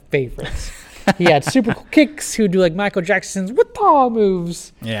was my favorite. He had super cool kicks. He would do like Michael Jackson's whip-paw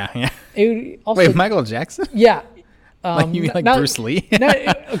moves. Yeah. It would also, Wait, Michael Jackson? yeah. Like you mean like not- Bruce Lee?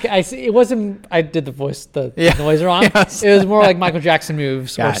 okay, I see. It wasn't. I did the voice, the Yeah. noise wrong. Yes. It was more like Michael Jackson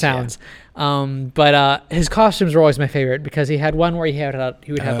moves or Gotcha. sounds. But his costumes were always my favorite because he had one where he would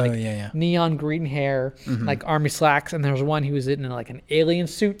have Oh, like yeah. neon green hair, like army slacks, and there was one he was in like an alien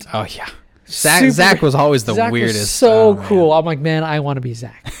suit. Oh, yeah. Super- Zach was always the Zach weirdest. was so Oh, man. cool. I'm like, man, I want to be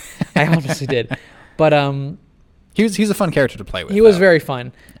Zach. I honestly did. But He's a fun character to play with. he was though. very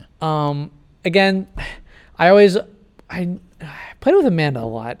fun. Again, I played with Amanda a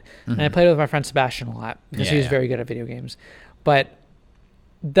lot, and I played with my friend Sebastian a lot because he was Yeah. very good at video games. But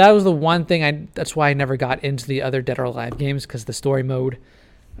that was the one thing that's why I never got into the other Dead or Alive games, because the story mode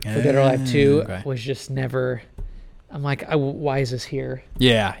for Dead or Alive 2 Okay. was just never. I'm like, why is this here?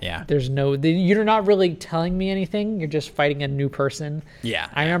 Yeah. There's you're not really telling me anything. You're just fighting a new person. Yeah.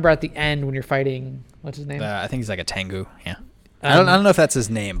 I remember at the end when you're fighting, what's his name? I think he's like a Tengu. Yeah. I don't know if that's his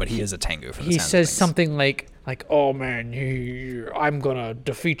name, but he is a Tengu. From the He sounds of says things. something like, "Oh man, I'm gonna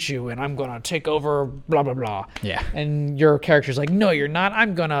defeat you, and I'm gonna take over." Blah blah blah. Yeah. And your character's like, "No, you're not.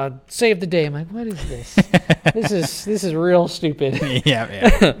 I'm gonna save the day." I'm like, "What is this? this is real stupid."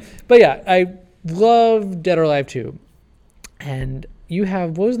 yeah. But yeah, I love Dead or Alive 2. And you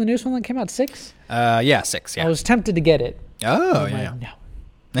have, what was the newest one that came out? 6? Yeah, 6. Yeah. I was tempted to get it. Oh, I'm yeah. like,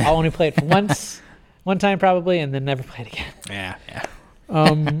 no. I'll only play it for one time probably, and then never play it again.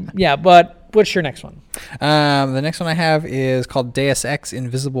 Yeah. Yeah, but what's your next one? The next one I have is called Deus Ex: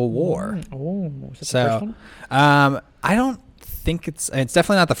 Invisible War. Oh, is that the first one? I don't think it's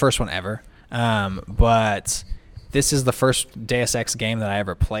definitely not the first one ever. But this is the first Deus Ex game that I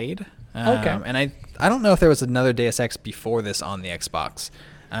ever played. Okay. And I don't know if there was another Deus Ex before this on the Xbox.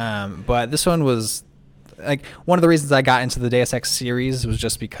 But this one was like one of the reasons I got into the Deus Ex series was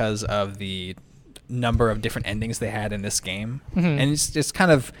just because of the number of different endings they had in this game. And it's just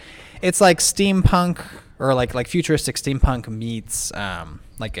kind of, it's like steampunk or like futuristic steampunk meets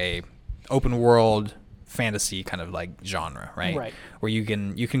like a open world fantasy kind of like genre, right? Where you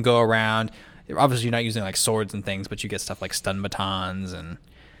can go around. Obviously, you're not using like swords and things, but you get stuff like stun batons and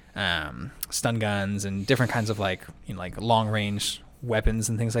stun guns and different kinds of like long range weapons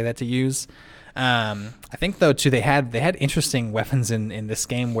and things like that to use. I think though too they had interesting weapons in this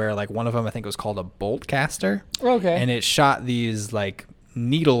game where like one of them I think was called a bolt caster. Okay. And it shot these like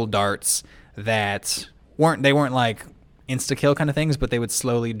needle darts that weren't like insta kill kind of things, but they would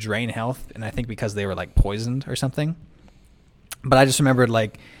slowly drain health, and I think because they were like poisoned or something. But I just remembered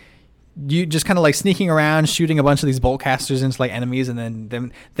like you just kind of like sneaking around, shooting a bunch of these bolt casters into like enemies, and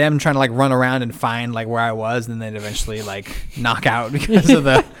then them trying to like run around and find like where I was, and then eventually like knock out because of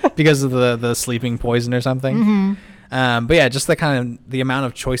the sleeping poison or something. But yeah, just the kind of the amount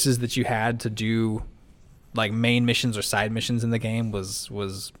of choices that you had to do like main missions or side missions in the game was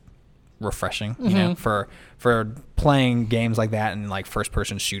refreshing, you know, for playing games like that in like first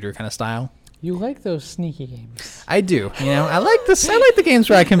person shooter kind of style. You like those sneaky games. I do. You know, I like the games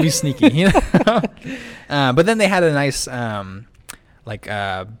where I can be sneaky, you know. But then they had a nice it's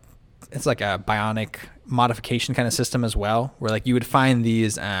like a bionic modification kind of system as well, where like you would find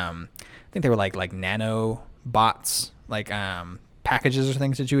these I think they were like nano bots, like packages or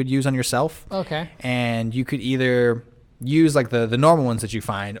things that you would use on yourself. Okay. And you could either use like the normal ones that you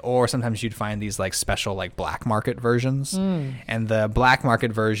find, or sometimes you'd find these like special like black market versions. And the black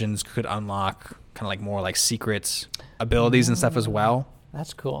market versions could unlock kind of like more like secret abilities and stuff as well.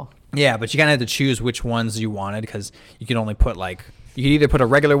 That's cool. Yeah, but you kind of had to choose which ones you wanted, because you could only put like, you could either put a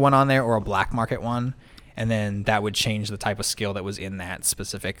regular one on there or a black market one, and then that would change the type of skill that was in that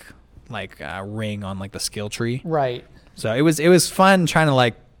specific like ring on like the skill tree. Right. So it was fun trying to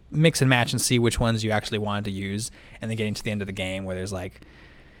like mix and match and see which ones you actually wanted to use, and then getting to the end of the game where there's like,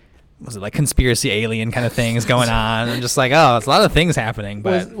 was it like conspiracy alien kind of things going on? I'm just like, oh, it's a lot of things happening.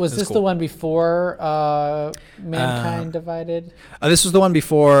 But was this cool. the one before Mankind Divided? This was the one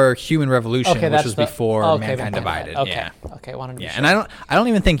before Human Revolution, Okay, which was the- before okay, Mankind Divided. Okay, Yeah, okay, wanted to be yeah. sure. And I don't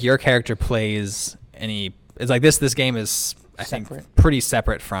even think your character plays any. It's like this game is, I think, Separate. pretty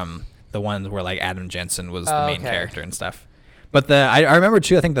separate from the ones where like Adam Jensen was the main Okay. character and stuff. But I remember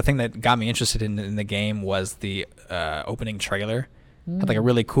too. I think the thing that got me interested in the game was the opening trailer. Had like a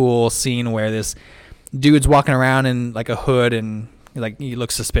really cool scene where this dude's walking around in like a hood and like he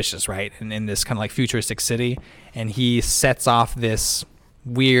looks suspicious, right? And in this kind of like futuristic city, and he sets off this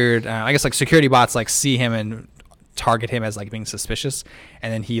weird, I guess like security bots like see him and target him as like being suspicious,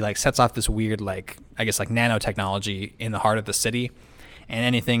 and then he like sets off this weird like I guess like nanotechnology in the heart of the city, and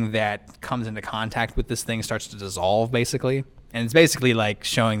anything that comes into contact with this thing starts to dissolve basically, and it's basically like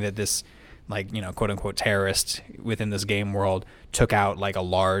showing that this like, you know, quote unquote terrorist within this game world took out like a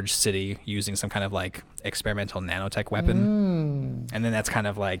large city using some kind of like experimental nanotech weapon. And then that's kind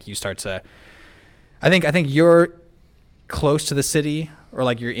of like you start to, I think you're close to the city, or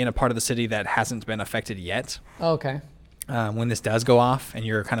like you're in a part of the city that hasn't been affected yet. Okay. When this does go off, and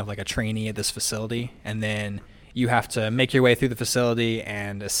you're kind of like a trainee at this facility, and then you have to make your way through the facility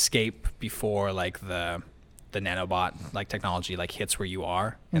and escape before like the nanobot like technology like hits where you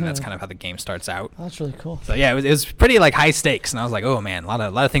are, and that's kind of how the game starts out. Oh, that's really cool. So yeah, it was pretty like high stakes, and I was like, oh man, a lot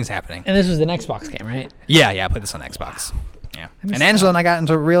of things happening. And this was an Xbox game, right? Yeah, I played this on Xbox. Yeah, and Angela and I got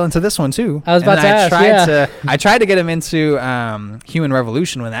real into this one too. I was about And to ask, I tried to get him into Human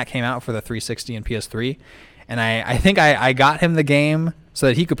Revolution when that came out for the 360 and PS3, and I think I got him the game so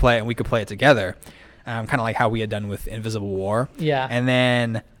that he could play it and we could play it together, kind of like how we had done with Invisible War. Yeah.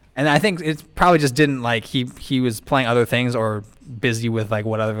 And I think it probably just didn't like he was playing other things or busy with like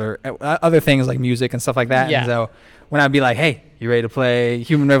other things like music and stuff like that. Yeah. And so when I'd be like, hey, you ready to play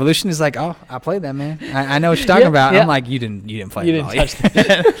Human Revolution? He's like, oh, I played that, man. I know what you're talking about. yeah. I'm like, you didn't play You it didn't at all. touch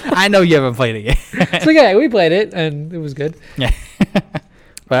that. I know you haven't played it yet. So yeah, we played it and it was good. Yeah.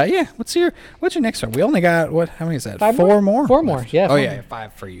 But yeah, what's your next one? We only got how many is that? Five Four more? Four more, yeah. Oh four yeah, more.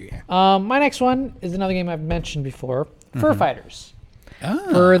 5 for you. Yeah. My next one is another game I've mentioned before, Fur Fighters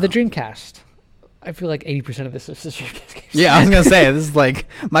Oh. for the Dreamcast. I feel like 80% of this is Dreamcast games. Yeah, I was gonna say this is like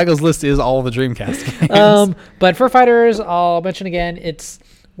Michael's list is all the Dreamcast games. But Fur Fighters, I'll mention again, it's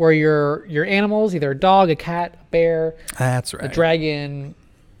where your animals, either a dog, a cat, a bear, That's right. a dragon,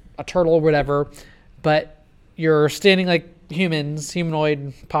 a turtle, whatever, but you're standing like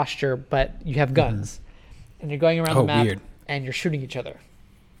humanoid posture, but you have guns, and you're going around the map, weird. and you're shooting each other,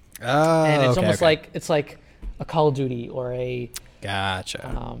 Oh, and it's okay, almost okay. like a Call of Duty or a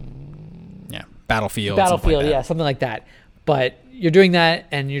Gotcha. Yeah, Battlefield. Battlefield, yeah, something like that. But you're doing that,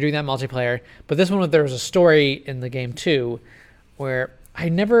 and you're doing that multiplayer. But this one, there was a story in the game too, where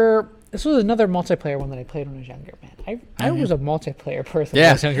this was another multiplayer one that I played when I was younger. Man, I was a multiplayer person. When I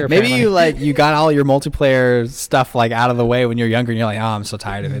Yeah, was younger, maybe apparently. you got all your multiplayer stuff like out of the way when you're younger, and you're like, oh, I'm so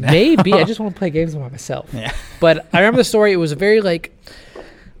tired of it now. Maybe I just want to play games by myself. Yeah. But I remember the story. It was a very like,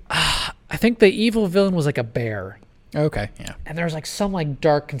 I think the evil villain was like a bear, Okay. Yeah. and there was like some like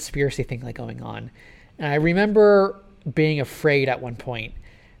dark conspiracy thing like going on. And I remember being afraid at one point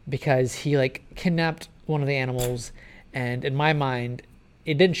because he like kidnapped one of the animals, and in my mind,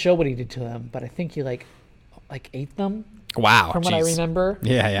 it didn't show what he did to them, but I think he like ate them. Wow. From what I jeez. remember.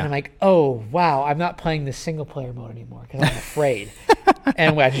 Yeah, yeah. And I'm like, oh wow, I'm not playing the single player mode anymore because I'm afraid.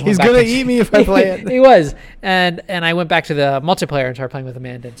 And I just went He's back gonna to- eat me if I play it. He was, and I went back to the multiplayer and started playing with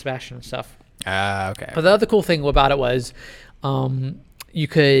Amanda and Sebastian and stuff. Okay. But the other cool thing about it was, you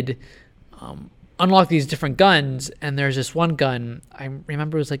could unlock these different guns, and there's this one gun I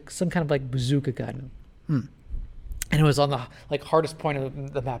remember it was like some kind of like bazooka gun. And it was on the like hardest point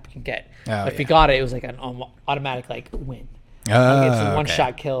of the map you can get. Oh, If you yeah. got it, it was like an automatic like win. Oh, Like, it's a okay.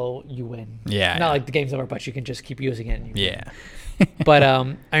 one-shot kill, you win. Yeah, Not yeah. like the game's over, but you can just keep using it. And you win. Yeah. But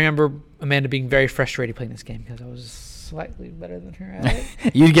I remember Amanda being very frustrated playing this game because I was slightly better than her at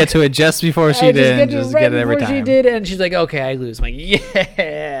it. You'd get to it just before she I did, and to just right get it every before time. She did, and she's like, "Okay, I lose." I'm like,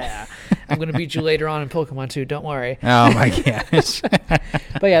 "Yeah, I'm gonna beat you later on in Pokemon 2. Don't worry." Oh my gosh.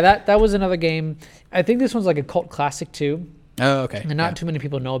 But yeah, that was another game. I think this one's like a cult classic too. Oh, okay. And not too many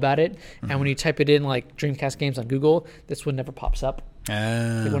people know about it. And when you type it in like Dreamcast games on Google, this one never pops up.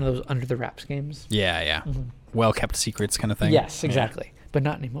 Like one of those under the wraps games. Yeah, yeah. Well kept secrets kind of thing. Yes, exactly. But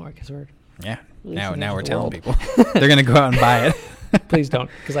not anymore because we're. Yeah. Releasing Now it we're to the telling world. people. They're gonna go out and buy it. Please don't,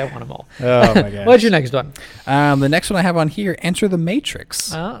 because I want them all. Oh my gosh. What's your next one? The next one I have on here, Enter the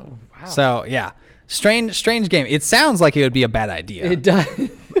Matrix. Oh, wow. So yeah, strange game. It sounds like it would be a bad idea. It does.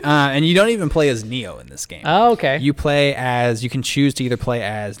 And you don't even play as Neo in this game. Oh, okay. You can choose to either play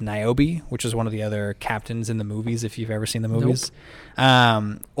as Niobe, which is one of the other captains in the movies, if you've ever seen the movies.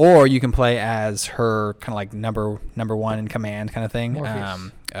 Nope. Or you can play as her kind of like number one in command kind of thing.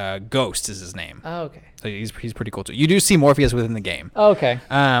 Ghost is his name. Oh, okay. So he's pretty cool too. You do see Morpheus within the game. Oh, okay.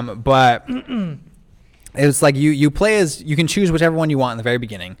 But it's like you play as, you can choose whichever one you want in the very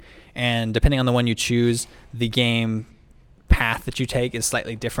beginning, and depending on the one you choose, the game path that you take is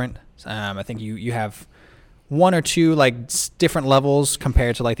slightly different. I think you have one or two like different levels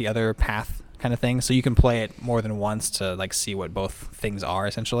compared to like the other path kind of thing, so you can play it more than once to like see what both things are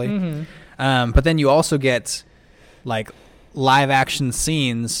essentially. Mm-hmm. But then you also get like live action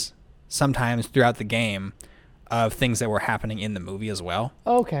scenes sometimes throughout the game of things that were happening in the movie as well.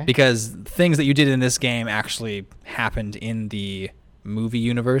 Okay. Because things that you did in this game actually happened in the movie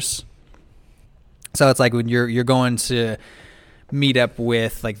universe. So it's like when you're going to meet up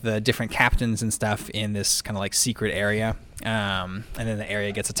with like the different captains and stuff in this kind of like secret area, and then the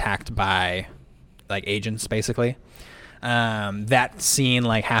area gets attacked by like agents basically. That scene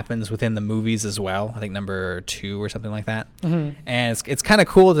like happens within the movies as well. I think number 2 or something like that. Mm-hmm. And it's kind of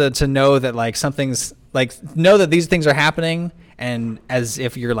cool to know that like something's like, know that these things are happening, and as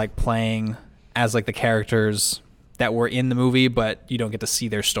if you're like playing as like the characters that were in the movie, but you don't get to see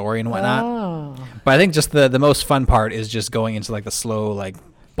their story and whatnot. Oh. But I think just the most fun part is just going into like the slow like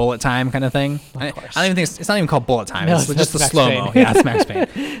bullet time kind of thing. I don't even think it's not even called bullet time. No, it's just the slow-mo. Yeah, it's Max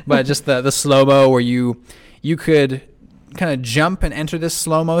Payne. But just the slow-mo where you could kind of jump and enter this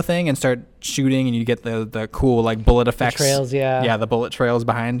slow-mo thing and start shooting, and you get the cool like bullet effects. The trails, yeah. Yeah, the bullet trails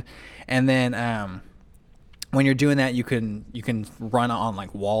behind. And then when you're doing that, you can run on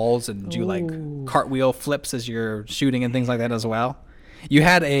like walls and do like cartwheel flips as you're shooting and things like that as well. You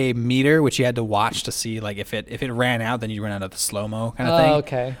had a meter which you had to watch to see like if it ran out, then you run out of the slow-mo kind of thing.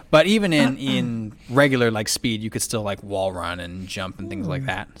 Okay. But even in regular like speed, you could still like wall run and jump and things like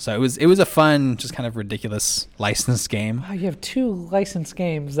that. So it was a fun, just kind of ridiculous licensed game. Wow, you have 2 licensed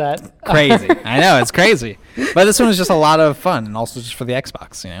games that crazy. I know, it's crazy. But this one was just a lot of fun, and also just for the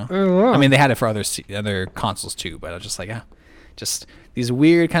Xbox, you know. I mean, they had it for other consoles too, but I was just like, just these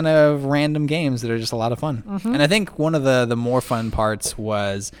weird kind of random games that are just a lot of fun. Mm-hmm. And I think one of the more fun parts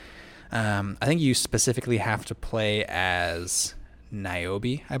was, I think you specifically have to play as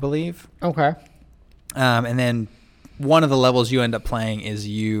Niobe, I believe. Okay. And then one of the levels you end up playing is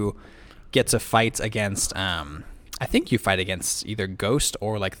you get to fight against, I think you fight against either Ghost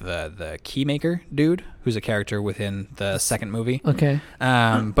or like the Keymaker dude, who's a character within the second movie. Okay.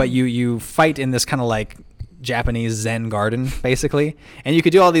 But you fight in this kind of like Japanese Zen garden basically, and you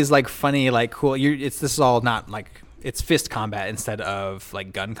could do all these like funny like cool. This is all not like, it's fist combat instead of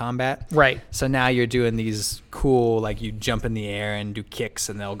like gun combat. Right. So now you're doing these cool like you jump in the air and do kicks,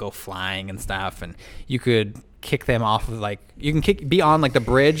 and they'll go flying and stuff, and you could kick them off of like, you can be on like the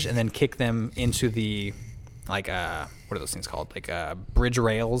bridge and then kick them into the like what are those things called, like bridge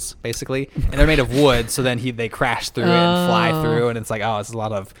rails basically, and they're made of wood, so then they crash through it and fly through, and it's like, it's a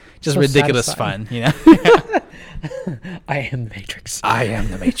lot of just so ridiculous satisfying. fun, you know. I am the Matrix. I am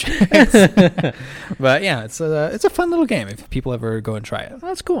the Matrix. But yeah, it's a fun little game if people ever go and try it.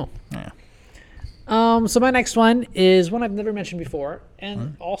 That's cool. Yeah. So my next one is one I've never mentioned before,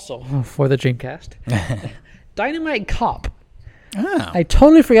 and also for the Dreamcast. Dynamite Cop. Oh. I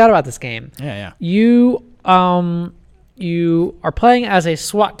totally forgot about this game. Yeah. You are playing as a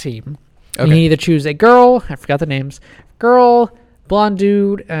SWAT team. Okay. You either choose a girl, I forgot the names, girl, blonde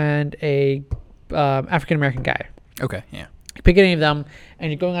dude, and a African American guy. Okay, yeah. You pick any of them,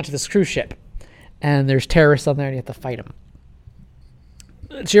 and you're going onto this cruise ship, and there's terrorists on there, and you have to fight them.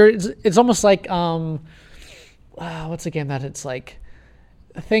 It's almost like what's the game that it's like?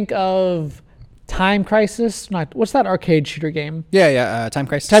 Think of Time Crisis. What's that arcade shooter game? Yeah. Time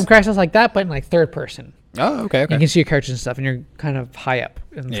Crisis. Time Crisis, like that, but in like third person. Oh, okay. You can see your characters and stuff, and you're kind of high up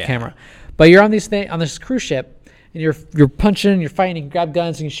in the camera. But you're on this cruise ship, and you're punching, you're fighting, you can grab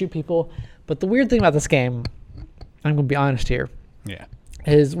guns, and you shoot people. But the weird thing about this game, I'm going to be honest here,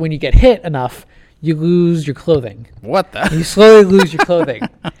 is when you get hit enough, you lose your clothing. What the? You slowly lose your clothing.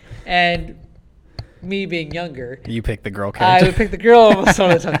 And me being younger, you pick the girl character. I would pick the girl almost all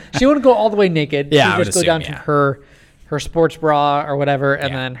the time. She wouldn't go all the way naked. Yeah, she would just go down to her sports bra or whatever,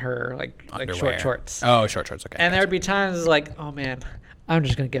 and then her like short shorts. Oh, short shorts. Okay. And there would be times like, oh man, I'm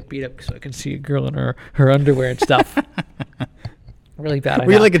just gonna get beat up so I can see a girl in her underwear and stuff. Really bad.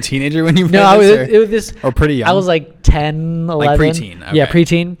 Were you like a teenager when you played this? No, it was this. Or pretty young? I was like 10, 11. Like preteen. Okay. Yeah,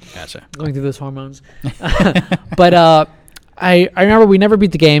 preteen. Gotcha. Going through those hormones. But I remember we never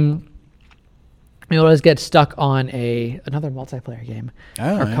beat the game. we always get stuck on another multiplayer game or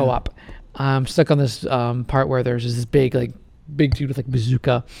yeah. co-op. Stuck on this part where there's this big dude with like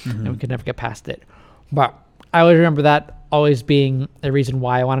bazooka, and we could never get past it. But I always remember that always being the reason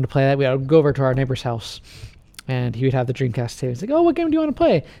why I wanted to play that. We would go over to our neighbor's house, and he would have the Dreamcast too. He's like, "Oh, what game do you want to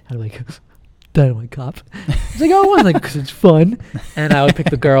play?" And I'm like, "Dynamite Cop." He's like, "Oh, I like because it's fun." And I would pick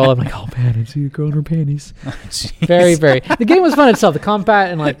the girl. I'm like, "Oh man, I see a girl in her panties." Very, very. The game was fun itself. The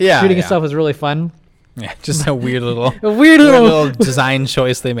combat and like shooting and stuff was really fun. Yeah, just a weird little, weird little design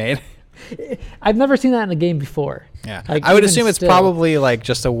choice they made. I've never seen that in a game before. Yeah, like, I would assume it's probably like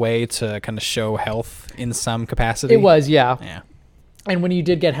just a way to kind of show health in some capacity. It was, yeah. Yeah. And when you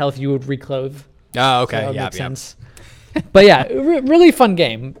did get health, you would reclothe. Oh, okay. So that yeah, makes sense. But yeah, really fun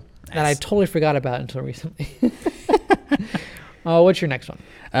game that I totally forgot about until recently. What's your next one?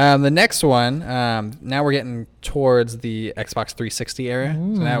 The next one, now we're getting towards the Xbox 360 era. So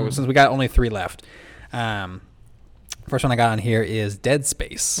now, since we got only 3 left, first one I got on here is Dead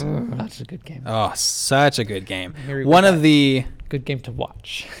Space. That's a good game. Oh, such a good game. One of the good game to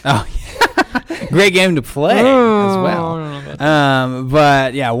watch. Oh, yeah. Great game to play as well.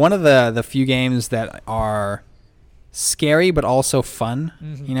 But yeah, one of the few games that are scary but also fun.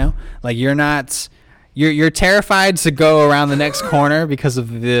 You know, like you're terrified to go around the next corner because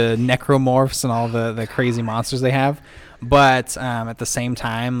of the necromorphs and all the crazy monsters they have, but at the same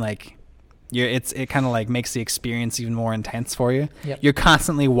time, like it kind of like makes the experience even more intense for you. Yep. You're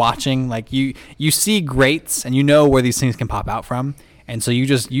constantly watching, like you see grates and you know where these things can pop out from, and so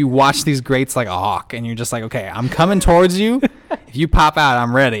you watch these grates like a hawk, and you're just like, okay, I'm coming towards you. If you pop out,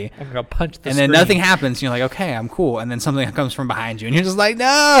 I'm ready. I'm gonna punch the and screen. then nothing happens. And you're like, okay, I'm cool. And then something comes from behind you, and you're just like,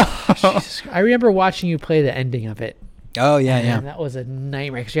 no. I remember watching you play the ending of it. Oh yeah, yeah. That was a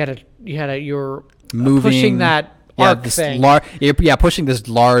nightmare because you were moving, pushing that arc thing. Pushing this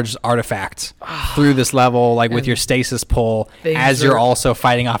large artifact through this level, like with your stasis pull, as you're also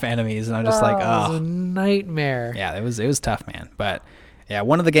fighting off enemies. And I'm just like, oh, it was a nightmare. Yeah, it was tough, man. But yeah,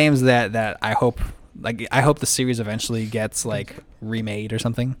 one of the games that I hope the series eventually gets like remade or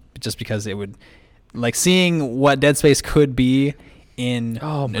something, just because it would, like, seeing what Dead Space could be in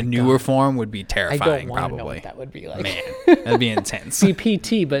a newer form would be terrifying. I don't probably know what that would be like. Man, that'd be intense.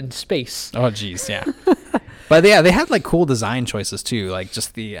 CPT, but in space. Oh geez, yeah. But yeah, they had like cool design choices too, like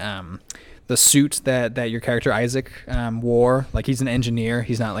just the suit that your character Isaac wore. Like, he's an engineer.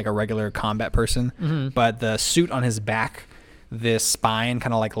 He's not like a regular combat person, but the suit on his back, this spine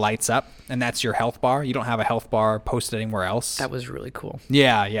kind of like lights up, and that's your health bar. You don't have a health bar posted anywhere else. That was really cool.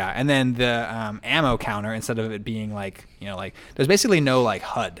 Yeah. And then the ammo counter, instead of it being like, like there's basically no like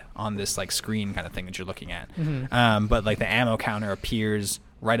HUD on this like screen kind of thing that you're looking at. But like the ammo counter appears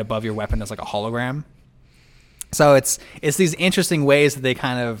right above your weapon as like a hologram. So it's these interesting ways that they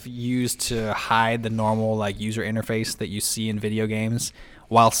kind of use to hide the normal like user interface that you see in video games,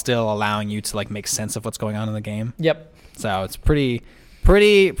 while still allowing you to like make sense of what's going on in the game. Yep. So it's pretty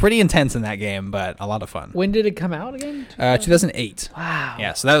intense in that game, but a lot of fun. When did it come out again? 2008. Wow.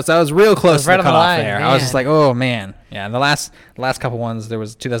 Yeah, so that was real close to right the on the cutoff line, there. man. I was just like, oh man. Yeah, and the last couple ones, there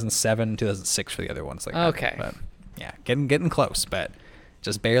was 2007, 2006 for the other ones. Like okay. That. But yeah, getting close, but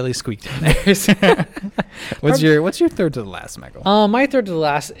just barely squeaked in there. What's your third to the last, Michael? My third to the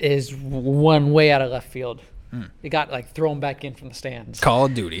last is one way out of left field. It got like thrown back in from the stands. Call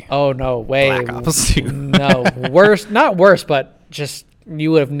of Duty. Oh no, way. Black Ops 2. No, worse. Not worse, but just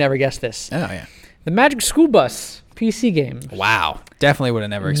you would have never guessed this. Oh yeah. The Magic School Bus PC game. Wow, definitely would have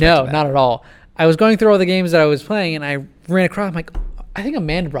never expected that. No, not at all. I was going through all the games that I was playing, and I ran across. I'm like, I think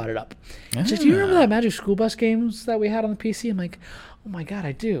Amanda brought it up. She's like, do you remember that Magic School Bus games that we had on the PC? I'm like, oh my god,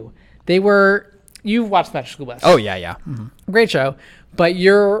 I do. They were. You've watched Magic School Bus. Oh yeah. Great show. But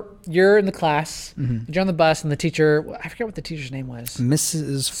you're in the class, you're on the bus, and the teacher, I forget what the teacher's name was.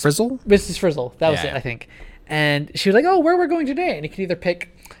 Mrs. Frizzle? Mrs. Frizzle. That was it, I think. And she was like, oh, where we're going today? And you could either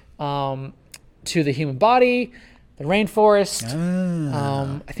pick to the human body, the rainforest,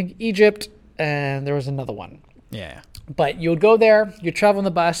 I think Egypt, and there was another one. Yeah. But you would go there, you'd travel on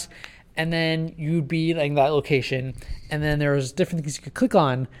the bus, and then you'd be like that location, and then there was different things you could click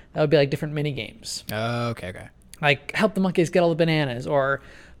on that would be like different mini games. Okay. Like help the monkeys get all the bananas or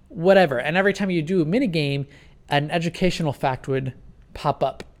whatever. And every time you do a mini game, an educational fact would pop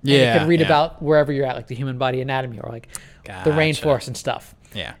up. Yeah. And you could read about wherever you're at, like the human body anatomy or like the rainforest and stuff.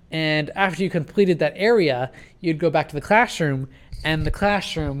 Yeah. And after you completed that area, you'd go back to the classroom, and the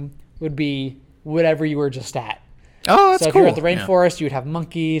classroom would be whatever you were just at. Oh, that's so cool. if you're at the rainforest, you would have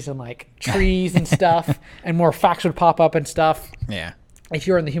monkeys and like trees and stuff, and more facts would pop up and stuff. Yeah. If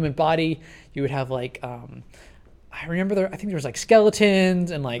you're in the human body, you would have like I remember I think there was like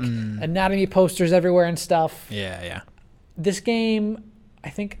skeletons and like anatomy posters everywhere and stuff. Yeah. This game, I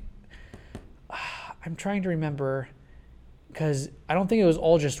think, I'm trying to remember, because I don't think it was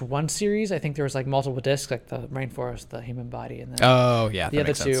all just one series. I think there was like multiple discs, like the Rainforest, the Human Body, and then the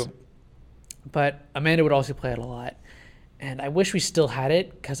other two. But Amanda would also play it a lot. And I wish we still had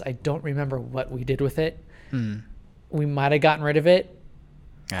it, because I don't remember what we did with it. We might have gotten rid of it.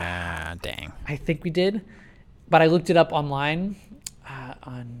 Dang. I think we did. But I looked it up online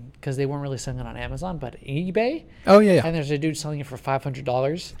because they weren't really selling it on Amazon, but eBay. Oh, yeah. And there's a dude selling it for $500.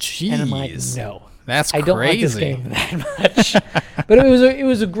 Jeez. And I'm like, no. That's I crazy. don't like this game that much. But it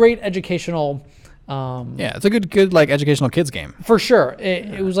was a great educational... yeah, it's a good like educational kids game. For sure.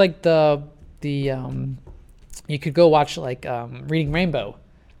 It was like the you could go watch like Reading Rainbow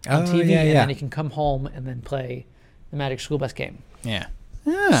on TV, and then you can come home and then play the Magic School Bus game. Yeah.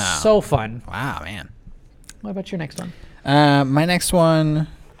 So fun. Wow, man. What about your next one? My next one,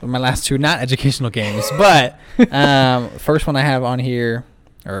 my last two, not educational games, but first one I have on here,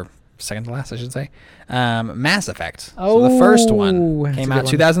 or second to last, I should say, Mass Effect. So the first one came out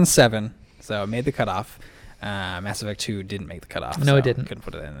 2007, so it made the cutoff. Mass Effect 2 didn't make the cutoff. No, so it didn't. Couldn't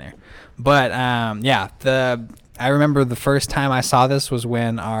put it in there. But I remember the first time I saw this was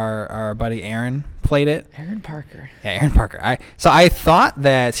when our buddy Aaron played it. Aaron Parker. Yeah, Aaron Parker. So I thought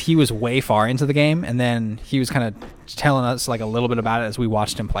that he was way far into the game, and then he was kind of telling us like a little bit about it as we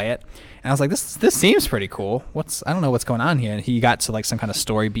watched him play it. And I was like, this seems pretty cool. I don't know what's going on here. And he got to like some kind of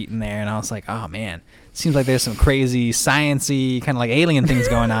story beat in there, and I was like, oh man, seems like there's some crazy science-y kind of like alien things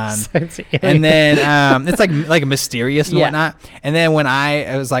going on. And then it's like mysterious and whatnot. And then when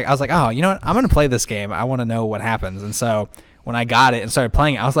I was like, oh, you know what? I'm gonna play this game. I want to know what happens. And so when I got it and started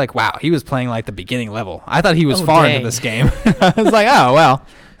playing it, I was like, wow, he was playing like the beginning level. I thought he was far into this game. I was like, oh well,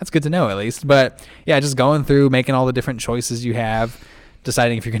 that's good to know at least. But yeah, just going through, making all the different choices you have,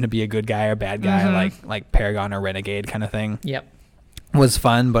 deciding if you're going to be a good guy or bad guy, like Paragon or Renegade kind of thing. Yep, was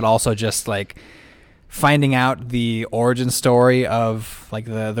fun, but also just like finding out the origin story of like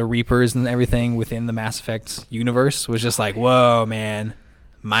the Reapers and everything within the Mass Effect universe was just like, whoa, man,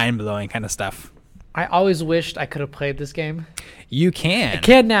 mind-blowing kind of stuff. I always wished I could have played this game. You can. I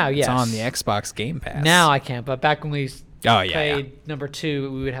can now, yes. It's on the Xbox Game Pass. Now I can't, but back when we played yeah. number 2,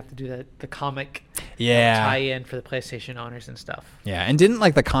 we would have to do the comic tie-in for the PlayStation owners and stuff. Yeah, and didn't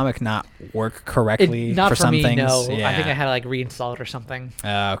like the comic not work correctly for some me, things? No. Yeah. I think I had to like reinstall it or something.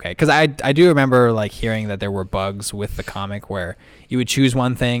 Okay, because I do remember like hearing that there were bugs with the comic where you would choose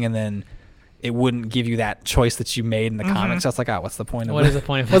one thing and then it wouldn't give you that choice that you made in the comic. So it's like, oh, what's the point of What is the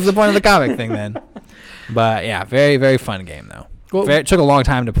point of what's the point of the comic thing then? But yeah, very, very fun game though. Well, it took a long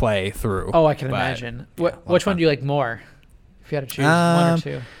time to play through. Oh, I can imagine. Which one do you like more? If you had to choose one or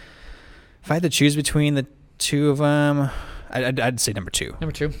two. If I had to choose between the two of them, I'd say number 2.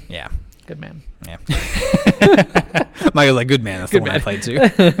 Number 2? Yeah. Good man. Yeah. Michael's like, good man. That's good the one I played too.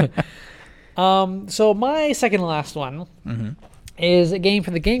 So my second to last one is a game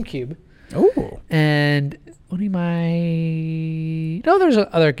for the GameCube. Oh. And what am I... No, there's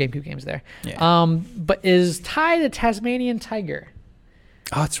other GameCube games there. Yeah. But is Ty the Tasmanian Tiger.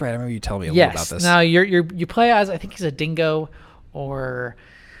 Oh, that's right. I remember you telling me a little about this. Now you play as, I think he's a dingo or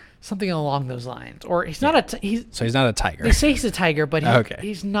something along those lines. Or he's not so he's not a tiger. They say he's a tiger, but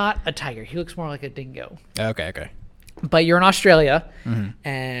he's not a tiger. He looks more like a dingo. Okay. But you're in Australia,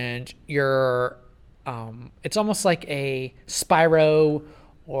 and you're it's almost like a Spyro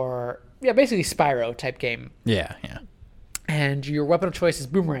or basically Spyro type game. Yeah. And your weapon of choice is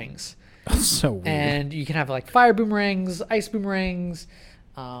boomerangs. So weird. And you can have like fire boomerangs, ice boomerangs.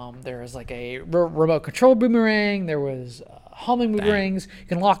 There was like a remote control boomerang. There was homing boomerangs. You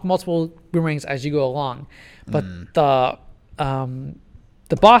can lock multiple boomerangs as you go along. But the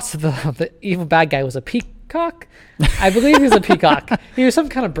boss, the evil bad guy, was a peacock. I believe he was a peacock. He was some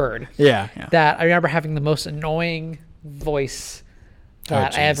kind of bird. Yeah. That I remember having the most annoying voice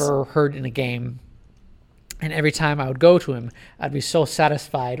that I ever heard in a game. And every time I would go to him, I'd be so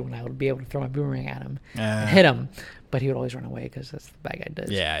satisfied when I would be able to throw my boomerang at him and hit him. But he would always run away because that's what the bad guy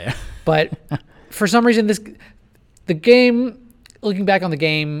does. Yeah. But for some reason, the game, looking back on the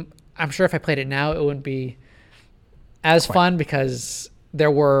game, I'm sure if I played it now, it wouldn't be as fun because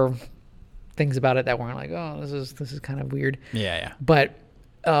there were things about it that weren't like, oh, this is kind of weird. Yeah. But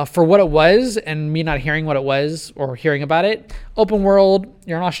for what it was, and me not hearing what it was or hearing about it, open world,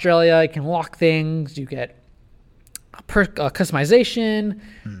 you're in Australia, you can lock things, you get customization,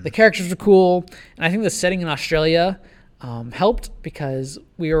 the characters are cool, and I think the setting in Australia helped because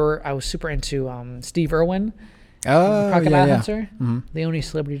I was super into Steve Irwin, the Crocodile Hunter, the only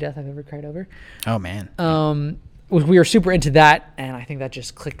celebrity death I've ever cried over. Oh man. we were super into that, and I think that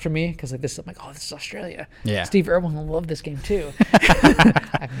just clicked for me because like this, I'm like, oh, this is Australia. Yeah. Steve Irwin will love this game too.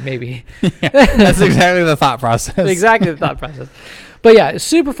 Maybe. Yeah, that's exactly the thought process. Exactly the thought process. But yeah,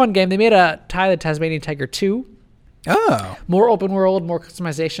 super fun game. They made a Ty the Tasmanian Tiger 2. Oh. More open world, more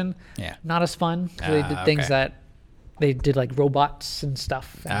customization. Yeah. Not as fun. They did things that they did like robots and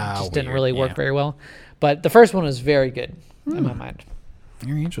stuff. And it just didn't really work very well. But the first one was very good in my mind.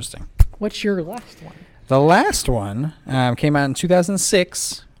 Very interesting. What's your last one? The last one came out in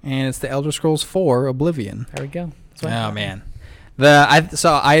 2006, and it's the Elder Scrolls 4 Oblivion. There we go. Oh, man.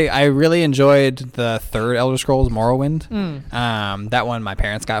 I really enjoyed the third Elder Scrolls, Morrowind. That one my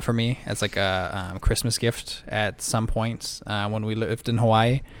parents got for me as like a Christmas gift at some point when we lived in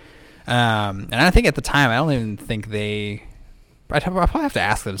Hawaii. And I think at the time, I don't even think I'll probably have to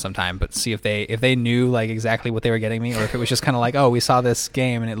ask them sometime, but see if they knew like exactly what they were getting me, or if it was just kind of like, oh, we saw this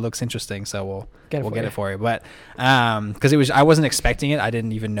game and it looks interesting, so we'll get it for you. But because I wasn't expecting it, I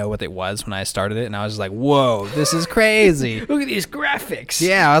didn't even know what it was when I started it, and I was just like, whoa, this is crazy. Look at these graphics.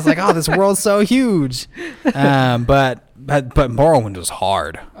 Yeah, I was like, oh, this world's so huge. But Morrowind was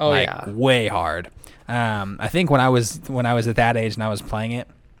hard. Oh, like, yeah, way hard. I think when I was at that age and I was playing it,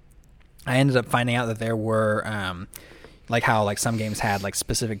 I ended up finding out that there were like how like some games had like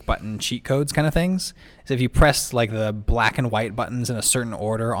specific button cheat codes kind of things. So if you pressed like the black and white buttons in a certain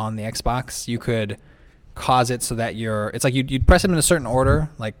order on the Xbox, you could cause it so that it's like you'd press them in a certain order,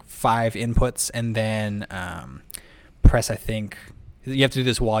 like 5 inputs, and then press, I think you have to do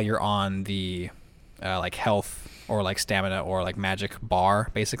this while you're on the like health or like stamina or like magic bar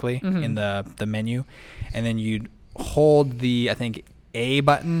basically in the menu, and then you'd hold the, I think, A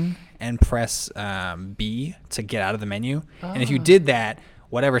button and press B to get out of the menu. And if you did that,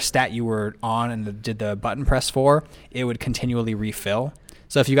 whatever stat you were on and did the button press for, it would continually refill.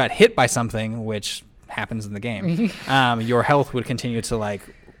 So if you got hit by something, which happens in the game, your health would continue to like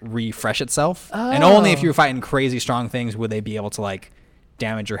refresh itself. And only if you were fighting crazy strong things would they be able to like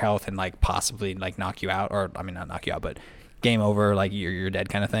damage your health and like possibly like knock you out, or I mean not knock you out, but game over, like you're dead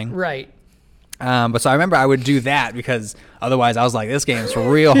kind of thing. Right. But so I remember I would do that because otherwise I was like, this game's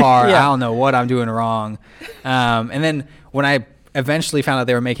real hard. I don't know what I'm doing wrong. And then when I eventually found out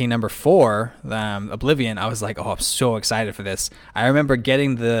they were making number 4, Oblivion, I was like, oh, I'm so excited for this. I remember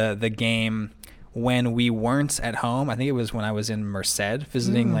getting the game when we weren't at home. I think it was when I was in Merced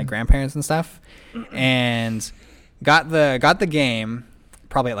visiting like grandparents and stuff, and got the game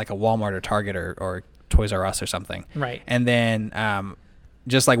probably at like a Walmart or Target or Toys R Us or something. Right. And then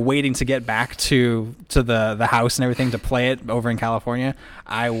just like waiting to get back to the house and everything to play it over in California,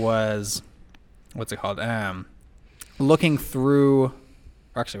 I was, what's it called? Looking through,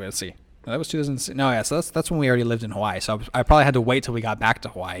 or actually, let's see. No, that was 2006. No, yeah, so that's when we already lived in Hawaii. So I probably had to wait till we got back to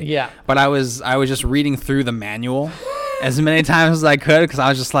Hawaii. Yeah. But I was just reading through the manual as many times as I could, because I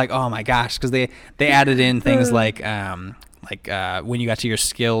was just like, oh my gosh, because they added in things like when you got to your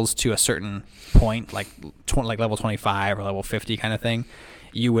skills to a certain point, like level 25 or level 50 kind of thing,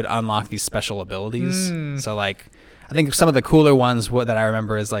 you would unlock these special abilities. So like, I think some of the cooler ones that I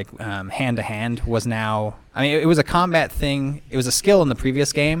remember is like hand to hand was now, I mean, it was a combat thing. It was a skill in the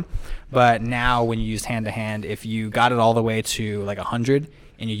previous game, but now when you used hand to hand, if you got it all the way to like 100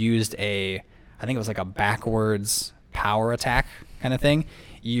 and you used I think it was like a backwards power attack kind of thing,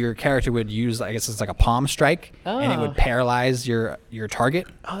 your character would use, I guess it's like a palm strike, and it would paralyze your target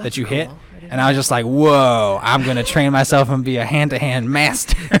that you hit. And I was just like, whoa, I'm going to train myself and be a hand-to-hand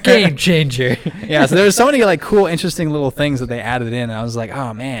master. Game changer. Yeah, so there were so many like cool, interesting little things that they added in, and I was like,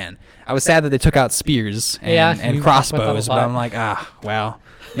 oh man. I was sad that they took out spears and crossbows, but I'm like, well,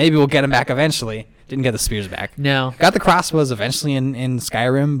 maybe we'll get them back eventually. Didn't get the spears back. No. Got the crossbows eventually in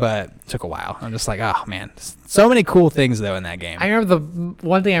Skyrim, but it took a while. I'm just like, oh man. So many cool things though in that game. I remember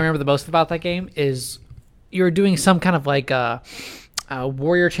one thing I remember the most about that game is you were doing some kind of like a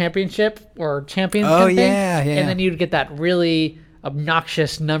warrior championship or champions kind of thing. Yeah. And then you'd get that really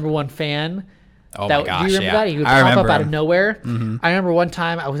obnoxious #1 fan. Oh my gosh, do you remember that? He would pop up out of nowhere. Mm-hmm. I remember one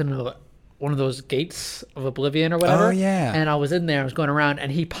time I was in one of those gates of Oblivion or whatever. Oh, yeah. And I was in there, I was going around,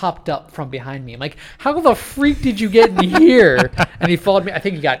 and he popped up from behind me. I'm like, how the freak did you get in here? And he followed me. I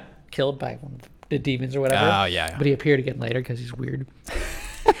think he got killed by one of the demons or whatever. Oh, yeah. But he appeared again later because he's weird.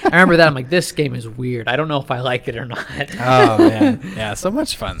 I remember that. I'm like, this game is weird. I don't know if I like it or not. Oh, man. Yeah, so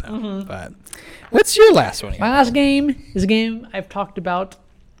much fun, though. Mm-hmm. But what's your last one? My last game is a game I've talked about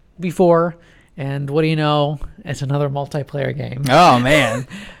before. And what do you know? It's another multiplayer game. Oh, man.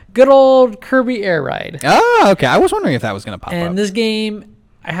 Good old Kirby Air Ride. Oh, okay. I was wondering if that was going to pop up. And this game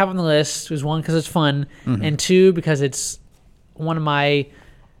I have on the list was one, because it's fun, and two, because it's one of my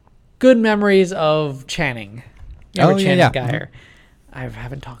good memories of Channing. Remember Oh, yeah, Channing yeah. Geyer? I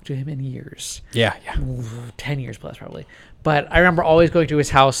haven't talked to him in years. Yeah, yeah. 10 years plus probably. But I remember always going to his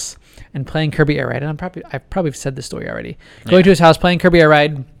house and playing Kirby Air Ride. And I've probably said this story already. Going to his house, playing Kirby Air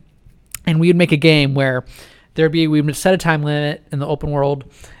Ride, and we would make a game where we would set a time limit in the open world,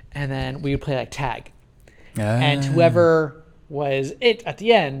 and then we would play like tag. And whoever was it at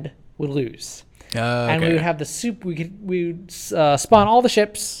the end would lose. And we would have the soup. We would spawn all the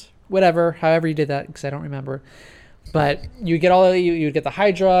ships, however you did that, because I don't remember. But you get you would get the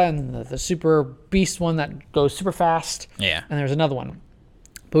Hydra and the super beast one that goes super fast. Yeah. And there's another one.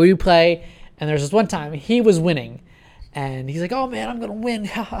 But we would play, and there's this one time he was winning, and he's like, "Oh man, I'm gonna win!"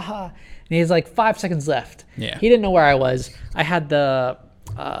 Ha ha ha! And he has like 5 seconds left. Yeah. He didn't know where I was. I had the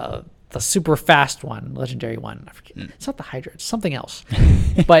super fast one, legendary one. I forget. It's not the Hydra. It's something else.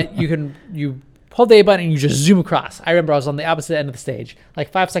 But you hold the A button and you just zoom across. I remember I was on the opposite end of the stage.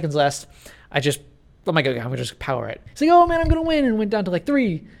 Like 5 seconds left. I'm like, okay, I'm gonna just power it. He's like, "Oh man, I'm gonna win," and went down to like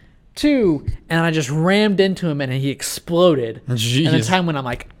 3, 2, and I just rammed into him and he exploded. Jeez. And the time when I'm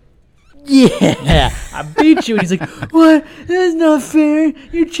like, "Yeah, I beat you," and he's like, "What? That's not fair.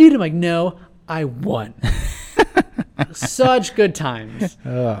 You cheated." I'm like, "No, I won." Such good times.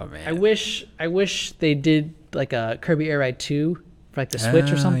 Oh man. I wish they did like a Kirby Air Ride 2 for like the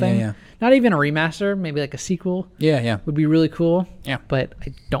Switch or something. Yeah. Not even a remaster, maybe like a sequel Yeah. would be really cool. Yeah. But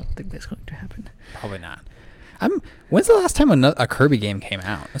I don't think that's going to happen. Probably not. When's the last time a Kirby game came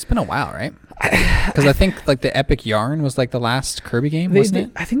out? It's been a while, right? Because I think like the Epic Yarn was like the last Kirby game, wasn't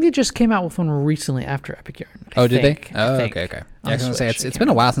it? I think they just came out with one recently after Epic Yarn. Oh, did they? I Oh, think. okay. Yeah, On I was gonna say Switch, it's been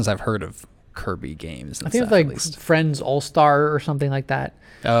a while since I've heard of Kirby games. And I think stuff, it's at like least. Friends All Star or something like that.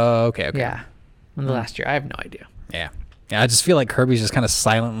 Oh, okay. Yeah. In the last year. I have no idea. Yeah. I just feel like Kirby's just kind of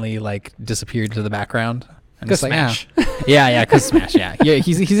silently like disappeared to the background. And Cause it's like, Smash. yeah, because Smash, yeah,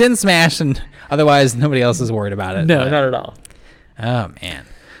 he's in Smash, and otherwise nobody else is worried about it. No, but- not at all. Oh man,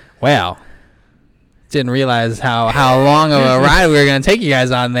 well, didn't realize how long of a ride we were gonna take you guys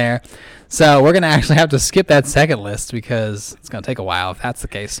on there. So we're gonna actually have to skip that second list because it's gonna take a while. If that's the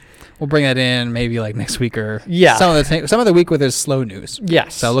case, we'll bring that in maybe like next week or some other week where there's slow news.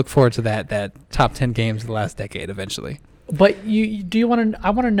 Yes. So look forward to that top 10 games of the last decade eventually. But I want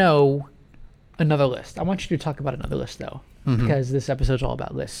to know another list. I want you to talk about another list though, because this episode's all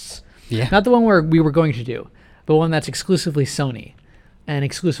about lists. Yeah. Not the one where we were going to do, but one that's exclusively Sony and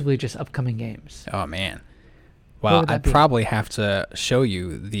exclusively just upcoming games. Oh man. What Well, would that I'd be? probably have to show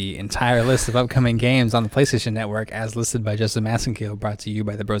you the entire list of upcoming games on the PlayStation Network as listed by Justin Massenkiel, brought to you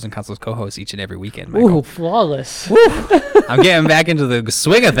by the Bros and Consoles co-host each and every weekend, Michael. Ooh, flawless. I'm getting back into the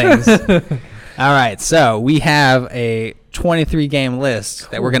swing of things. All right, so we have a 23 game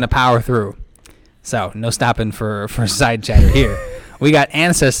list that we're going to power through. So no stopping for side chatter here. We got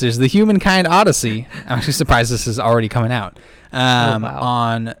Ancestors, The Humankind Odyssey. I'm actually surprised this is already coming out wow.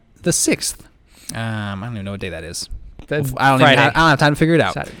 on the 6th. I don't even know what day that is. That's I don't Friday. have time to figure it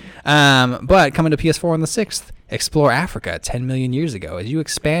out. Saturday. But coming to PS4 on the 6th, explore Africa 10 million years ago as you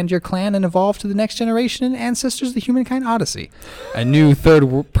expand your clan and evolve to the next generation in Ancestors: The Humankind Odyssey, a new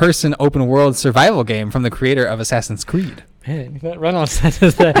third-person open-world survival game from the creator of Assassin's Creed. Man, that run-on says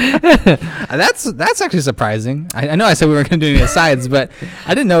that. That's actually surprising. I know I said we weren't going to do any asides, but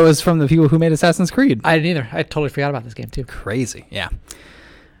I didn't know it was from the people who made Assassin's Creed. I didn't either. I totally forgot about this game too. Crazy, yeah.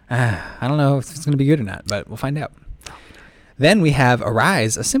 I don't know if it's going to be good or not, but we'll find out. Then we have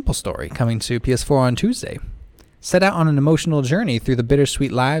Arise, a simple story, coming to PS4 on Tuesday. Set out on an emotional journey through the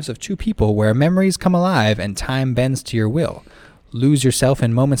bittersweet lives of two people where memories come alive and time bends to your will. Lose yourself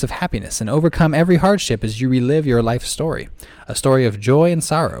in moments of happiness and overcome every hardship as you relive your life story. A story of joy and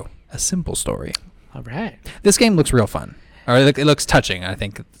sorrow. A simple story. All right. This game looks real fun. Or it looks touching. I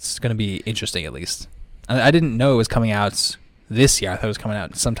think it's going to be interesting at least. I didn't know it was coming out this year. I thought it was coming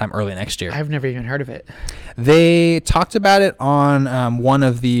out sometime early next year. I've never even heard of it. They talked about it on one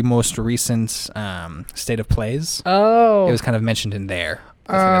of the most recent State of Plays. Oh. It was kind of mentioned in there.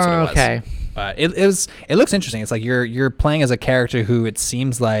 I think that's what it was. Okay. But it looks interesting. It's like you're playing as a character who it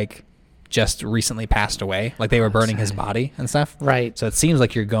seems like just recently passed away. Like they were burning his body and stuff. Right. So it seems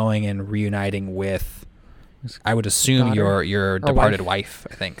like you're going and reuniting with, I would assume, daughter your or departed wife.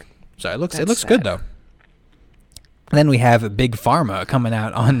 I think. So it looks That's good sad. though. Then we have Big Pharma coming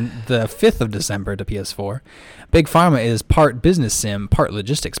out on the 5th of December to PS4. Big Pharma is part business sim, part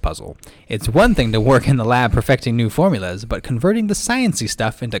logistics puzzle. It's one thing to work in the lab perfecting new formulas, but converting the sciencey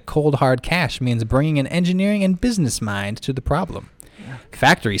stuff into cold hard cash means bringing an engineering and business mind to the problem.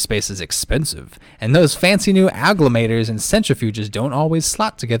 Factory space is expensive, and those fancy new agglomerators and centrifuges don't always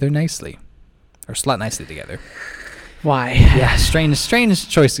slot nicely together. Why? Yeah, strange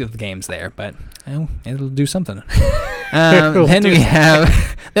choice of games there, but it'll do something. Then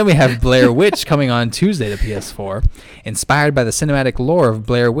we have Blair Witch coming on Tuesday to PS4. Inspired by the cinematic lore of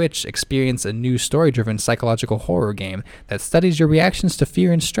Blair Witch, experience a new story-driven psychological horror game that studies your reactions to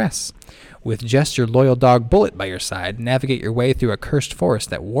fear and stress. With just your loyal dog Bullet by your side, navigate your way through a cursed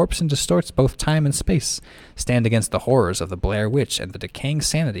forest that warps and distorts both time and space. Stand against the horrors of the Blair Witch and the decaying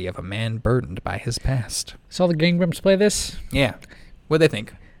sanity of a man burdened by his past. Saw the Game Grumps play this. Yeah. What'd they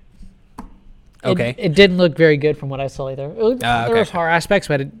think? Okay. It didn't look very good from what I saw either. There okay. was horror aspects,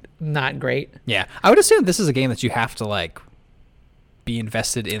 but not great. Yeah. I would assume this is a game that you have to, like, be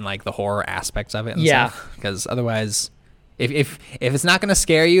invested in, like, the horror aspects of it and stuff. Because otherwise... If it's not going to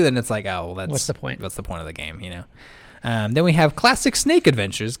scare you, then it's like, oh, well, what's the point? What's the point of the game, you know? Then we have Classic Snake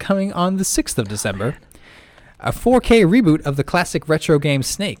Adventures coming on the 6th of December. A 4K reboot of the classic retro game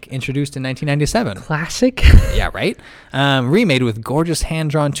Snake, introduced in 1997. Classic? Yeah, right? Remade with gorgeous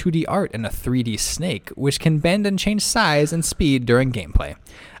hand-drawn 2D art and a 3D snake, which can bend and change size and speed during gameplay.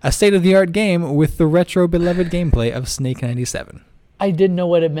 A state-of-the-art game with the retro beloved gameplay of Snake 97. I didn't know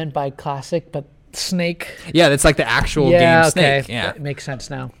what it meant by classic, but Snake. Yeah, that's like the actual game Snake. Okay. Yeah, That makes sense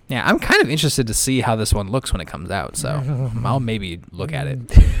now. Yeah, I'm kind of interested to see how this one looks when it comes out, so I'll maybe look at it.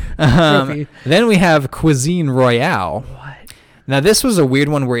 Then we have Cuisine Royale. What? Now, this was a weird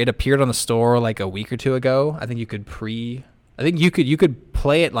one where it appeared on the store like a week or two ago. I think you could you could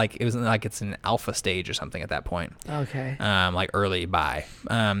play it like it was like it's an alpha stage or something at that point. Okay. Like early buy.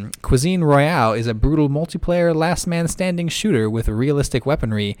 Cuisine Royale is a brutal multiplayer last man standing shooter with realistic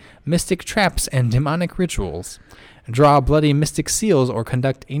weaponry, mystic traps, and demonic rituals. Draw bloody mystic seals or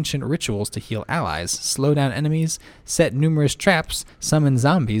conduct ancient rituals to heal allies, slow down enemies, set numerous traps, summon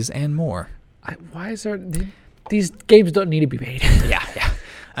zombies, and more. Why is there... These games don't need to be made. Yeah.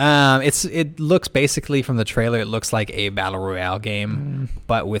 It looks basically from the trailer, it looks like a battle royale game,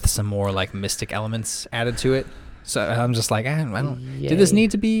 but with some more like mystic elements added to it. So I'm just like, I don't. Did this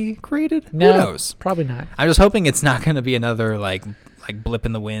need to be created? No, who knows? Probably not. I'm just hoping it's not going to be another like blip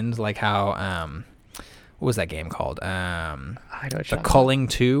in the wind, like how what was that game called? I know The Culling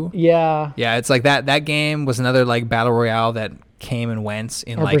 2. Yeah. Yeah, it's like that. That game was another like battle royale that came and went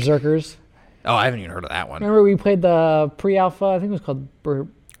in like Berserkers. Oh, I haven't even heard of that one. Remember we played the pre-alpha? I think it was called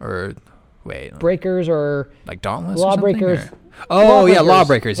Breakers or like Dauntless. Lawbreakers. Or oh yeah,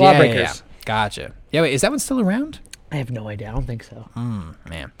 Lawbreakers. Lawbreakers. Yeah. Gotcha. Yeah, wait, is that one still around? I have no idea. I don't think so.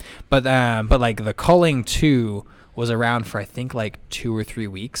 Man, but like the Culling 2 was around for I think like 2 or 3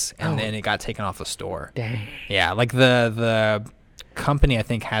 weeks, and then it got taken off the store. Dang. Yeah, like the company I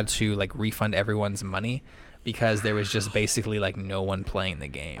think had to like refund everyone's money because there was just basically like no one playing the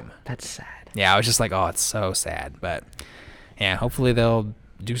game. That's sad. Yeah, I was just like, oh, it's so sad. But yeah, hopefully they'll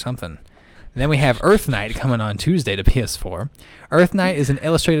do something. And then we have Earth Knight coming on Tuesday to PS4. Earth Knight is an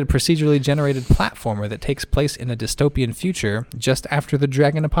illustrated procedurally generated platformer that takes place in a dystopian future just after the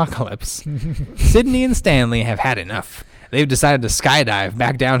dragon apocalypse. Sydney and Stanley have had enough. They've decided to skydive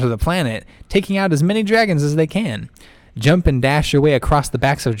back down to the planet, taking out as many dragons as they can. Jump and dash your way across the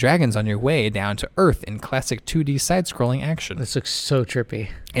backs of dragons on your way down to Earth in classic 2D side-scrolling action. This looks so trippy.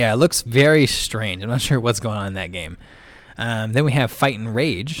 Yeah, it looks very strange. I'm not sure what's going on in that game. Then we have Fight and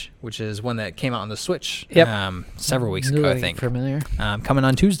Rage, which is one that came out on the Switch several weeks ago, I think. Familiar. Coming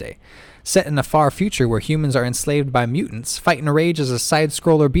on Tuesday. Set in a far future where humans are enslaved by mutants, Fight and Rage is a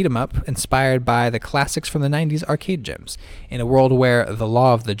side-scroller beat-em-up inspired by the classics from the 90s arcade gems. In a world where the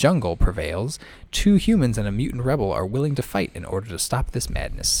law of the jungle prevails, 2 humans and a mutant rebel are willing to fight in order to stop this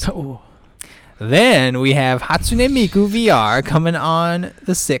madness. Oh. Then we have Hatsune Miku VR coming on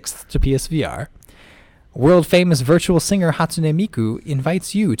the 6th to PSVR. World-famous virtual singer Hatsune Miku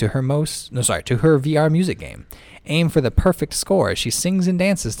invites you to her VR music game. Aim for the perfect score as she sings and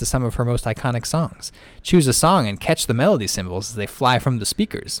dances to some of her most iconic songs. Choose a song and catch the melody symbols as they fly from the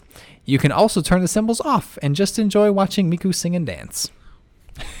speakers. You can also turn the symbols off and just enjoy watching Miku sing and dance.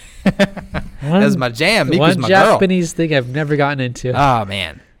 That's my jam. Miku's my girl. One Japanese thing I've never gotten into. Oh,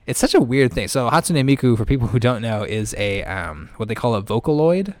 man. It's such a weird thing. So Hatsune Miku, for people who don't know, is a what they call a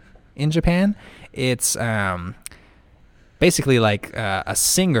Vocaloid in Japan. It's basically like a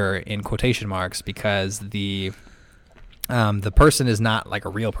singer in quotation marks because the person is not like a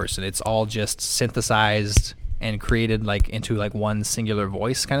real person. It's all just synthesized and created like into like one singular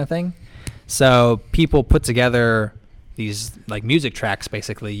voice kind of thing. So people put together these like music tracks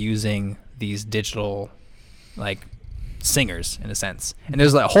basically using these digital like singers in a sense. And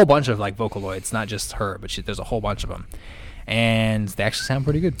there's like a whole bunch of like Vocaloids, not just her, but there's a whole bunch of them. And they actually sound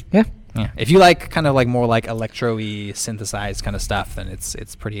pretty good. Yeah. If you like kind of like more like electro-y synthesized kind of stuff, then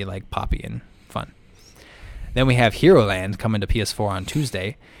it's pretty like poppy and fun. Then we have Hero Land coming to PS4 on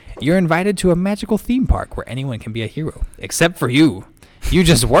Tuesday. You're invited to a magical theme park where anyone can be a hero, except for you. You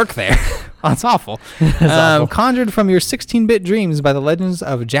just work there. That's awful. Awful. Conjured from your 16-bit dreams by the legends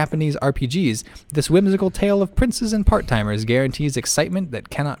of Japanese RPGs, this whimsical tale of princes and part-timers guarantees excitement that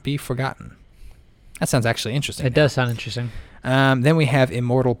cannot be forgotten. That sounds actually interesting. It does sound interesting. Then we have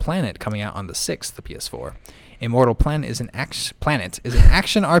Immortal Planet coming out on the 6th, the PS4. Immortal Planet is an action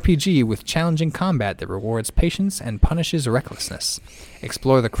RPG with challenging combat that rewards patience and punishes recklessness.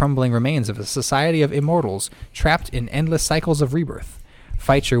 Explore the crumbling remains of a society of immortals trapped in endless cycles of rebirth.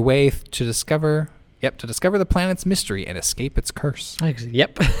 Fight your way to discover the planet's mystery and escape its curse.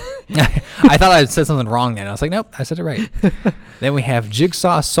 Yep. I thought I said something wrong then. I was like, nope, I said it right. Then we have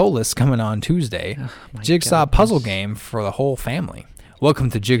Jigsaw Solus coming on Tuesday. Jigsaw puzzle game for the whole family.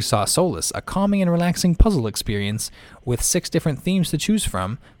 Welcome to Jigsaw Solus, a calming and relaxing puzzle experience with 6 different themes to choose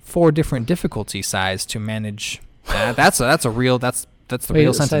from, 4 different difficulty size to manage. That's the real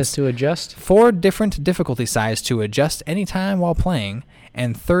sentence. Size to adjust. 4 different difficulty size to adjust anytime while playing,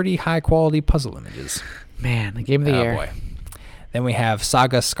 and 30 high-quality puzzle images. Man, the game of the year. Oh, boy. Then we have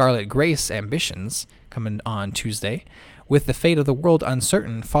Saga Scarlet Grace Ambitions coming on Tuesday. With the fate of the world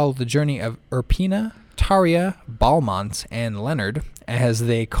uncertain, follow the journey of Urpina, Taria, Balmont, and Leonard as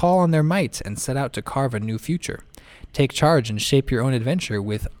they call on their might and set out to carve a new future. Take charge and shape your own adventure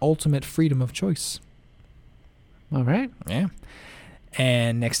with ultimate freedom of choice. All right. Yeah.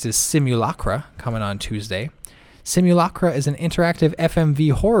 And next is Simulacra coming on Tuesday. Simulacra is an interactive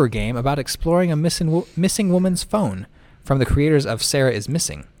FMV horror game about exploring a missing woman's phone from the creators of Sarah is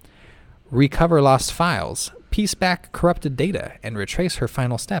Missing. Recover lost files, piece back corrupted data, and retrace her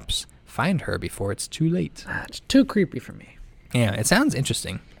final steps. Find her before it's too late. It's too creepy for me. Yeah, it sounds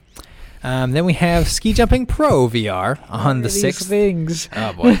interesting. Then we have Ski Jumping Pro VR on the 6th. Things.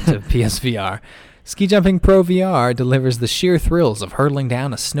 Oh boy, to PSVR. Ski Jumping Pro VR delivers the sheer thrills of hurtling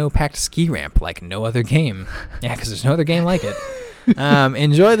down a snow-packed ski ramp like no other game. Yeah, because there's no other game like it.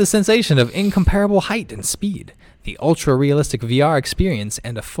 Enjoy the sensation of incomparable height and speed. The ultra-realistic VR experience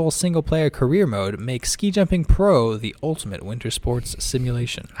and a full single-player career mode make Ski Jumping Pro the ultimate winter sports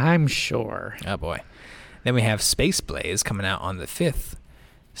simulation. I'm sure. Oh boy. Then we have Space Blaze coming out on the 5th.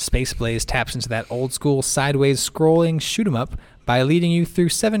 Space Blaze taps into that old-school sideways scrolling shoot-'em-up by leading you through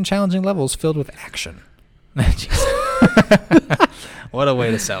 7 challenging levels filled with action. What a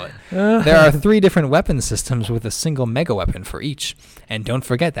way to sell it. There are 3 different weapon systems with a single mega weapon for each. And don't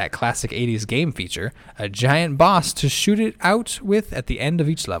forget that classic 80s game feature, a giant boss to shoot it out with at the end of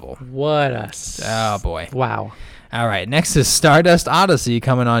each level. What a... Oh, boy. Wow. All right, next is Stardust Odyssey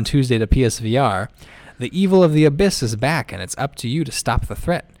coming on Tuesday to PSVR. The evil of the abyss is back, and it's up to you to stop the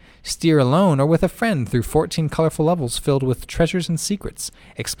threat. Steer alone or with a friend through 14 colorful levels filled with treasures and secrets.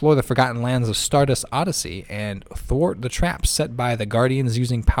 Explore the forgotten lands of Stardust Odyssey and thwart the traps set by the Guardians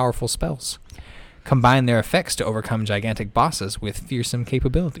using powerful spells. Combine their effects to overcome gigantic bosses with fearsome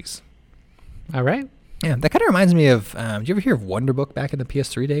capabilities. All right. Yeah, that kind of reminds me of, did you ever hear of Wonderbook back in the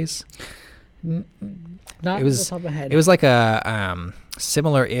PS3 days? Not It was- off the top of my head. It was like a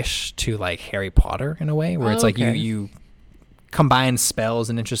similar-ish to like Harry Potter in a way, where it's like okay. you combine spells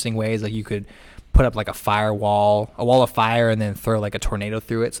in interesting ways. Like you could put up like a wall of fire, and then throw like a tornado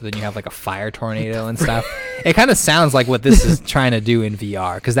through it. So then you have like a fire tornado and stuff. It kind of sounds like what this is trying to do in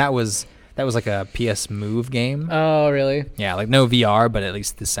VR, because that was like a PS Move game. Oh, really? Yeah, like no VR, but at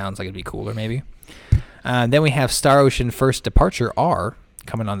least this sounds like it'd be cooler maybe. Then we have Star Ocean First Departure R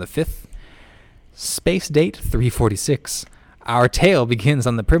coming on the 5th. Space date 346. Our tale begins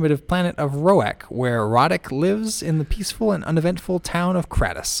on the primitive planet of Roak, where Roddick lives in the peaceful and uneventful town of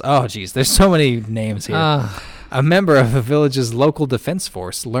Kratos. Oh, geez, there's so many names here. A member of the village's local defense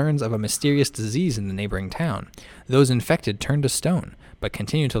force learns of a mysterious disease in the neighboring town. Those infected turn to stone, but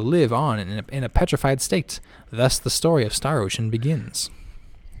continue to live on in a petrified state. Thus, the story of Star Ocean begins.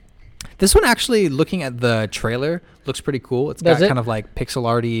 This one actually, looking at the trailer, looks pretty cool. It's got kind of like pixel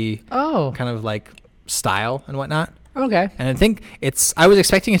arty kind of like style and whatnot. Okay. And I think I was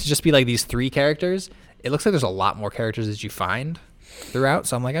expecting it to just be like these 3 characters. It looks like there's a lot more characters that you find throughout.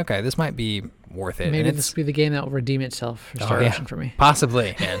 So I'm like, okay, this might be worth it. Maybe and this will be the game that will redeem itself for Star Ocean for me.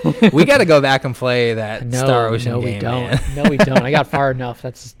 Possibly, man. We got to go back and play that Star Ocean game. No, we don't. Man. No, we don't. I got far enough.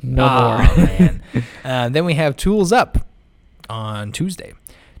 That's no more. Man. Then we have Tools Up on Tuesday.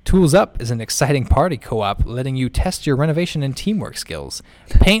 Tools Up is an exciting party co-op letting you test your renovation and teamwork skills,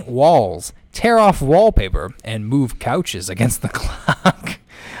 paint walls, tear off wallpaper, and move couches against the clock.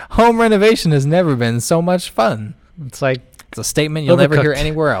 Home renovation has never been so much fun. It's like... It's a statement you'll never hear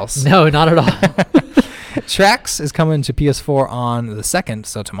anywhere else. No, not at all. Trax is coming to PS4 on the 2nd,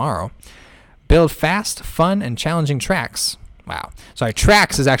 so tomorrow. Build fast, fun, and challenging tracks. Wow. Sorry,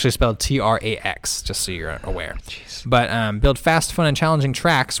 tracks is actually spelled Trax, just so you're aware. Jeez. But build fast, fun, and challenging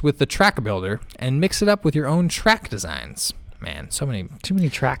tracks with the Track Builder and mix it up with your own track designs. Man, Too many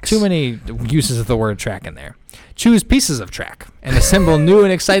tracks. too many uses of the word track in there. Choose pieces of track and assemble new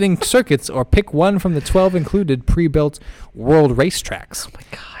and exciting circuits, or pick one from the 12 included pre-built world race tracks. Oh my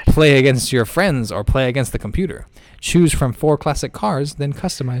God. Play against your friends or play against the computer. Choose from 4 classic cars, then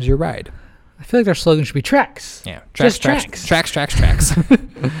customize your ride. I feel like their slogan should be tracks. Yeah, Just tracks.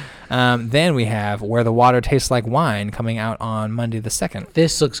 Then we have Where the Water Tastes Like Wine, coming out on Monday the 2nd.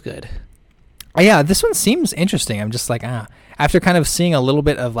 This looks good. Yeah, this one seems interesting. I'm just like, after kind of seeing a little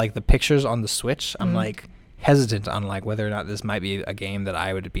bit of like the pictures on the Switch, I'm like hesitant on like whether or not this might be a game that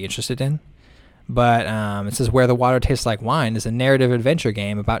I would be interested in. But it says Where the Water Tastes Like Wine is a narrative adventure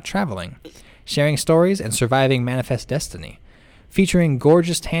game about traveling, sharing stories, and surviving manifest destiny. Featuring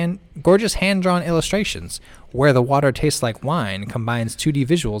gorgeous hand-drawn illustrations, Where the Water Tastes Like Wine combines 2D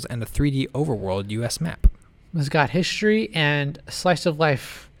visuals and a 3D overworld U.S. map. It's got history and a slice of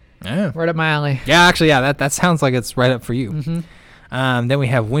life. Yeah. Right up my alley. Yeah, actually, yeah, that sounds like it's right up for you. Mm-hmm. Then we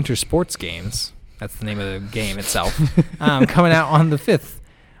have Winter Sports Games. That's the name of the game itself. Coming out on the 5th.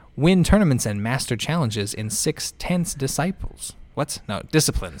 Win tournaments and master challenges in 6 tense disciples. What? No,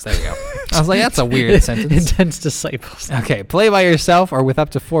 disciplines. There we go. I was like, that's a weird sentence. Intense disciples. Okay, play by yourself or with up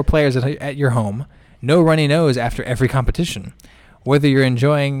to 4 players at your home. No runny nose after every competition. Whether you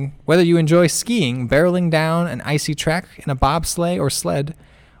enjoy skiing, barreling down an icy track in a bobsleigh or sled,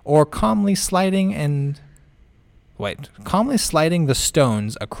 or calmly sliding the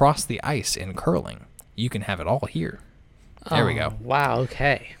stones across the ice in curling, you can have it all here. There we go. Wow.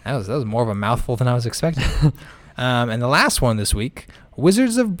 Okay. That was more of a mouthful than I was expecting. And the last one this week,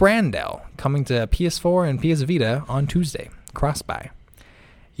 Wizards of Brandel, coming to PS4 and PS Vita on Tuesday. Cross-buy.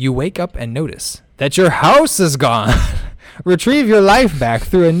 You wake up and notice that your house is gone. Retrieve your life back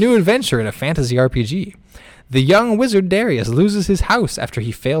through a new adventure in a fantasy RPG. The young wizard Darius loses his house after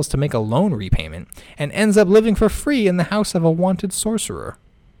he fails to make a loan repayment and ends up living for free in the house of a wanted sorcerer.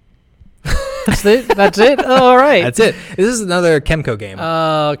 That's it? That's it? Oh, all right. That's it. This is another Kemco game.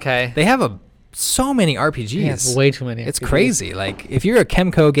 Okay. They have so many RPGs. Yeah, it's way too many. It's crazy. Like, if you're a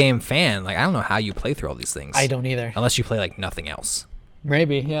Kemco game fan, like, I don't know how you play through all these things. I don't either. Unless you play, like, nothing else.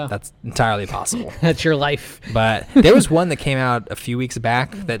 Maybe, yeah. That's entirely possible. That's your life. But there was one that came out a few weeks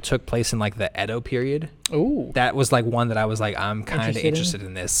back that took place in, like, the Edo period. Ooh. That was, like, one that I was like, I'm kind of interested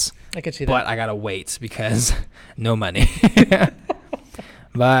in this. I could see that. But I gotta wait because no money.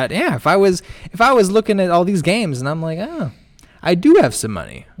 But, yeah, if I was looking at all these games and I'm like, I do have some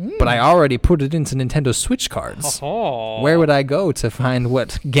money, but I already put it into Nintendo Switch cards. Oh. Where would I go to find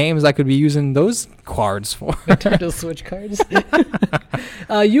what games I could be using those cards for? Nintendo Switch cards.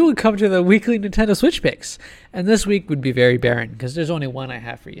 You would come to the weekly Nintendo Switch picks, and this week would be very barren because there's only one I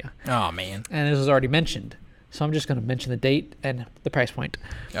have for you. Oh, man. And this was already mentioned, so I'm just going to mention the date and the price point.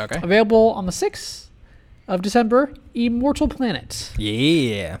 Okay. Available on the 6th of December, Immortal Planet.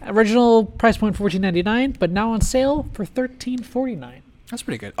 Yeah. Original price point $14.99, but now on sale for $13.49. That's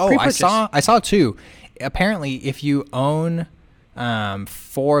pretty good. Oh, Pre-purchase. I saw two. Apparently, if you own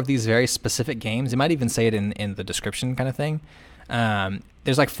 4 of these very specific games, it might even say it in the description kind of thing.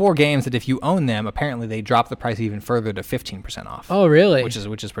 There's like 4 games that if you own them, apparently they drop the price even further to 15% off. Oh, really? Which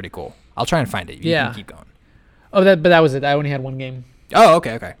is pretty cool. I'll try and find it. You can keep going. Oh, but that was it. I only had one game. Oh,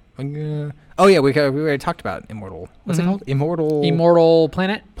 okay. Oh yeah, we already talked about Immortal. What's it called? Immortal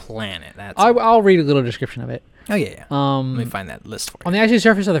Planet. That's I'll read a little description of it. Oh yeah. Let me find that list for you. On the icy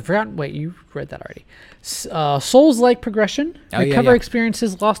surface of the forgotten. Wait, you read that already. Souls-like progression. Recover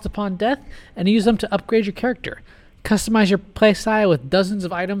experiences lost upon death, and use them to upgrade your character. Customize your playstyle with dozens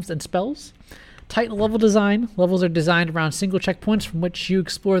of items and spells. Tight level design. Levels are designed around single checkpoints from which you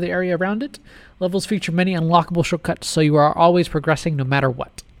explore the area around it. Levels feature many unlockable shortcuts, so you are always progressing no matter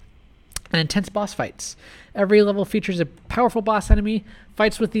what. And intense boss fights. Every level features a powerful boss enemy.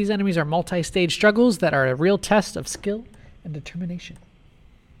 Fights with these enemies are multi-stage struggles that are a real test of skill and determination.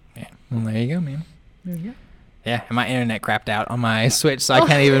 Yeah. Well, there you go, man. Yeah. Yeah, and my internet crapped out on my Switch, so I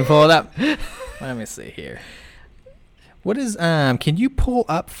can't even pull it up. Let me see here. What is can you pull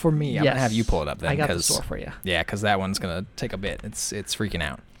up for me? I'm gonna have you pull it up then. I got the store for you. Yeah, because that one's gonna take a bit. It's freaking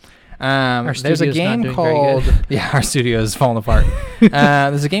out. There's a game called our studio is falling apart.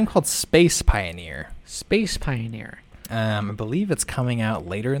 There's a game called Space Pioneer. Space Pioneer. I believe it's coming out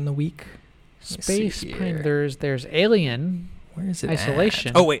later in the week. Space Pioneer. There's Alien. Where is it? Isolation.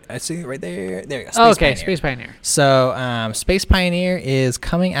 At? Oh wait, I see it right there. There you go. Space Pioneer. Space Pioneer. So Space Pioneer is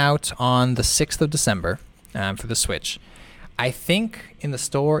coming out on the 6th of December for the Switch. I think in the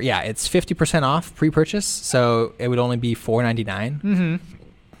store, yeah, it's 50% off pre-purchase, so it would only be $4.99. Mm-hmm.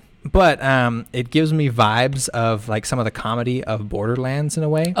 But it gives me vibes of like some of the comedy of Borderlands in a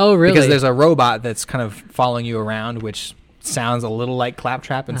way. Oh, really? Because there's a robot that's kind of following you around, which sounds a little like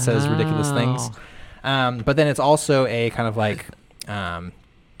Claptrap and says ridiculous things. But then it's also a kind of like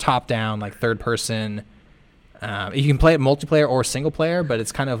top-down, like third-person. You can play it multiplayer or single player, but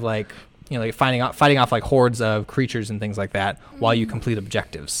it's kind of like, you know, like fighting off like hordes of creatures and things like that while you complete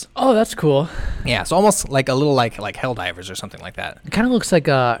objectives. Oh, that's cool. Yeah, so almost like a little like Helldivers or something like that. It kind of looks like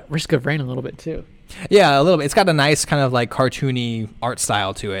Risk of Rain a little bit too. Yeah, a little bit. It's got a nice kind of like cartoony art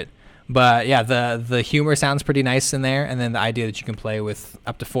style to it. But yeah, the humor sounds pretty nice in there, and then the idea that you can play with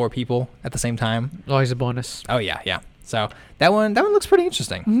up to 4 people at the same time. Always a bonus. Oh yeah. So that one looks pretty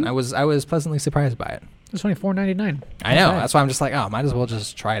interesting. Mm-hmm. I was pleasantly surprised by it. It's only $4.99. I know. That's why I'm just like, oh, might as well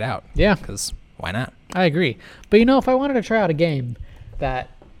just try it out. Yeah. Because why not? I agree. But you know, if I wanted to try out a game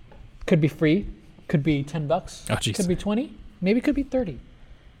that could be free, could be $10, Oh, jeez. could be 20, maybe could be 30.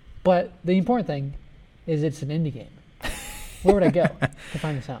 But the important thing is it's an indie game. Where would I go to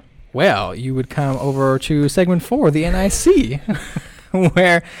find this out? Well, you would come over to segment 4, the NIC,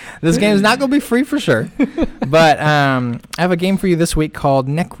 where this game is not going to be free for sure. But I have a game for you this week called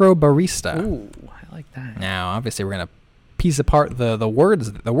Necro Barista. Ooh, I like that. Now, obviously, we're going to piece apart the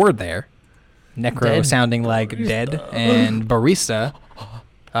word there. Necro Dead. sounding like dead, and barista,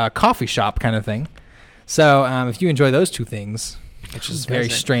 coffee shop kind of thing. So if you enjoy those two things, which is a very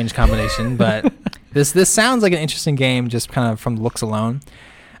strange combination, but this sounds like an interesting game just kind of from the looks alone.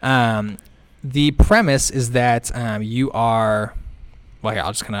 The premise is that you are... Well,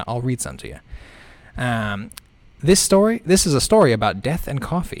 here, I'll read some to you. This is a story about death and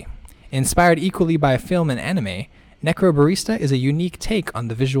coffee. Inspired equally by film and anime, Necro Barista is a unique take on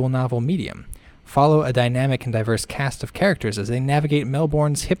the visual novel medium. Follow a dynamic and diverse cast of characters as they navigate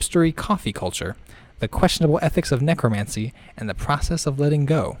Melbourne's hipstery coffee culture, the questionable ethics of necromancy, and the process of letting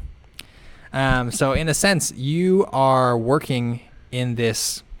go. So in a sense, you are working in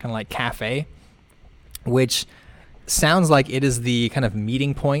this kind of like cafe, which sounds like it is the kind of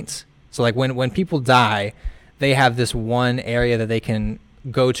meeting point. So like when people die, they have this one area that they can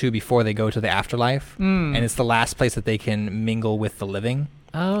go to before they go to the afterlife, and it's the last place that they can mingle with the living.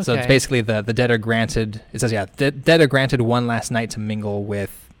 Oh, okay. So it's basically the dead are granted. It says dead are granted one last night to mingle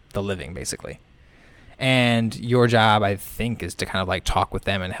with the living, basically. And your job, I think, is to kind of like talk with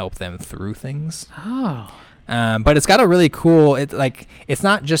them and help them through things. Oh. But it's got a really cool. It's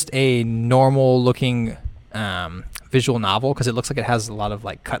not just a normal looking visual novel, because it looks like it has a lot of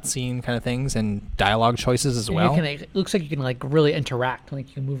like cutscene kind of things and dialogue choices as well. It looks like you can like really interact, like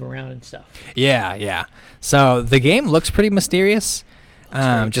you can move around and stuff. Yeah. So the game looks pretty mysterious.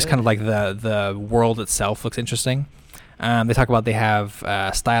 Just good. kind of like the world itself looks interesting. They talk about they have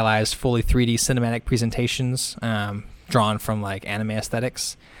stylized, fully 3D cinematic presentations drawn from like anime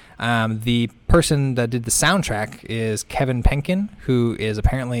aesthetics. The person that did the soundtrack is Kevin Penkin, who is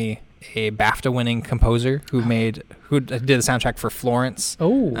apparently a BAFTA-winning composer who did the soundtrack for Florence,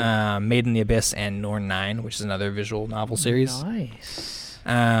 Made in the Abyss, and Norn 9, which is another visual novel series. Nice.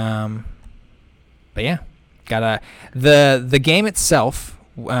 But yeah, the game itself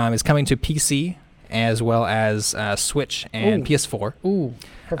is coming to PC as well as Switch and PS4. Ooh.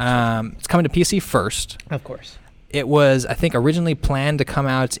 It's coming to PC first. Of course. It was, I think, originally planned to come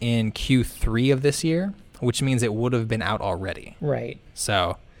out in Q3 of this year, which means it would have been out already. Right.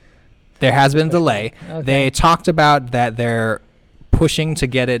 So there has been a delay. Okay. They talked about that they're pushing to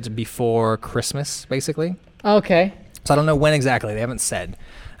get it before Christmas, basically. Okay. So I don't know when exactly. They haven't said.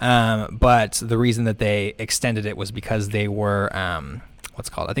 But the reason that they extended it was because they were,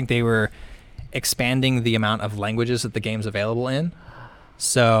 I think they were expanding the amount of languages that the game's available in.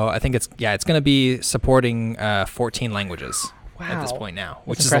 So I think it's going to be supporting 14 languages at this point now,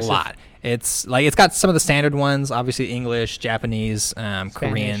 which is a lot. It's got some of the standard ones, obviously English, Japanese,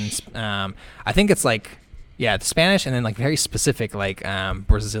 Korean. I think it's it's Spanish, and then like very specific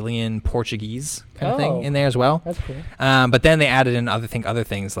Brazilian, Portuguese kind of thing in there as well. That's cool. But then they added in other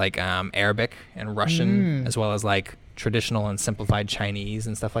things like Arabic and Russian, as well as like traditional and simplified Chinese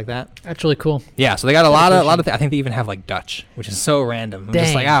and stuff like that. That's really cool. Yeah, so they got a lot of I think they even have like Dutch, which is so random. I'm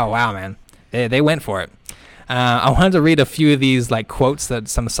just like, oh wow, man, they went for it. I wanted to read a few of these like quotes that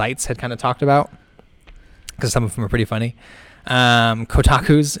some sites had kind of talked about, because some of them are pretty funny.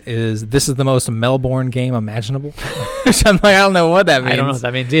 Kotaku's is, "This is the most Melbourne game imaginable," which I'm like, I don't know what that means. I don't know what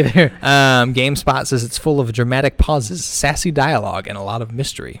that means either. GameSpot says it's full of dramatic pauses, sassy dialogue, and a lot of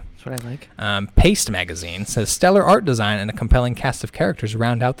mystery. That's what I like. Paste Magazine says stellar art design and a compelling cast of characters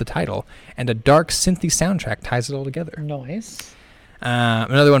round out the title, and a dark synthy soundtrack ties it all together. Nice.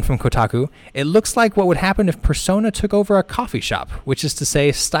 Another one from Kotaku. It looks like what would happen if Persona took over a coffee shop, which is to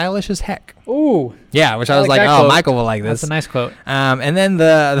say stylish as heck. Ooh. Yeah, which I was like, that oh, quote. Michael will like this. That's a nice quote. And then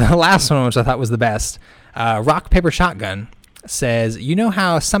the last one, which I thought was the best, Rock, Paper, Shotgun says, you know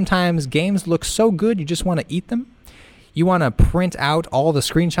how sometimes games look so good you just want to eat them? You want to print out all the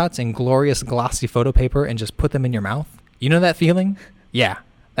screenshots in glorious glossy photo paper and just put them in your mouth? You know that feeling? Yeah.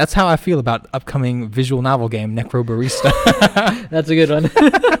 That's how I feel about upcoming visual novel game Necrobarista. That's a good one.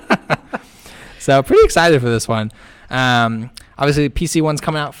 So pretty excited for this one. Obviously, the PC one's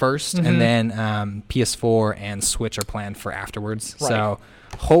coming out first, and then PS4 and Switch are planned for afterwards. Right. So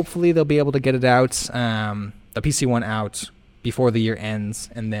hopefully they'll be able to get it out, the PC one out before the year ends,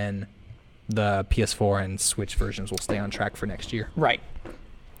 and then the PS4 and Switch versions will stay on track for next year. Right.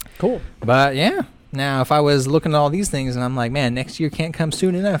 Cool. But yeah, now if I was looking at all these things and I'm like, man, next year can't come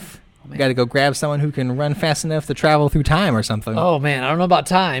soon enough. Oh, Got to go grab someone who can run fast enough to travel through time or something. Oh man, I don't know about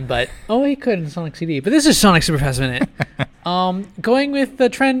time, but he could in Sonic CD. But this is Sonic Superfast Minute. Going with the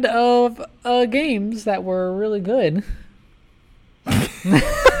trend of games that were really good.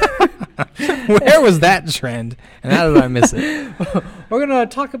 Where was that trend? And how did I miss it? We're gonna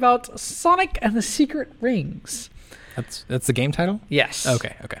talk about Sonic and the Secret Rings. That's the game title? Yes.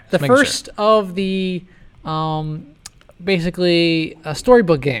 Okay. The Just making first of the basically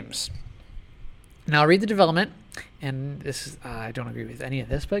storybook games. Now I'll read the development, and this is I don't agree with any of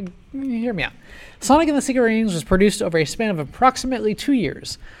this, but hear me out. Sonic and the Secret Rings was produced over a span of approximately 2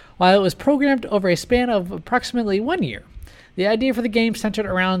 years, while it was programmed over a span of approximately 1 year. The idea for the game centered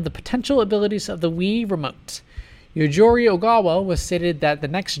around the potential abilities of the Wii Remote. Yojiro Ogawa was stated that the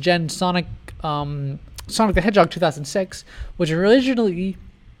next-gen Sonic the Hedgehog 2006, which originally...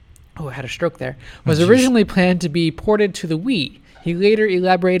 Oh, I had a stroke there. Was originally planned to be ported to the Wii. He later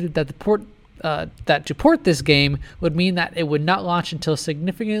elaborated that that to port this game would mean that it would not launch until a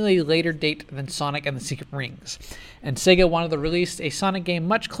significantly later date than Sonic and the Secret Rings, and Sega wanted to release a Sonic game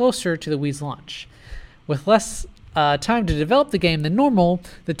much closer to the Wii's launch. With less time to develop the game than normal,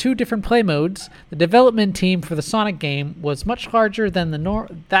 the two different play modes, the development team for the Sonic game was much larger than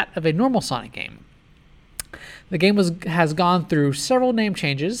that of a normal Sonic game. The game has gone through several name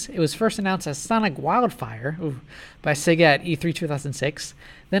changes. It was first announced as Sonic Wildfire by Sega at E3 2006,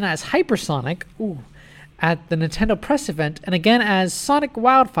 then as Hypersonic at the Nintendo press event, and again as Sonic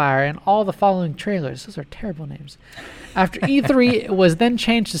Wildfire in all the following trailers. Those are terrible names. After E3, it was then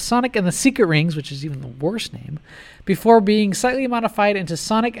changed to Sonic and the Secret Rings, which is even the worst name, before being slightly modified into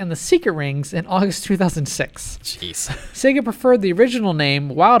Sonic and the Secret Rings in August 2006. Jeez. Sega preferred the original name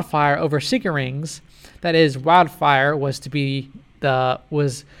Wildfire over Secret Rings. That is, Wildfire was to have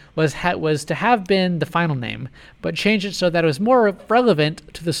been the final name, but changed it so that it was more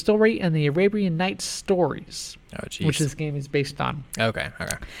relevant to the story and the Arabian Nights stories, which this game is based on. Okay.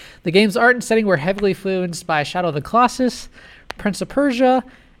 The game's art and setting were heavily influenced by Shadow of the Colossus, Prince of Persia,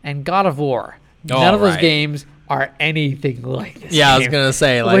 and God of War. None of those games are anything like this. Yeah, game. I was gonna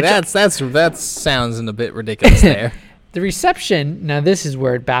say that sounds a bit ridiculous there. The reception, now this is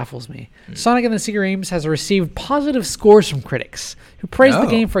where it baffles me. Sonic and the Secret Rings has received positive scores from critics, who praise the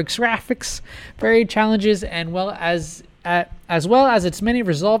game for its graphics, varied challenges, and as well as its many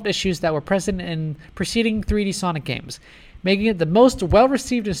resolved issues that were present in preceding 3D Sonic games, making it the most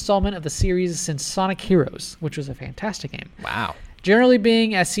well-received installment of the series since Sonic Heroes, which was a fantastic game. Wow. Generally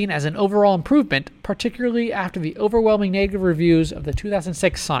being seen as an overall improvement, particularly after the overwhelming negative reviews of the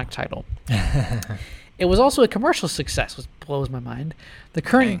 2006 Sonic title. It was also a commercial success, which blows my mind. The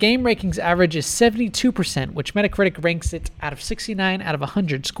current game rankings average is 72%, which Metacritic ranks it out of 69 out of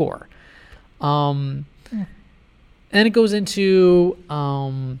 100 score. And it goes into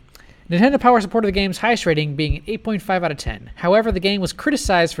Nintendo Power supported the game's highest rating, being an 8.5 out of 10. However, the game was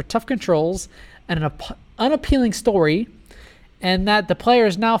criticized for tough controls and an unappealing story, and that the player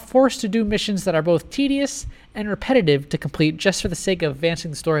is now forced to do missions that are both tedious and repetitive to complete just for the sake of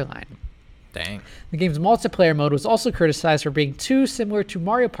advancing the storyline. Dang. The game's multiplayer mode was also criticized for being too similar to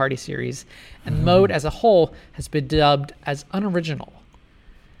Mario Party series, and the mode as a whole has been dubbed as unoriginal.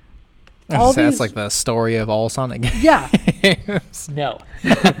 That's like the story of all Sonic games. Yeah. No.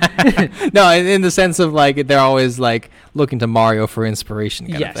 No, in the sense of like they're always like looking to Mario for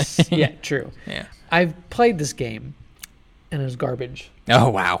inspiration. Kind of thing. Yeah, true. Yeah. I've played this game, and it was garbage. Oh,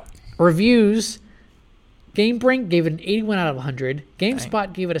 wow. Reviews... GameBrink gave it an 81 out of 100.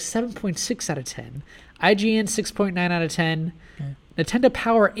 GameSpot gave it a 7.6 out of 10. IGN 6.9 out of 10. Nintendo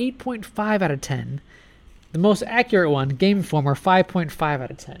Power 8.5 out of 10. The most accurate one, Game Informer, 5.5 out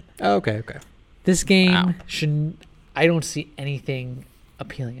of 10. Oh, okay. This game Wow. I don't see anything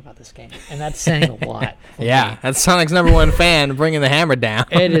appealing about this game, and that's saying a lot. for Yeah, me. that's Sonic's #1 fan bringing the hammer down.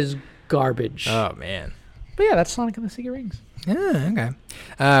 It is garbage. Oh, man. But yeah, that's Sonic and the Sea of Rings. Yeah,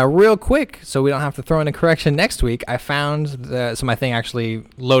 okay. Real quick, so we don't have to throw in a correction next week, I found so my thing actually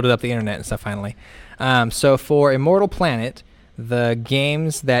loaded up the internet and stuff finally. So for Immortal Planet, the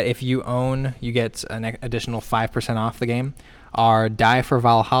games that if you own, you get an additional 5% off the game are Die for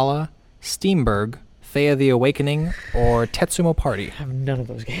Valhalla, Steamberg, Thea the Awakening, or Tetsumo Party. I have none of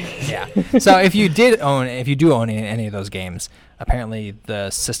those games. Yeah. So if you do own any of those games, apparently the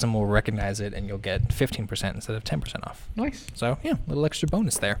system will recognize it and you'll get 15% instead of 10% off. Nice. So yeah, a little extra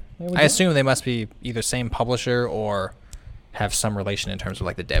bonus there. There we I go. assume they must be either same publisher or have some relation in terms of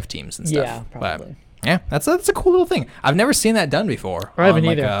like the dev teams and stuff. Yeah, probably. But yeah, that's a cool little thing. I've never seen that done before. I haven't on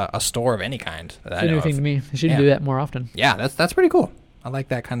like either. a store of any kind. That It's I a know new thing of. to me. They should Yeah. do that more often. Yeah, that's pretty cool. I like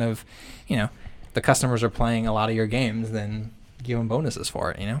that kind of, the customers are playing a lot of your games, then give them bonuses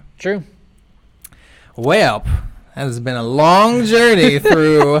for it. True. Well, that has been a long journey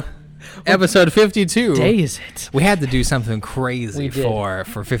through episode 52. Day is it? We had to do something crazy We did. for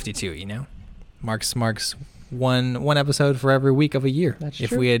 52, Marks one episode for every week of a year. That's if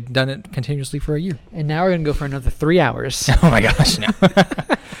true. we had done it continuously for a year. And now we're gonna go for another 3 hours. Oh my gosh, no.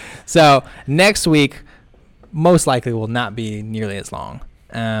 So next week most likely will not be nearly as long.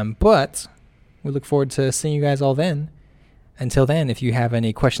 But we look forward to seeing you guys all then. Until then, if you have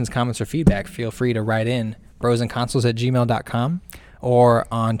any questions, comments, or feedback, feel free to write in brosandconsoles@gmail.com or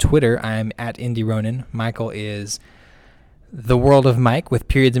on Twitter, I'm at IndieRonin. Michael is The World of Mike with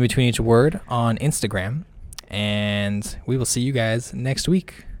periods in between each word on Instagram. And we will see you guys next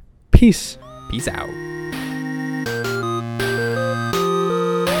week. Peace. Peace out.